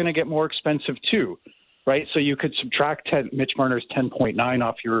players are going to get more expensive too, right? So you could subtract Mitch Marner's 10.9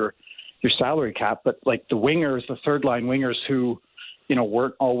 off your salary cap, but like the wingers, the third line wingers who,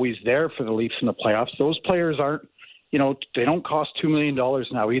 weren't always there for the Leafs in the playoffs, those players aren't, they don't cost $2 million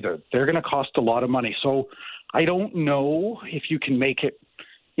now either. They're going to cost a lot of money. So I don't know if you can make it,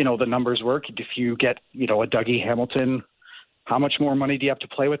 the numbers work. If you get, a Dougie Hamilton, how much more money do you have to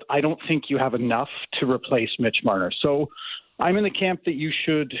play with? I don't think you have enough to replace Mitch Marner. So I'm in the camp that you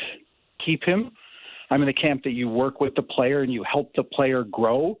should keep him. I'm in the camp that you work with the player and you help the player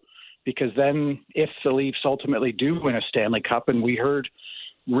grow, because then if the Leafs ultimately do win a Stanley Cup, and we heard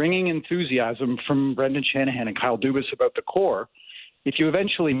ringing enthusiasm from Brendan Shanahan and Kyle Dubas about the core, if you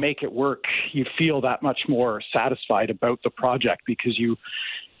eventually make it work, you feel that much more satisfied about the project because you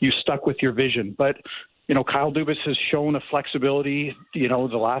stuck with your vision. But, Kyle Dubas has shown a flexibility, the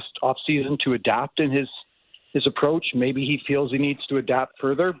last offseason to adapt in his approach. Maybe he feels he needs to adapt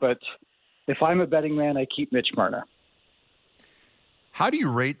further, but if I'm a betting man, I keep Mitch Marner. How do you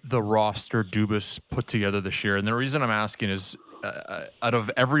rate the roster Dubas put together this year? And the reason I'm asking is, out of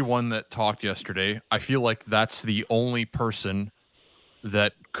everyone that talked yesterday, I feel like that's the only person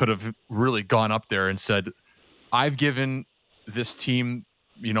that could have really gone up there and said, I've given this team,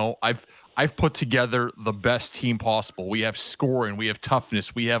 I've put together the best team possible. We have scoring, we have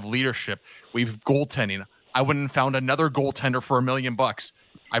toughness, we have leadership, we've goaltending. I wouldn't have found another goaltender for $1 million.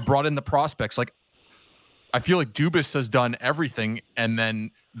 I brought in the prospects. Like, I feel like Dubas has done everything, and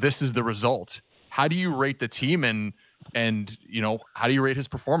then this is the result. How do you rate the team, and how do you rate his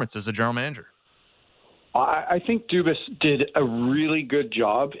performance as a general manager? I think Dubas did a really good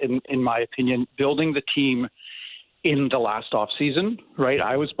job, in my opinion, building the team in the last offseason, right?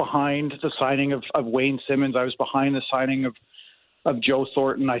 I was behind the signing of Wayne Simmons. I was behind the signing of Joe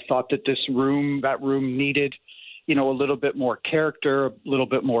Thornton. I thought that that room needed, a little bit more character, a little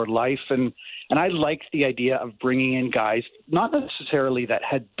bit more life. And I liked the idea of bringing in guys, not necessarily that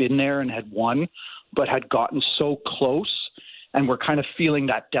had been there and had won, but had gotten so close and were kind of feeling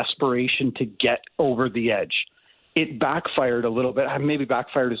that desperation to get over the edge. It backfired a little bit. Maybe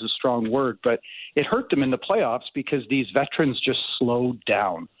backfired is a strong word, but it hurt them in the playoffs because these veterans just slowed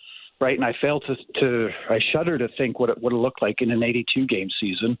down, right? And I I shudder to think what it would have looked like in an 82-game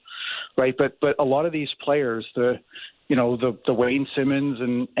season, right? But a lot of these players, the Wayne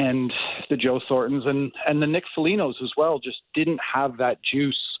Simmons and the Joe Thorntons and the Nick Folignos as well, just didn't have that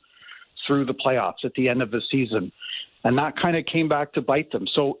juice through the playoffs at the end of the season. And that kind of came back to bite them.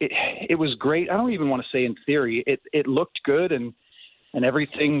 So it was great. I don't even want to say in theory. It looked good, and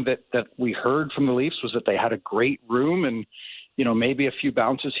everything that we heard from the Leafs was that they had a great room and, maybe a few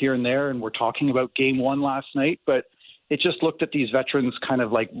bounces here and there. And we're talking about game one last night, but it just looked at these veterans kind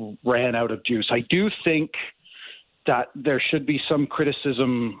of like ran out of juice. I do think that there should be some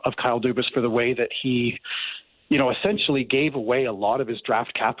criticism of Kyle Dubas for the way that he, essentially gave away a lot of his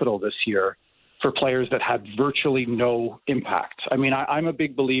draft capital this year for players that had virtually no impact. I mean, I'm a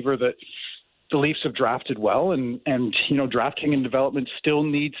big believer that the Leafs have drafted well, and drafting and development still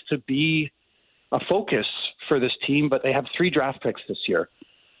needs to be a focus for this team, but they have 3 draft picks this year,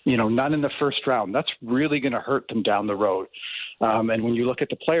 none in the first round. That's really going to hurt them down the road. And when you look at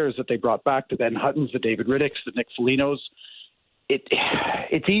the players that they brought back, the Ben Huttons, the David Riddicks, the Nick Folignos,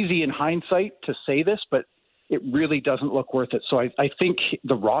 it's easy in hindsight to say this, but it really doesn't look worth it. So I think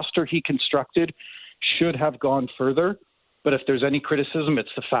the roster he constructed should have gone further. But if there's any criticism, it's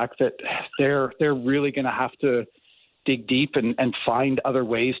the fact that they're really going to have to dig deep and find other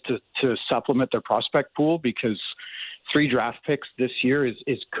ways to supplement their prospect pool, because 3 draft picks this year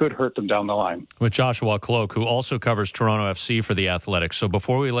could hurt them down the line. With Joshua Kloke, who also covers Toronto FC for the Athletic. So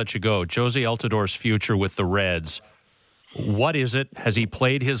before we let you go, Josie Altidor's future with the Reds, what is it? Has he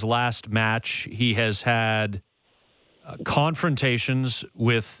played his last match? He has had confrontations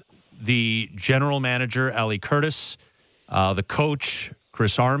with the general manager, Ali Curtis, the coach,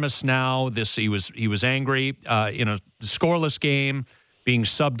 Chris Armas now. He was angry in a scoreless game, being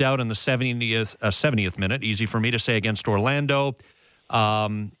subbed out in the 70th minute. Easy for me to say, against Orlando.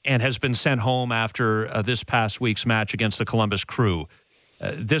 and has been sent home after this past week's match against the Columbus Crew.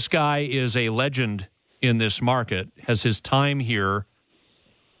 This guy is a legend in this market. Has his time here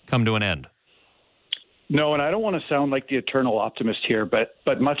come to an end? No, and I don't want to sound like the eternal optimist here, but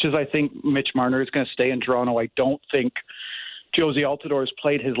much as I think Mitch Marner is going to stay in Toronto, I don't think Josie Altidore has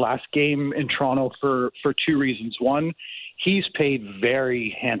played his last game in Toronto for two reasons. One, he's paid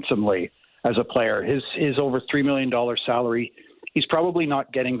very handsomely as a player. His over $3 million salary, he's probably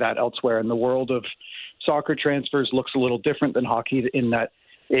not getting that elsewhere. And the world of soccer transfers looks a little different than hockey in that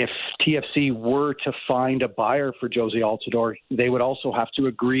if TFC were to find a buyer for Josie Altidore, they would also have to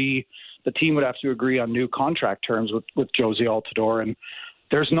agree, the team would have to agree on new contract terms with Josie Altidore. And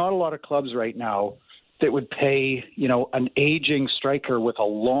there's not a lot of clubs right now that would pay, an aging striker with a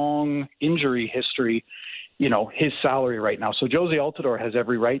long injury history, his salary right now. So Josie Altidore has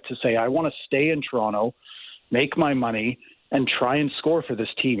every right to say, I want to stay in Toronto, make my money, and try and score for this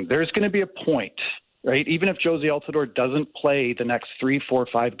team. There's going to be a point, right? Even if Josie Altidore doesn't play the next 3, 4,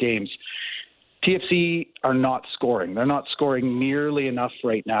 5 games, TFC are not scoring. They're not scoring nearly enough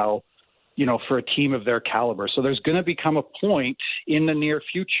right now, for a team of their caliber. So there's going to become a point in the near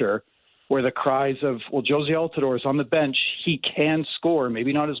future where the cries of, well, Josie Altidore is on the bench. He can score,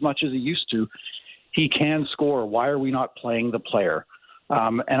 maybe not as much as he used to. He can score. Why are we not playing the player?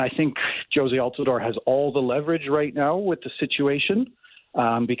 And I think Josie Altidore has all the leverage right now with the situation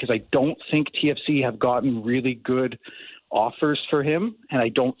because I don't think TFC have gotten really good offers for him, and I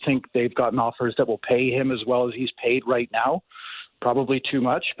don't think they've gotten offers that will pay him as well as he's paid right now. Probably too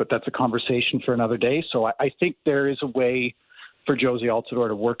much, but that's a conversation for another day. So I think there is a way for Josie Altidore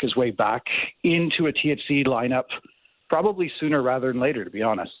to work his way back into a TFC lineup probably sooner rather than later, to be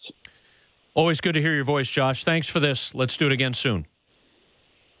honest. Always good to hear your voice, Josh. Thanks for this. Let's do it again soon.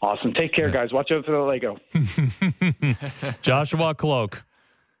 Awesome. Take care, guys. Watch out for the Lego. Joshua Kloke,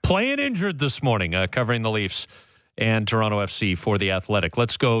 playing injured this morning, covering the Leafs and Toronto FC for The Athletic.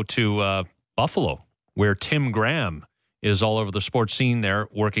 Let's go to Buffalo, where Tim Graham is all over the sports scene there,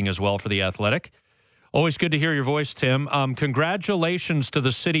 working as well for The Athletic. Always good to hear your voice, Tim. Congratulations to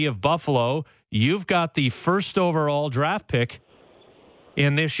the city of Buffalo. You've got the first overall draft pick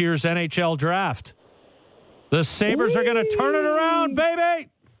in this year's NHL draft. The Sabres are going to turn it around, baby!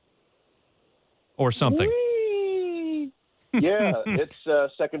 Or something. Yeah, it's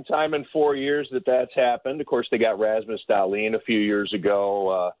second time in 4 years that's happened. Of course, they got Rasmus Dahlin a few years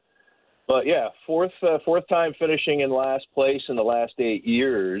ago. But, yeah, fourth time finishing in last place in the last 8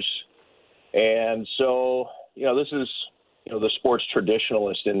 years. And so, this is, the sports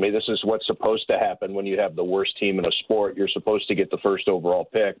traditionalist in me. This is what's supposed to happen when you have the worst team in a sport. You're supposed to get the first overall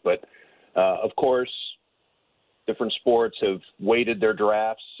pick. But, of course, different sports have weighted their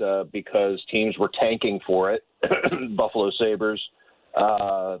drafts because teams were tanking for it, Buffalo Sabres.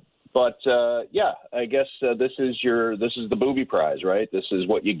 But I guess this is the booby prize, right? This is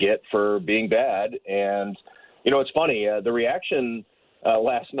what you get for being bad. And, it's funny. The reaction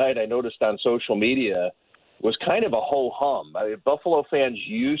last night I noticed on social media was kind of a ho-hum. I mean, Buffalo fans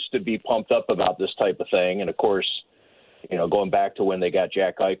used to be pumped up about this type of thing. And, of course, going back to when they got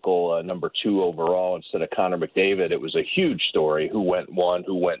Jack Eichel number 2 overall instead of Connor McDavid, it was a huge story. Who went 1,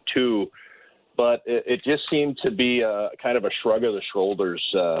 who went 2. But it just seemed to be kind of a shrug of the shoulders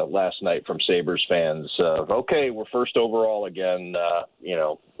last night from Sabres fans. Okay, we're first overall again.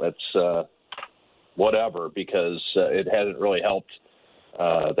 That's whatever, because it hasn't really helped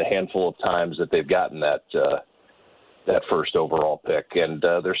the handful of times that they've gotten that first overall pick, and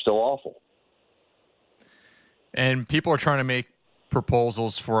they're still awful. And people are trying to make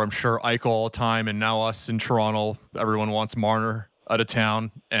proposals for, I'm sure, Eichel all the time, and now us in Toronto. Everyone wants Marner out of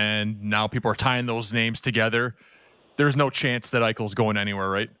town, and now people are tying those names together. There's no chance that Eichel's going anywhere,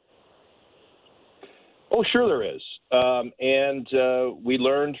 right? Oh, sure there is. And we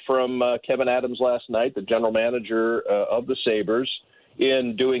learned from Kevin Adams last night, the general manager of the Sabres,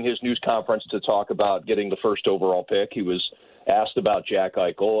 in doing his news conference to talk about getting the first overall pick. He was asked about Jack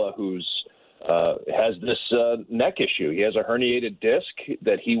Eichel, who's has this neck issue. He has a herniated disc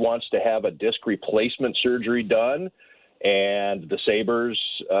that he wants to have a disc replacement surgery done. And the Sabres,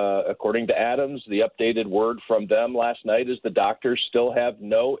 according to Adams, the updated word from them last night is the doctors still have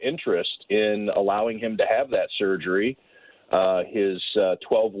no interest in allowing him to have that surgery. His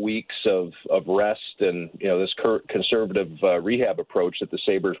 12 weeks of rest and, this conservative rehab approach that the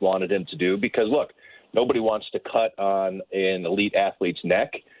Sabres wanted him to do, because, look, nobody wants to cut on an elite athlete's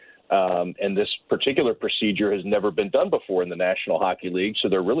neck. And this particular procedure has never been done before in the National Hockey League, so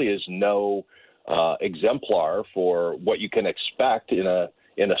there really is no exemplar for what you can expect in a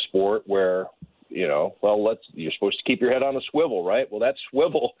sport where you're supposed to keep your head on a swivel, right? Well, that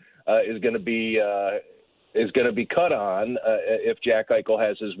swivel is going to be cut on if Jack Eichel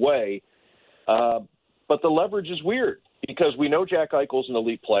has his way. But the leverage is weird because we know Jack Eichel's an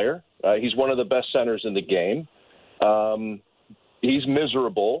elite player. He's one of the best centers in the game. He's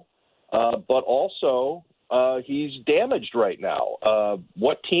miserable, but also he's damaged right now.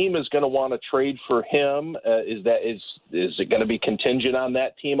 What team is going to want to trade for him? Is it going to be contingent on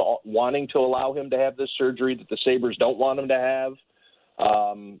that team wanting to allow him to have this surgery that the Sabres don't want him to have?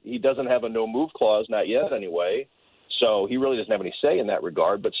 He doesn't have a no-move clause, not yet anyway, so he really doesn't have any say in that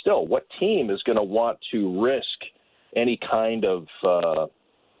regard. But still, what team is going to want to risk any kind of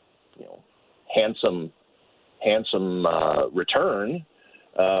handsome return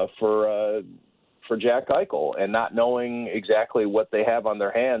for Jack Eichel, and not knowing exactly what they have on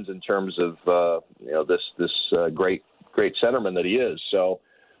their hands in terms of this great centerman that he is. So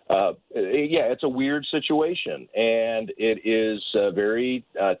it's a weird situation, and it is very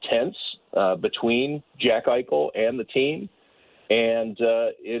tense between Jack Eichel and the team, and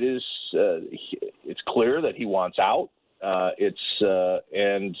it's clear that he wants out. But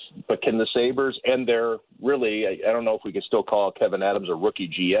can the Sabres, and they're really, I don't know if we can still call Kevin Adams a rookie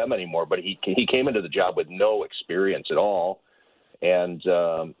GM anymore, but he came into the job with no experience at all, and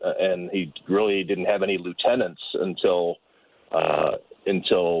he really didn't have any lieutenants until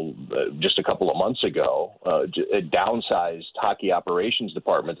just a couple of months ago, a downsized hockey operations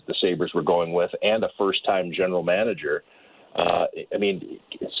department that the Sabres were going with, and a first-time general manager.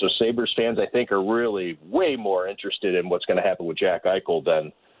 So Sabres fans, I think, are really way more interested in what's going to happen with Jack Eichel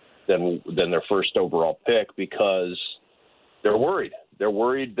than their first overall pick, because they're worried. They're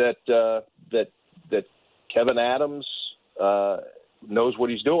worried that Kevin Adams knows what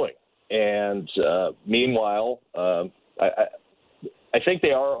he's doing, and meanwhile, I think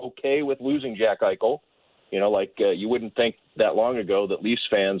they are okay with losing Jack Eichel. You wouldn't think that long ago that Leafs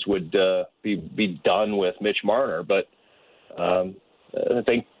fans would be done with Mitch Marner, but I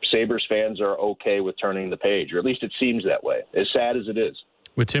think Sabres fans are okay with turning the page, or at least it seems that way, as sad as it is.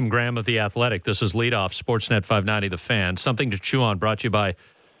 With Tim Graham of The Athletic, this is Leadoff, Sportsnet 590 The Fan. Something to chew on, brought to you by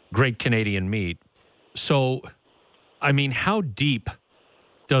Great Canadian Meat. So, how deep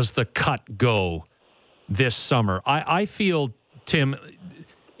does the cut go this summer? I feel, Tim,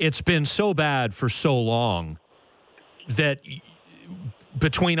 it's been so bad for so long that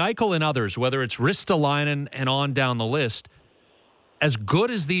between Eichel and others, whether it's Ristolainen and on down the list, as good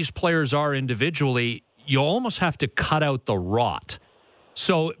as these players are individually, you almost have to cut out the rot.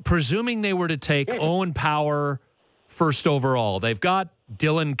 So presuming they were to take Owen Power first overall, they've got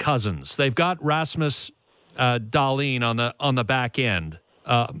Dylan Cousins, they've got Rasmus Dahlin on the back end.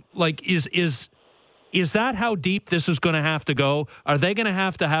 Is that how deep this is going to have to go? Are they going to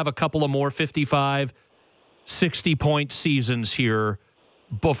have a couple of more 55, 60-point seasons here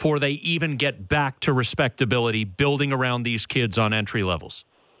before they even get back to respectability, building around these kids on entry levels?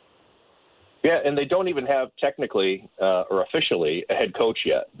 Yeah, and they don't even have technically or officially a head coach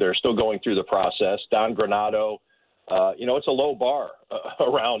yet. They're still going through the process. Don Granato, it's a low bar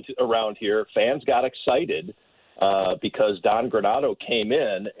around here. Fans got excited because Don Granato came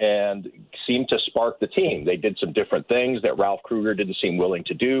in and seemed to spark the team. They did some different things that Ralph Kruger didn't seem willing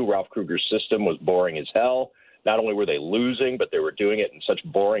to do. Ralph Kruger's system was boring as hell. Not only were they losing, but they were doing it in such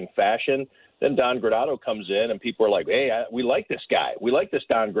boring fashion. Then Don Granato comes in, and people are like, hey, we like this guy. We like this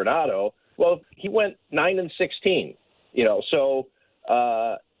Don Granato. Well, he went 9-16,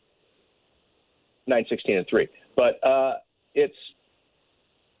 9-16-3. But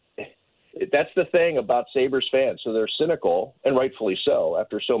that's the thing about Sabres fans. So they're cynical, and rightfully so,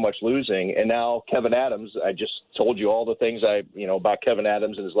 after so much losing. And now Kevin Adams, I just told you all the things about Kevin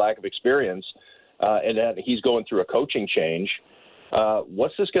Adams and his lack of experience, and that he's going through a coaching change.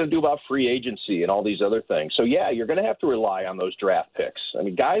 What's this going to do about free agency and all these other things? So, yeah, you're going to have to rely on those draft picks.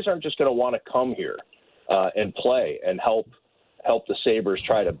 Guys aren't just going to want to come here and play and help the Sabres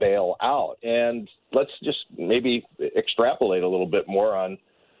try to bail out. And let's just maybe extrapolate a little bit more on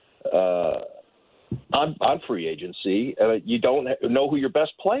free agency. You don't know who your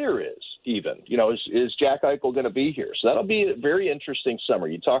best player is even. Is Jack Eichel going to be here? So that'll be a very interesting summer.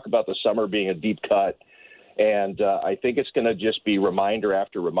 You talk about the summer being a deep cut. And I think it's going to just be reminder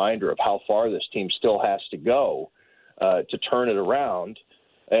after reminder of how far this team still has to go to turn it around.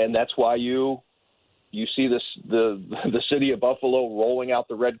 And that's why you see the city of Buffalo rolling out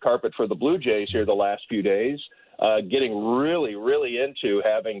the red carpet for the Blue Jays here the last few days, getting really, really into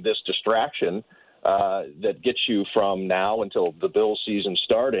having this distraction that gets you from now until the Bills season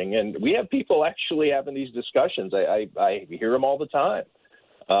starting. And we have people actually having these discussions. I hear them all the time.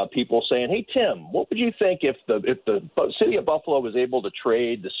 people saying, "Hey Tim, what would you think if the city of Buffalo was able to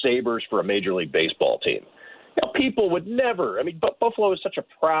trade the Sabres for a Major League Baseball team?" People would never. I mean, Buffalo is such a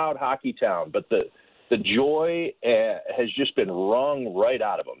proud hockey town, but the joy has just been wrung right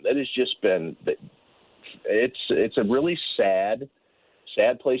out of them. That has just been. It's a really sad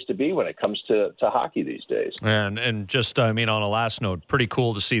place to be when it comes to hockey these days. And just, I mean, on a last note, pretty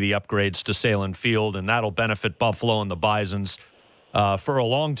cool to see the upgrades to Salem Field, and that'll benefit Buffalo and the Bisons for a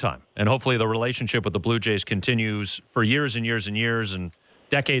long time. And hopefully the relationship with the Blue Jays continues for years and years and years and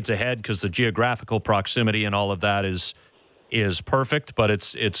decades ahead, because the geographical proximity and all of that is perfect. But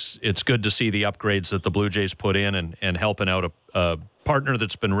it's good to see the upgrades that the Blue Jays put in and helping out a partner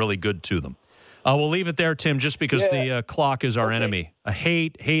that's been really good to them. We'll leave it there, Tim, just because the clock is our enemy. I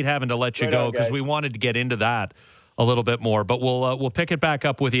hate having to let you go because we wanted to get into that a little bit more. But we'll pick it back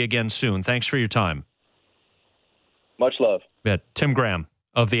up with you again soon. Thanks for your time. Much love. Yeah, Tim Graham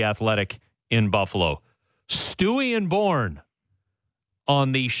of The Athletic in Buffalo. Stewie and Bourne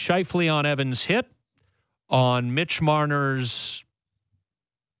on the Scheifele on Evans hit, on Mitch Marner's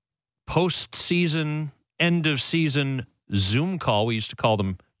postseason, end-of-season Zoom call. We used to call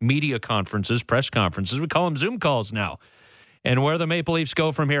them media conferences, press conferences. We call them Zoom calls now. And where the Maple Leafs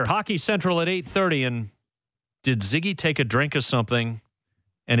go from here. Hockey Central at 8:30. And did Ziggy take a drink of something?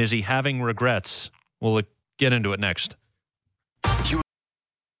 And is he having regrets? We'll get into it next. You're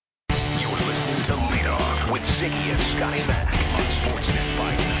listening to Lead Off with Ziggy and Scotty Mac on Sportsnet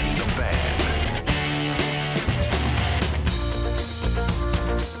 590 The Fan.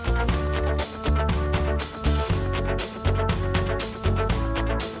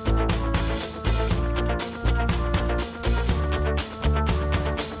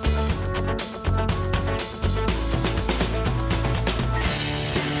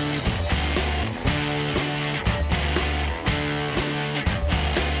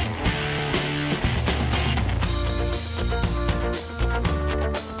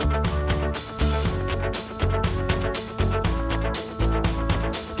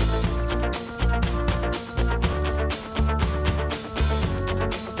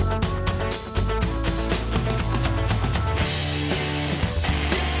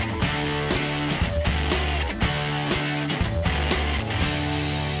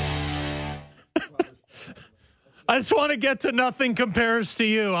 I just want to get to Nothing Compares to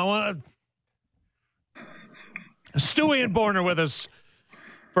You. I want to... Stewie and Bourne are with us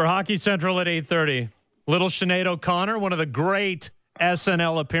for Hockey Central at 8:30. Little Sinead O'Connor, one of the great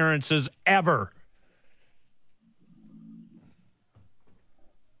SNL appearances ever.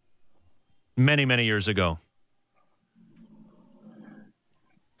 Many, many years ago.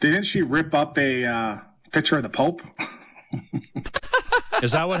 Didn't she rip up a picture of the Pope?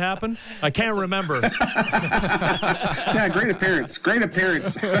 Is that what happened? I can't remember. Yeah, great appearance. Great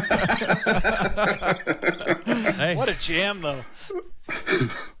appearance. Hey. What a jam, though.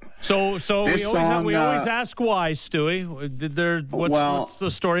 So we always ask why, Stewie. What's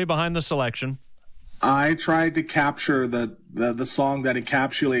the story behind the selection? I tried to capture the song that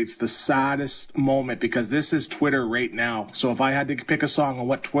encapsulates the saddest moment, because this is Twitter right now. So if I had to pick a song on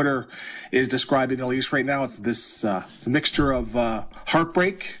what Twitter is describing the Leafs right now, it's this. It's a mixture of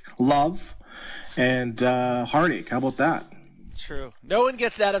heartbreak, love, and heartache. How about that? True. No one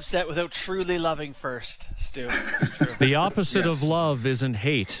gets that upset without truly loving first, Stu. It's true. The opposite of love isn't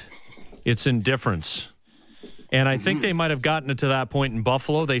hate. It's indifference. And I think they might have gotten to that point in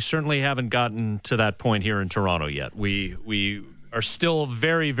Buffalo. They certainly haven't gotten to that point here in Toronto yet. We are still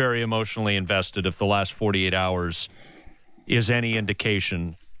very, very emotionally invested, if the last 48 hours is any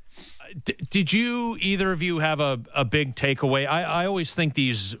indication. Did you, either of you, have a big takeaway? I always think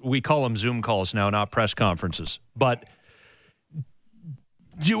we call them Zoom calls now, not press conferences. But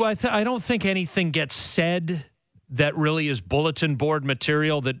I don't think anything gets said that really is bulletin board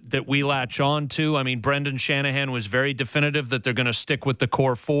material that we latch on to. I mean, Brendan Shanahan was very definitive that they're going to stick with the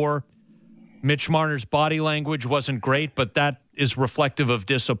core four. Mitch Marner's body language wasn't great, but that is reflective of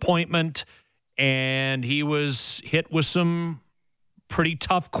disappointment. And he was hit with some pretty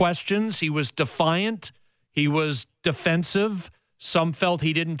tough questions. He was defiant. He was defensive. Some felt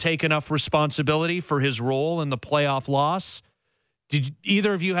he didn't take enough responsibility for his role in the playoff loss. Did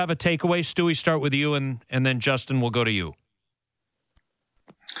either of you have a takeaway? Stewie, start with you, and then Justin will go to you.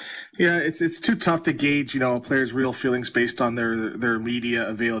 Yeah, it's too tough to gauge, a player's real feelings based on their media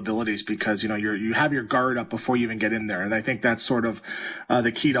availabilities because, you have your guard up before you even get in there. And I think that's sort of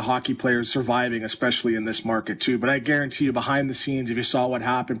the key to hockey players surviving, especially in this market too. But I guarantee you behind the scenes, if you saw what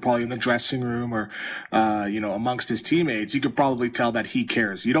happened probably in the dressing room or, amongst his teammates, you could probably tell that he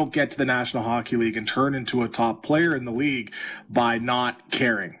cares. You don't get to the National Hockey League and turn into a top player in the league by not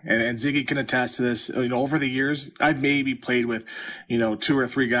caring. And Ziggy can attest to this. Over the years, I've maybe played with, 2 or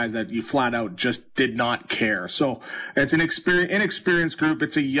 3 guys that you flat out just did not care. So it's an inexperienced group.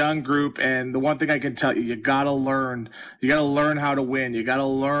 It's a young group. And the one thing I can tell you, you got to learn how to win. You got to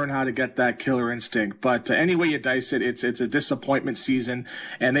learn how to get that killer instinct. But any way you dice it, it's a disappointment season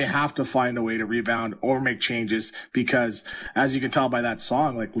and they have to find a way to rebound or make changes because as you can tell by that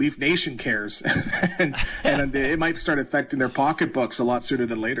song, like Leaf Nation cares and it might start affecting their pocketbooks a lot sooner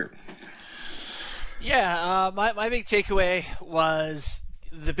than later. Yeah. My big takeaway was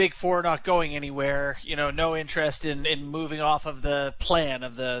the Big Four not going anywhere, no interest in moving off of the plan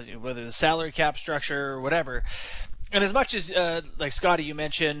of whether the salary cap structure or whatever. And as much as, like Scotty, you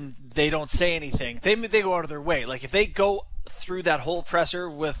mentioned, they don't say anything, they go out of their way. Like if they go through that whole presser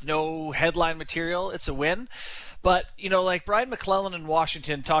with no headline material, it's a win. But, like Brian McClellan in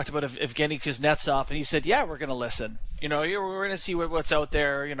Washington talked about Evgeny Kuznetsov, and he said, yeah, we're going to listen. We're going to see what's out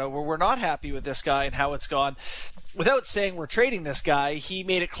there. We're not happy with this guy and how it's gone. Without saying we're trading this guy, he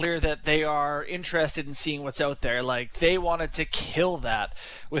made it clear that they are interested in seeing what's out there. Like, they wanted to kill that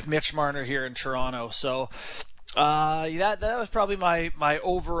with Mitch Marner here in Toronto. So that was probably my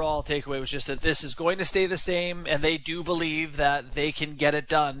overall takeaway, was just that this is going to stay the same, and they do believe that they can get it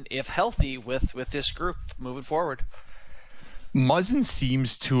done, if healthy, with this group moving forward. Muzzin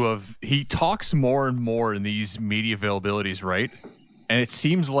seems to have, he talks more and more in these media availabilities, right? And it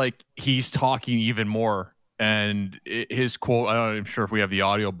seems like he's talking even more. And his quote, I'm sure if we have the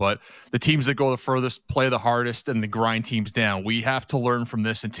audio, but the teams that go the furthest play the hardest and the grind teams down. We have to learn from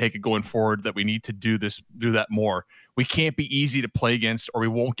this and take it going forward, that we need to do that more. We can't be easy to play against or we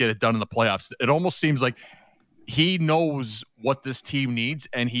won't get it done in the playoffs. It almost seems like he knows what this team needs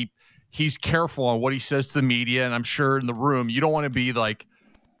and he's careful on what he says to the media. And I'm sure in the room, you don't want to be like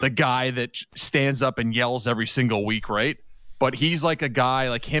the guy that stands up and yells every single week, right? But he's like a guy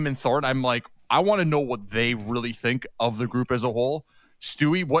like him and Thornton. I'm like, I want to know what they really think of the group as a whole.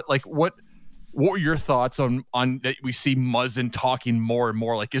 Stewie, what were your thoughts on that? We see Muzzin talking more and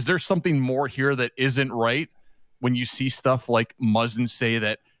more. Like, is there something more here that isn't right when you see stuff like Muzzin say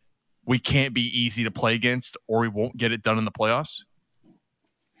that we can't be easy to play against or we won't get it done in the playoffs?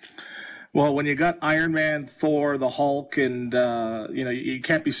 Well, when you got Iron Man, Thor, the Hulk, and, you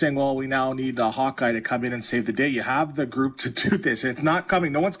can't be saying, well, we now need a Hawkeye to come in and save the day. You have the group to do this. It's not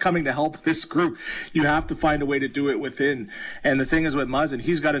coming. No one's coming to help this group. You have to find a way to do it within. And the thing is with Muzzin,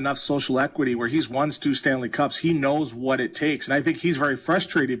 he's got enough social equity where he's won 2 Stanley Cups. He knows what it takes. And I think he's very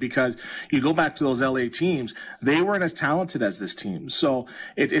frustrated because you go back to those LA teams, they weren't as talented as this team. So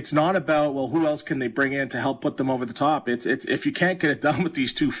it's not about, well, who else can they bring in to help put them over the top? It's if you can't get it done with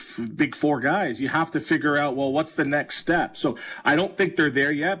these 2 big 4 guys, you have to figure out, well, what's the next step? So I don't think they're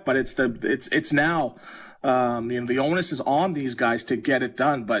there yet, but it's now, the onus is on these guys to get it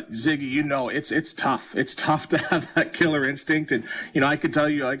done. But Ziggy, it's tough. It's tough to have that killer instinct. And, I could tell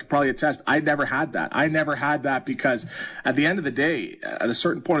you, I could probably attest, I never had that because at the end of the day, at a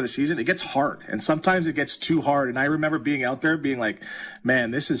certain point of the season, it gets hard. And sometimes it gets too hard. And I remember being out there being like, man,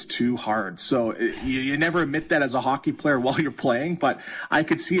 this is too hard. So you never admit that as a hockey player while you're playing, but I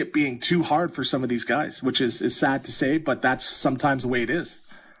could see it being too hard for some of these guys, which is sad to say, but that's sometimes the way it is.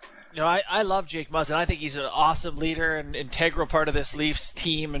 I love Jake Muzzin. I think he's an awesome leader and integral part of this Leafs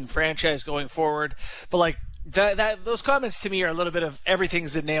team and franchise going forward. But like those comments to me are a little bit of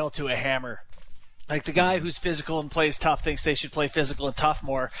everything's a nail to a hammer. Like the guy who's physical and plays tough thinks they should play physical and tough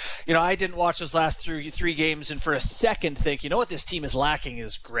more. I didn't watch those last three games and for a second think, what this team is lacking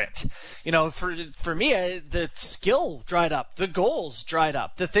is grit. For me, the skill dried up, the goals dried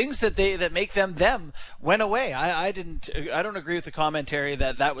up, the things that make them went away. I don't agree with the commentary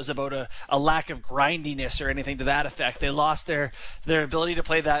that was about a lack of grindiness or anything to that effect. They lost their ability to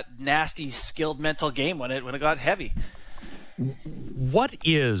play that nasty, skilled mental game when it got heavy. What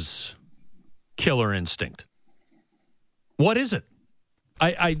is killer instinct? What is it?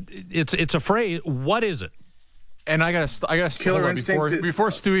 It's a phrase. What is it? And I gotta killer instinct before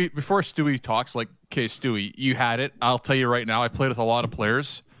Stewie talks. Like, okay, Stewie, you had it. I'll tell you right now. I played with a lot of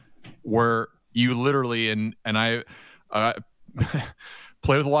players where you literally and I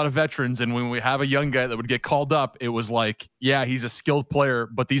played with a lot of veterans. And when we have a young guy that would get called up, it was like, yeah, he's a skilled player,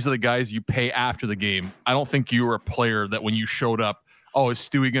 but these are the guys you pay after the game. I don't think you were a player that when you showed up, oh, is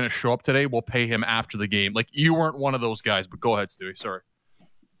Stewie going to show up today? We'll pay him after the game. Like, you weren't one of those guys, but go ahead, Stewie. Sorry.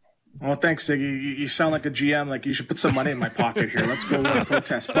 Well, thanks, Ziggy. You sound like a GM. Like, you should put some money in my pocket here. Let's go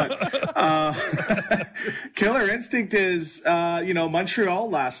protest. But Killer Instinct is, Montreal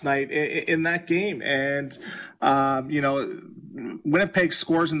last night in that game. And, Winnipeg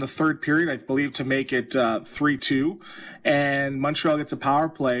scores in the third period, I believe, to make it 3-2. And Montreal gets a power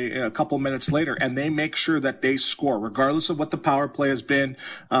play a couple minutes later, and they make sure that they score, regardless of what the power play has been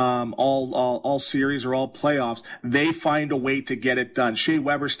all series or all playoffs. They find a way to get it done. Shea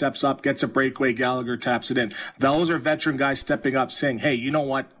Weber steps up, gets a breakaway. Gallagher taps it in. Those are veteran guys stepping up, saying, "Hey, you know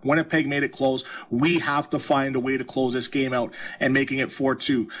what? Winnipeg made it close. We have to find a way to close this game out," and making it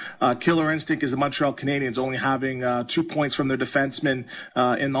 4-2. Killer Instinct is the Montreal Canadiens, only having 2 points from their defensemen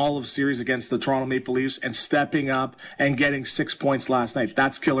in all of series against the Toronto Maple Leafs, and stepping up and getting 6 points last night.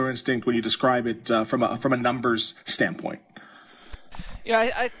 That's Killer Instinct when you describe it from a numbers standpoint.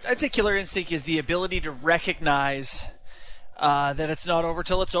 I'd say Killer Instinct is the ability to recognize that it's not over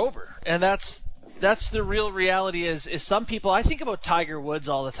till it's over, and that's the real reality. Is some people, I think about Tiger Woods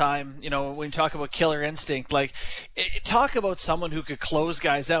all the time. When you talk about Killer Instinct, talk about someone who could close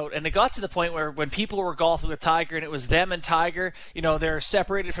guys out. And it got to the point where when people were golfing with Tiger and it was them and Tiger, they're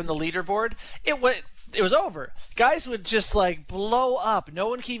separated from the leaderboard. It was over. Guys would just blow up. No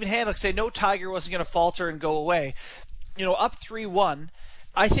one can even handle it. Say no, Tiger wasn't going to falter and go away. Up 3-1.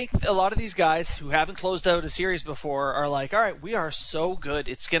 I think a lot of these guys who haven't closed out a series before are like, all right, we are so good.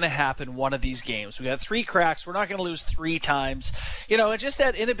 It's going to happen one of these games. We got 3 cracks. We're not going to lose 3 times. And just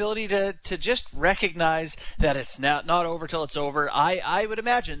that inability to just recognize that it's not over till it's over. I would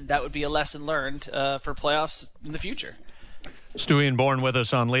imagine that would be a lesson learned for playoffs in the future. Stewie and Bourne with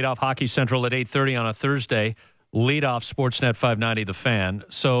us on Leadoff Hockey Central at 8:30 on a Thursday. Leadoff Sportsnet 590 The Fan.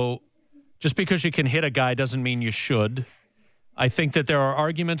 So just because you can hit a guy doesn't mean you should. I think that there are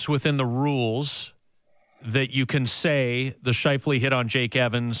arguments within the rules that you can say the Scheifele hit on Jake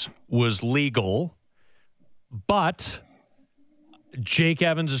Evans was legal, but Jake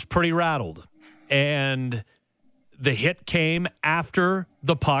Evans is pretty rattled. And the hit came after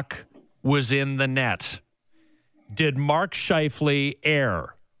the puck was in the net. Did Mark Scheifele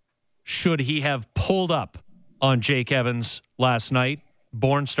err? Should he have pulled up on Jake Evans last night?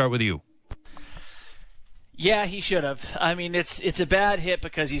 Bourne, start with you. Yeah, he should have. I mean, it's a bad hit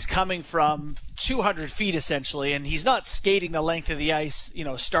because he's coming from 200 feet essentially, and he's not skating the length of the ice,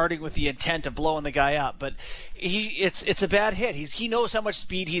 starting with the intent of blowing the guy up. But it's a bad hit. He knows how much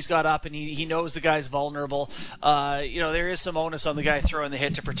speed he's got up, and he knows the guy's vulnerable. There is some onus on the guy throwing the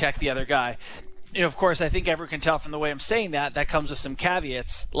hit to protect the other guy. Of course, I think everyone can tell from the way I'm saying that comes with some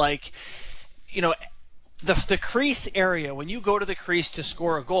caveats. The crease area, when you go to the crease to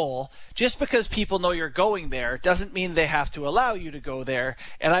score a goal, just because people know you're going there doesn't mean they have to allow you to go there.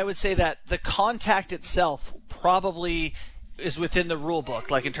 And I would say that the contact itself probably is within the rule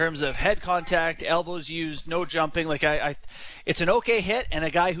book, in terms of head contact, elbows used, no jumping. It's an okay hit, and a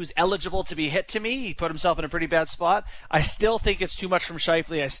guy who's eligible to be hit to me, he put himself in a pretty bad spot. I still think it's too much from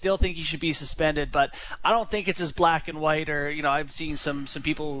Scheifele. I still think he should be suspended, but I don't think it's as black and white. Or I've seen some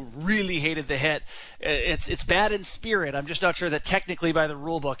people who really hated the hit. It's bad in spirit. I'm just not sure that technically by the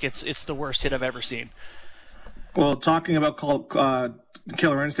rule book it's the worst hit I've ever seen. Well, talking about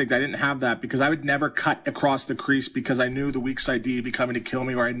Killer Instinct, I didn't have that because I would never cut across the crease because I knew the weak side D would be coming to kill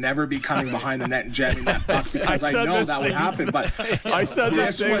me, or I'd never be coming behind the net and jamming that puck because I know that would happen. But I said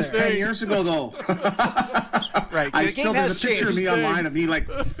this was 10 years ago, though. Right. There's a picture of me online of me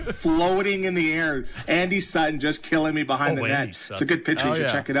floating in the air. Andy Sutton just killing me behind the net. It's a good picture. You should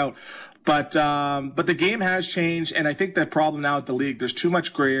check it out. But the game has changed, and I think the problem now at the league, there's too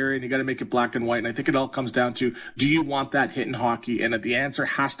much gray area, and you got to make it black and white. And I think it all comes down to, do you want that hit in hockey? And the answer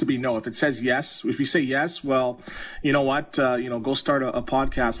has to be no. If it says yes, if you say yes, well, you know what? Go start a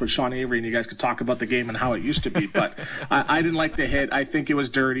podcast with Sean Avery, and you guys could talk about the game and how it used to be. But I didn't like the hit. I think it was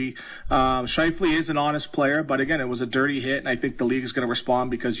dirty. Scheifele is an honest player, but again, it was a dirty hit, and I think the league is going to respond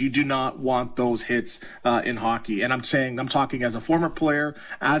because you do not want those hits in hockey. And I'm talking as a former player,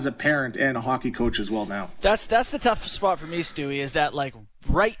 as a parent, and a hockey coach as well now. That's the tough spot for me, Stewie, is that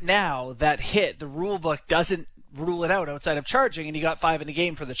right now that hit, the rule book doesn't rule it out outside of charging, and you got 5 in the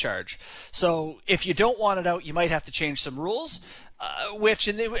game for the charge. So if you don't want it out, you might have to change some rules,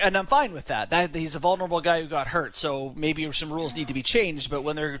 and I'm fine with that. He's a vulnerable guy who got hurt, so maybe some rules need to be changed, but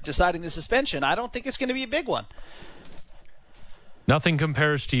when they're deciding the suspension, I don't think it's going to be a big one. Nothing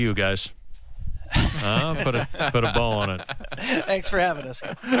compares to you guys. Put a bow on it. Thanks for having us.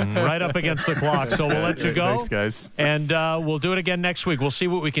 Right up against the clock, so we'll let you go. Thanks, guys. And we'll do it again next week. We'll see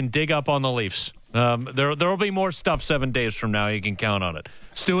what we can dig up on the Leafs. There will be more stuff 7 days from now. You can count on it.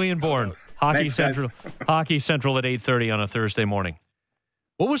 Stewie and Bourne, Hockey Central at 8:30 on a Thursday morning.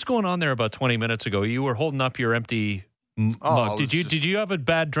 What was going on there about 20 minutes ago? You were holding up your empty mug. Did you have a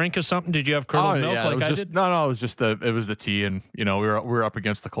bad drink or something? Did you have curdled milk like I did? No, it was just it was the tea, and we were up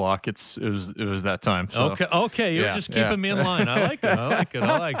against the clock. It was that time. So. Okay, you're just keeping me in line. I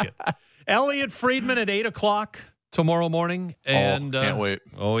like it. Elliot Friedman at 8:00 tomorrow morning, and can't wait.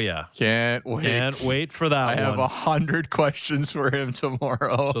 Oh yeah, can't wait for that. I have 100 questions for him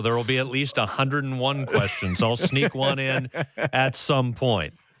tomorrow. So there will be at least 101 questions. I'll sneak one in at some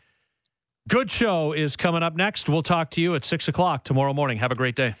point. Good show is coming up next. We'll talk to you at 6:00 tomorrow morning. Have a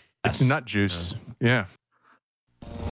great day. It's nut juice. Yeah.